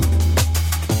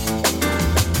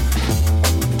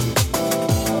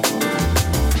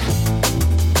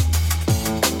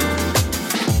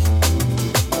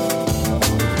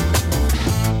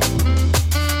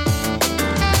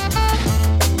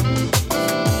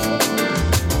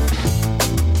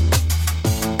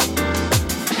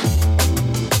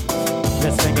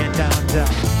 Let's bring it down,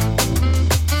 down.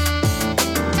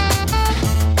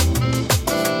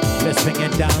 Let's bring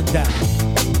it down, down.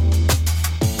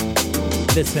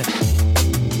 Listen.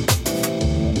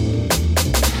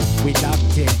 We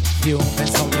locked in,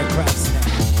 humans on your crafts now.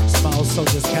 Small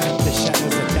soldiers count the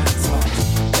shadows of dance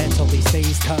halls. Mentally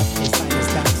stays tough, inside is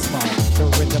that small. The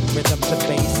rhythm, the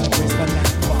bass, and where's the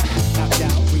landfall? Knocked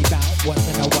out, rebound,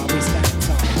 wasn't know what we stand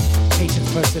tall.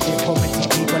 Patience, persevere, quarantine,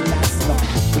 people last long.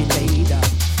 We laid up,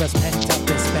 just pent up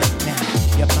and spent now.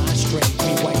 Your mind straight,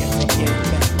 rewired to get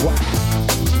back. Wow.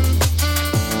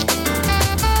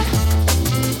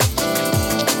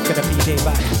 Gonna be day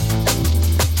by.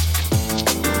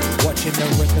 Watching the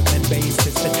rhythm and bass,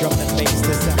 it's the drum and bass,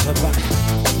 the amplified.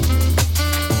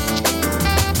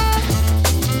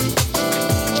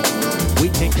 We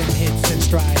take them hits in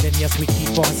stride, and yes, we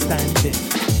keep on standing.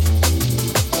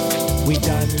 We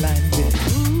done landed.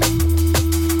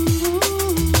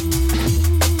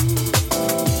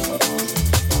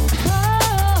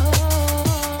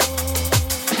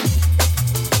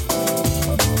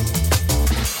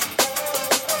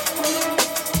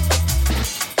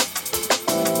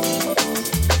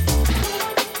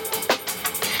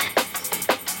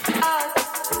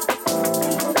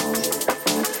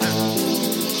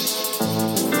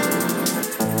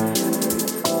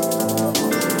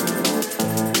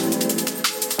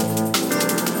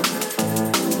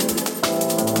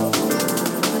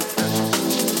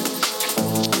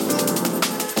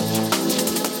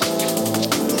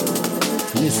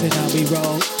 We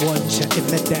roll, one check in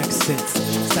the deck sits.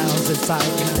 Sounds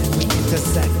inside nine, we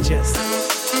intersect just.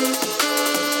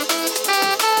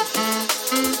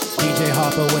 DJ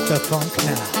Harper with the funk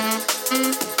now.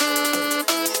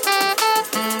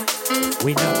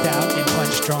 We knocked out and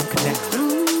punch drunk now.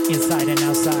 Inside and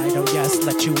outside, oh yes,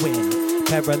 let you in.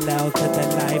 Parallel to the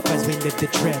life as we live the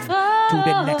trim. To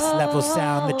the next level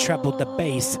sound, the treble, the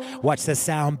bass. Watch the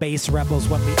sound bass rebels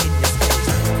when we in your space.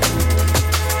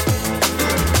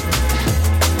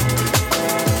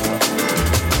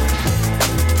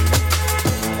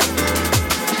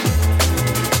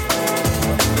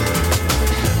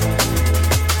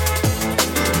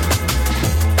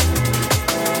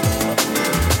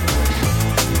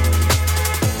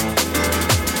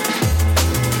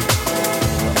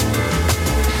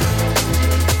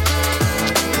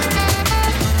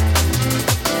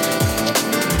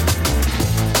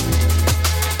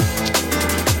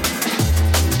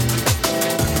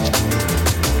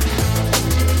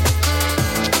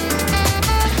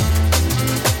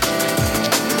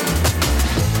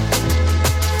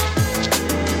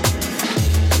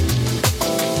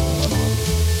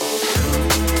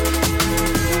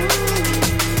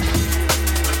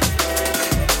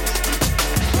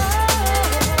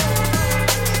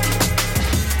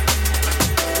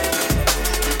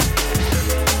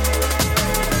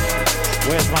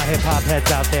 Hip-hop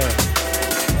heads out there.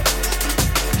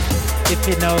 If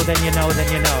you know, then you know, then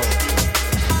you know.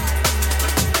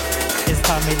 It's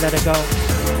time we let it go.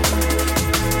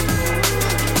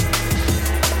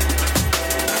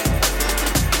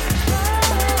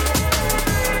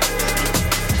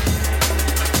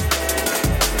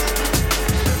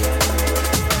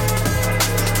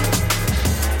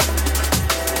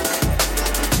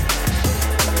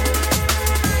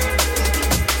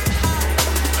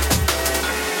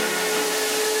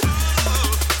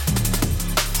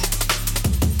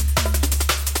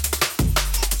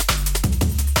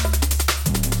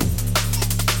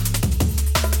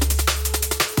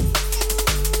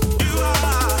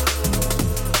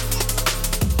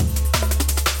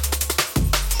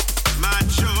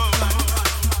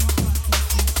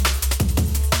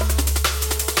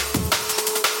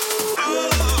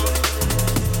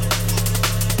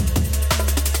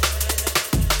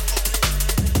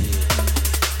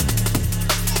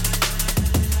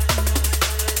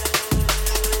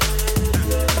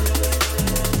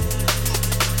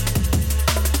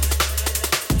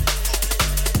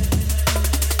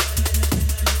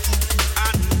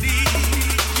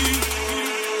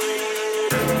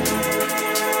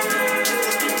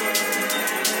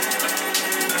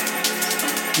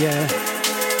 Yeah.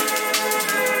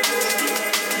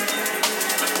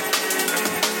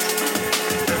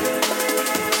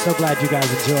 So glad you guys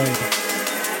enjoyed.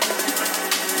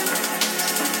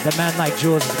 The man like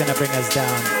Jules is gonna bring us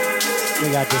down. We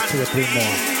got just 2 or 3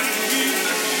 more.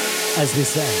 As we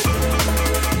say.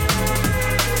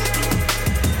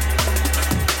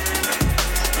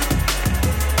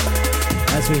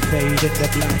 As we fade in the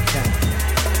black now.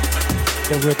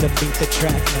 The rhythm beat the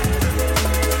track now.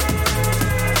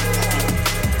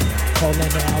 Calling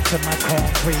out to my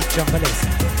concrete junglist.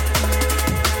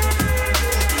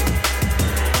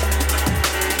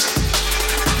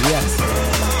 Yes.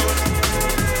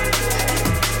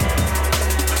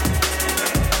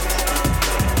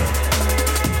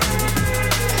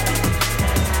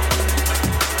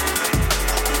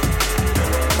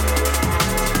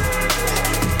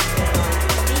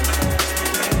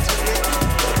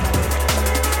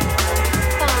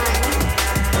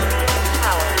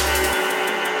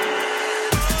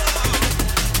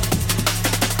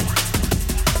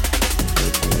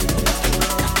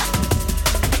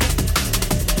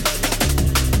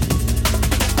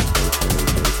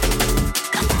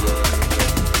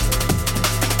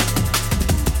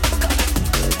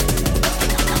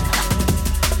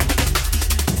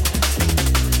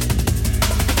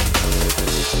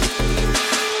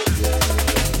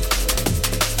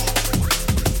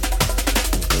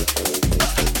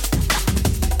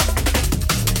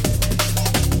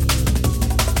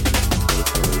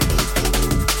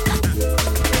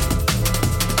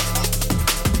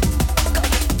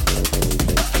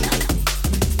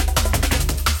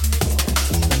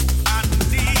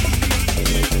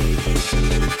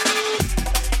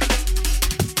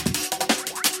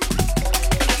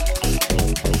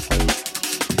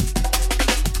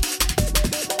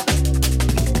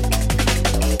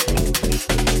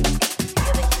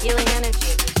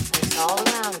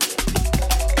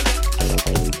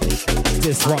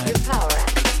 This one.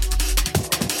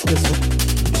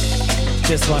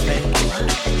 This one, man.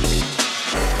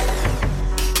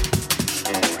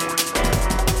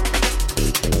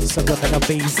 So good like a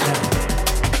beast now.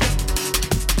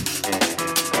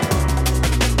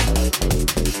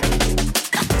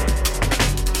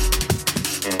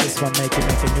 This one make a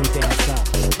new dance up.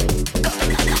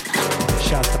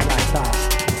 Shouts to Black Thought.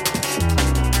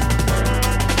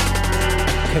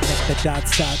 Connect the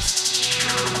dots.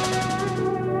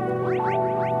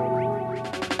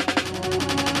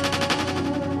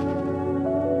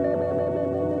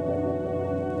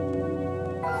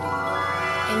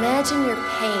 Imagine your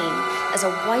pain as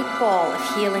a white ball of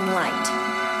healing light.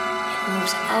 It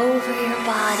moves over your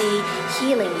body,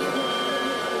 healing you.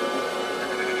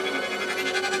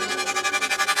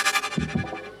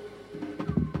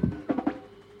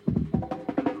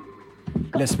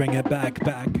 Let's bring it back.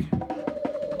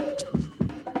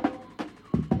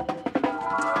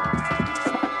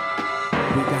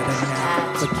 We got a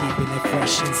knack for keeping it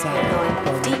fresh inside.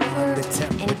 Going deeper the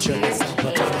temperature into your that's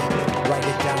cave. write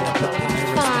it down on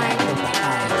papyrus. Find Of the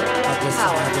eye. Of the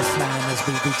power. sky, just line as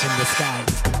we reach in the sky.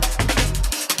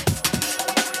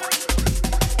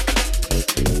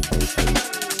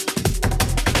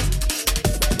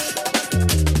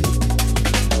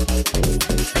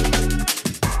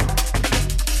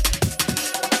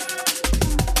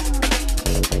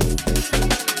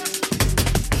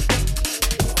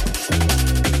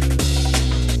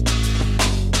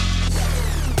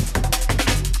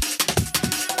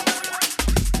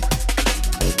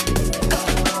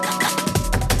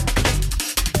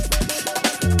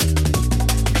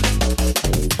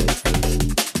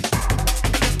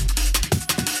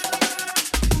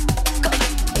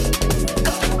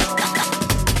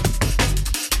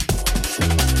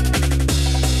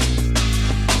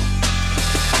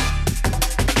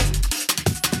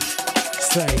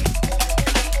 Say,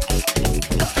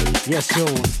 yes,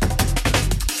 Jules.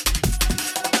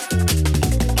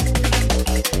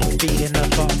 Beating the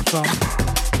funk.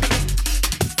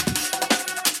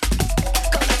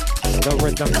 The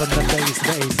rhythms of the bass.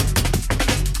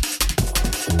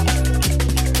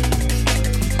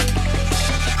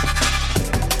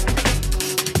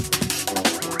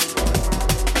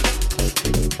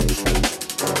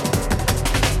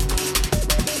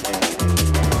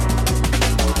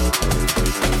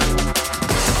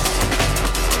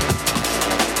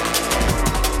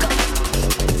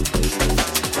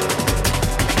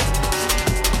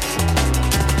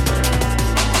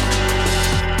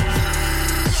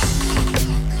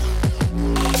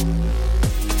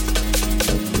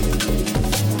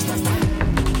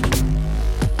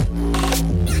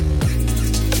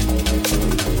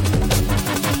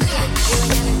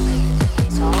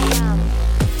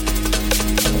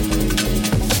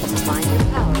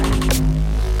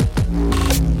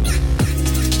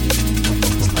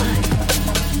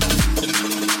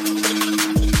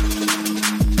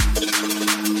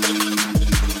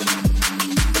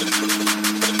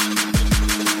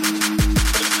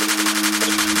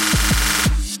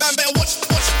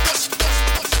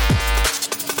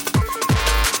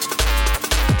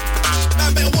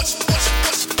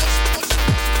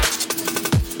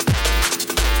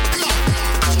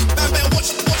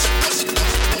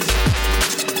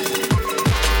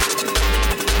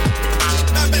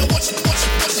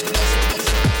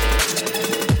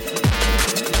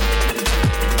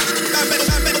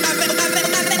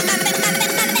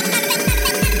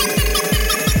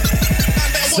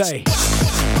 Say.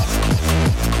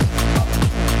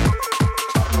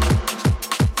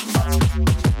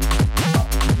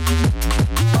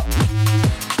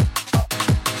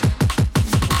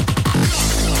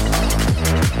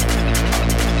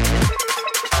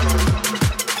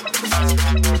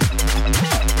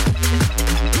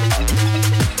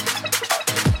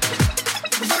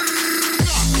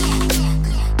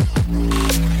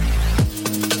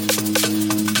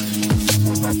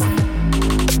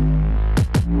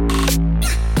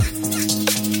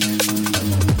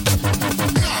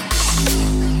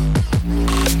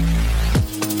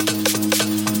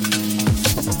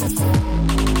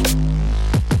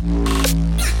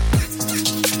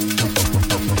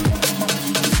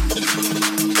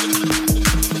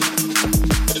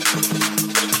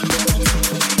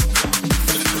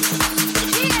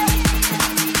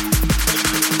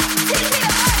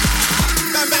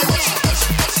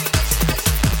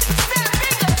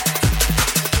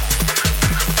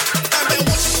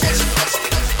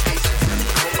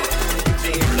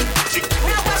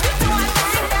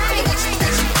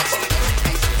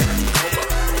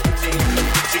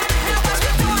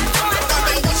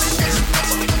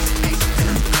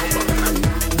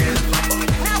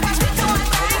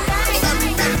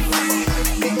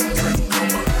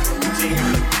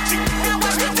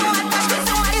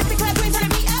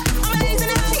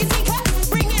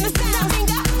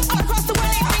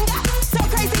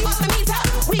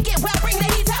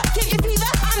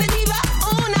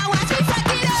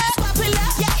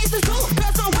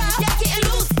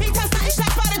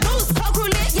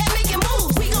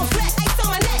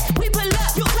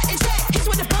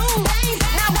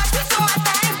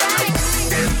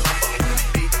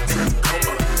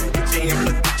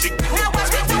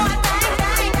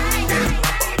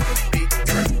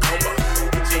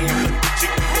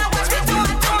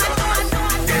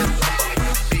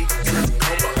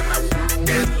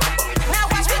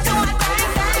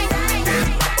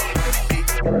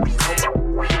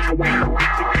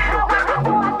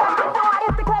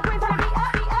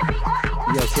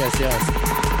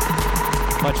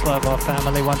 Yes. Much love, our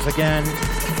family, once again.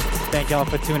 Thank y'all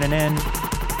for tuning in.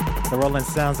 The rolling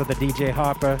sounds of the DJ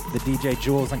Harper, the DJ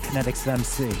Jules, and Kinetics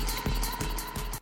MC.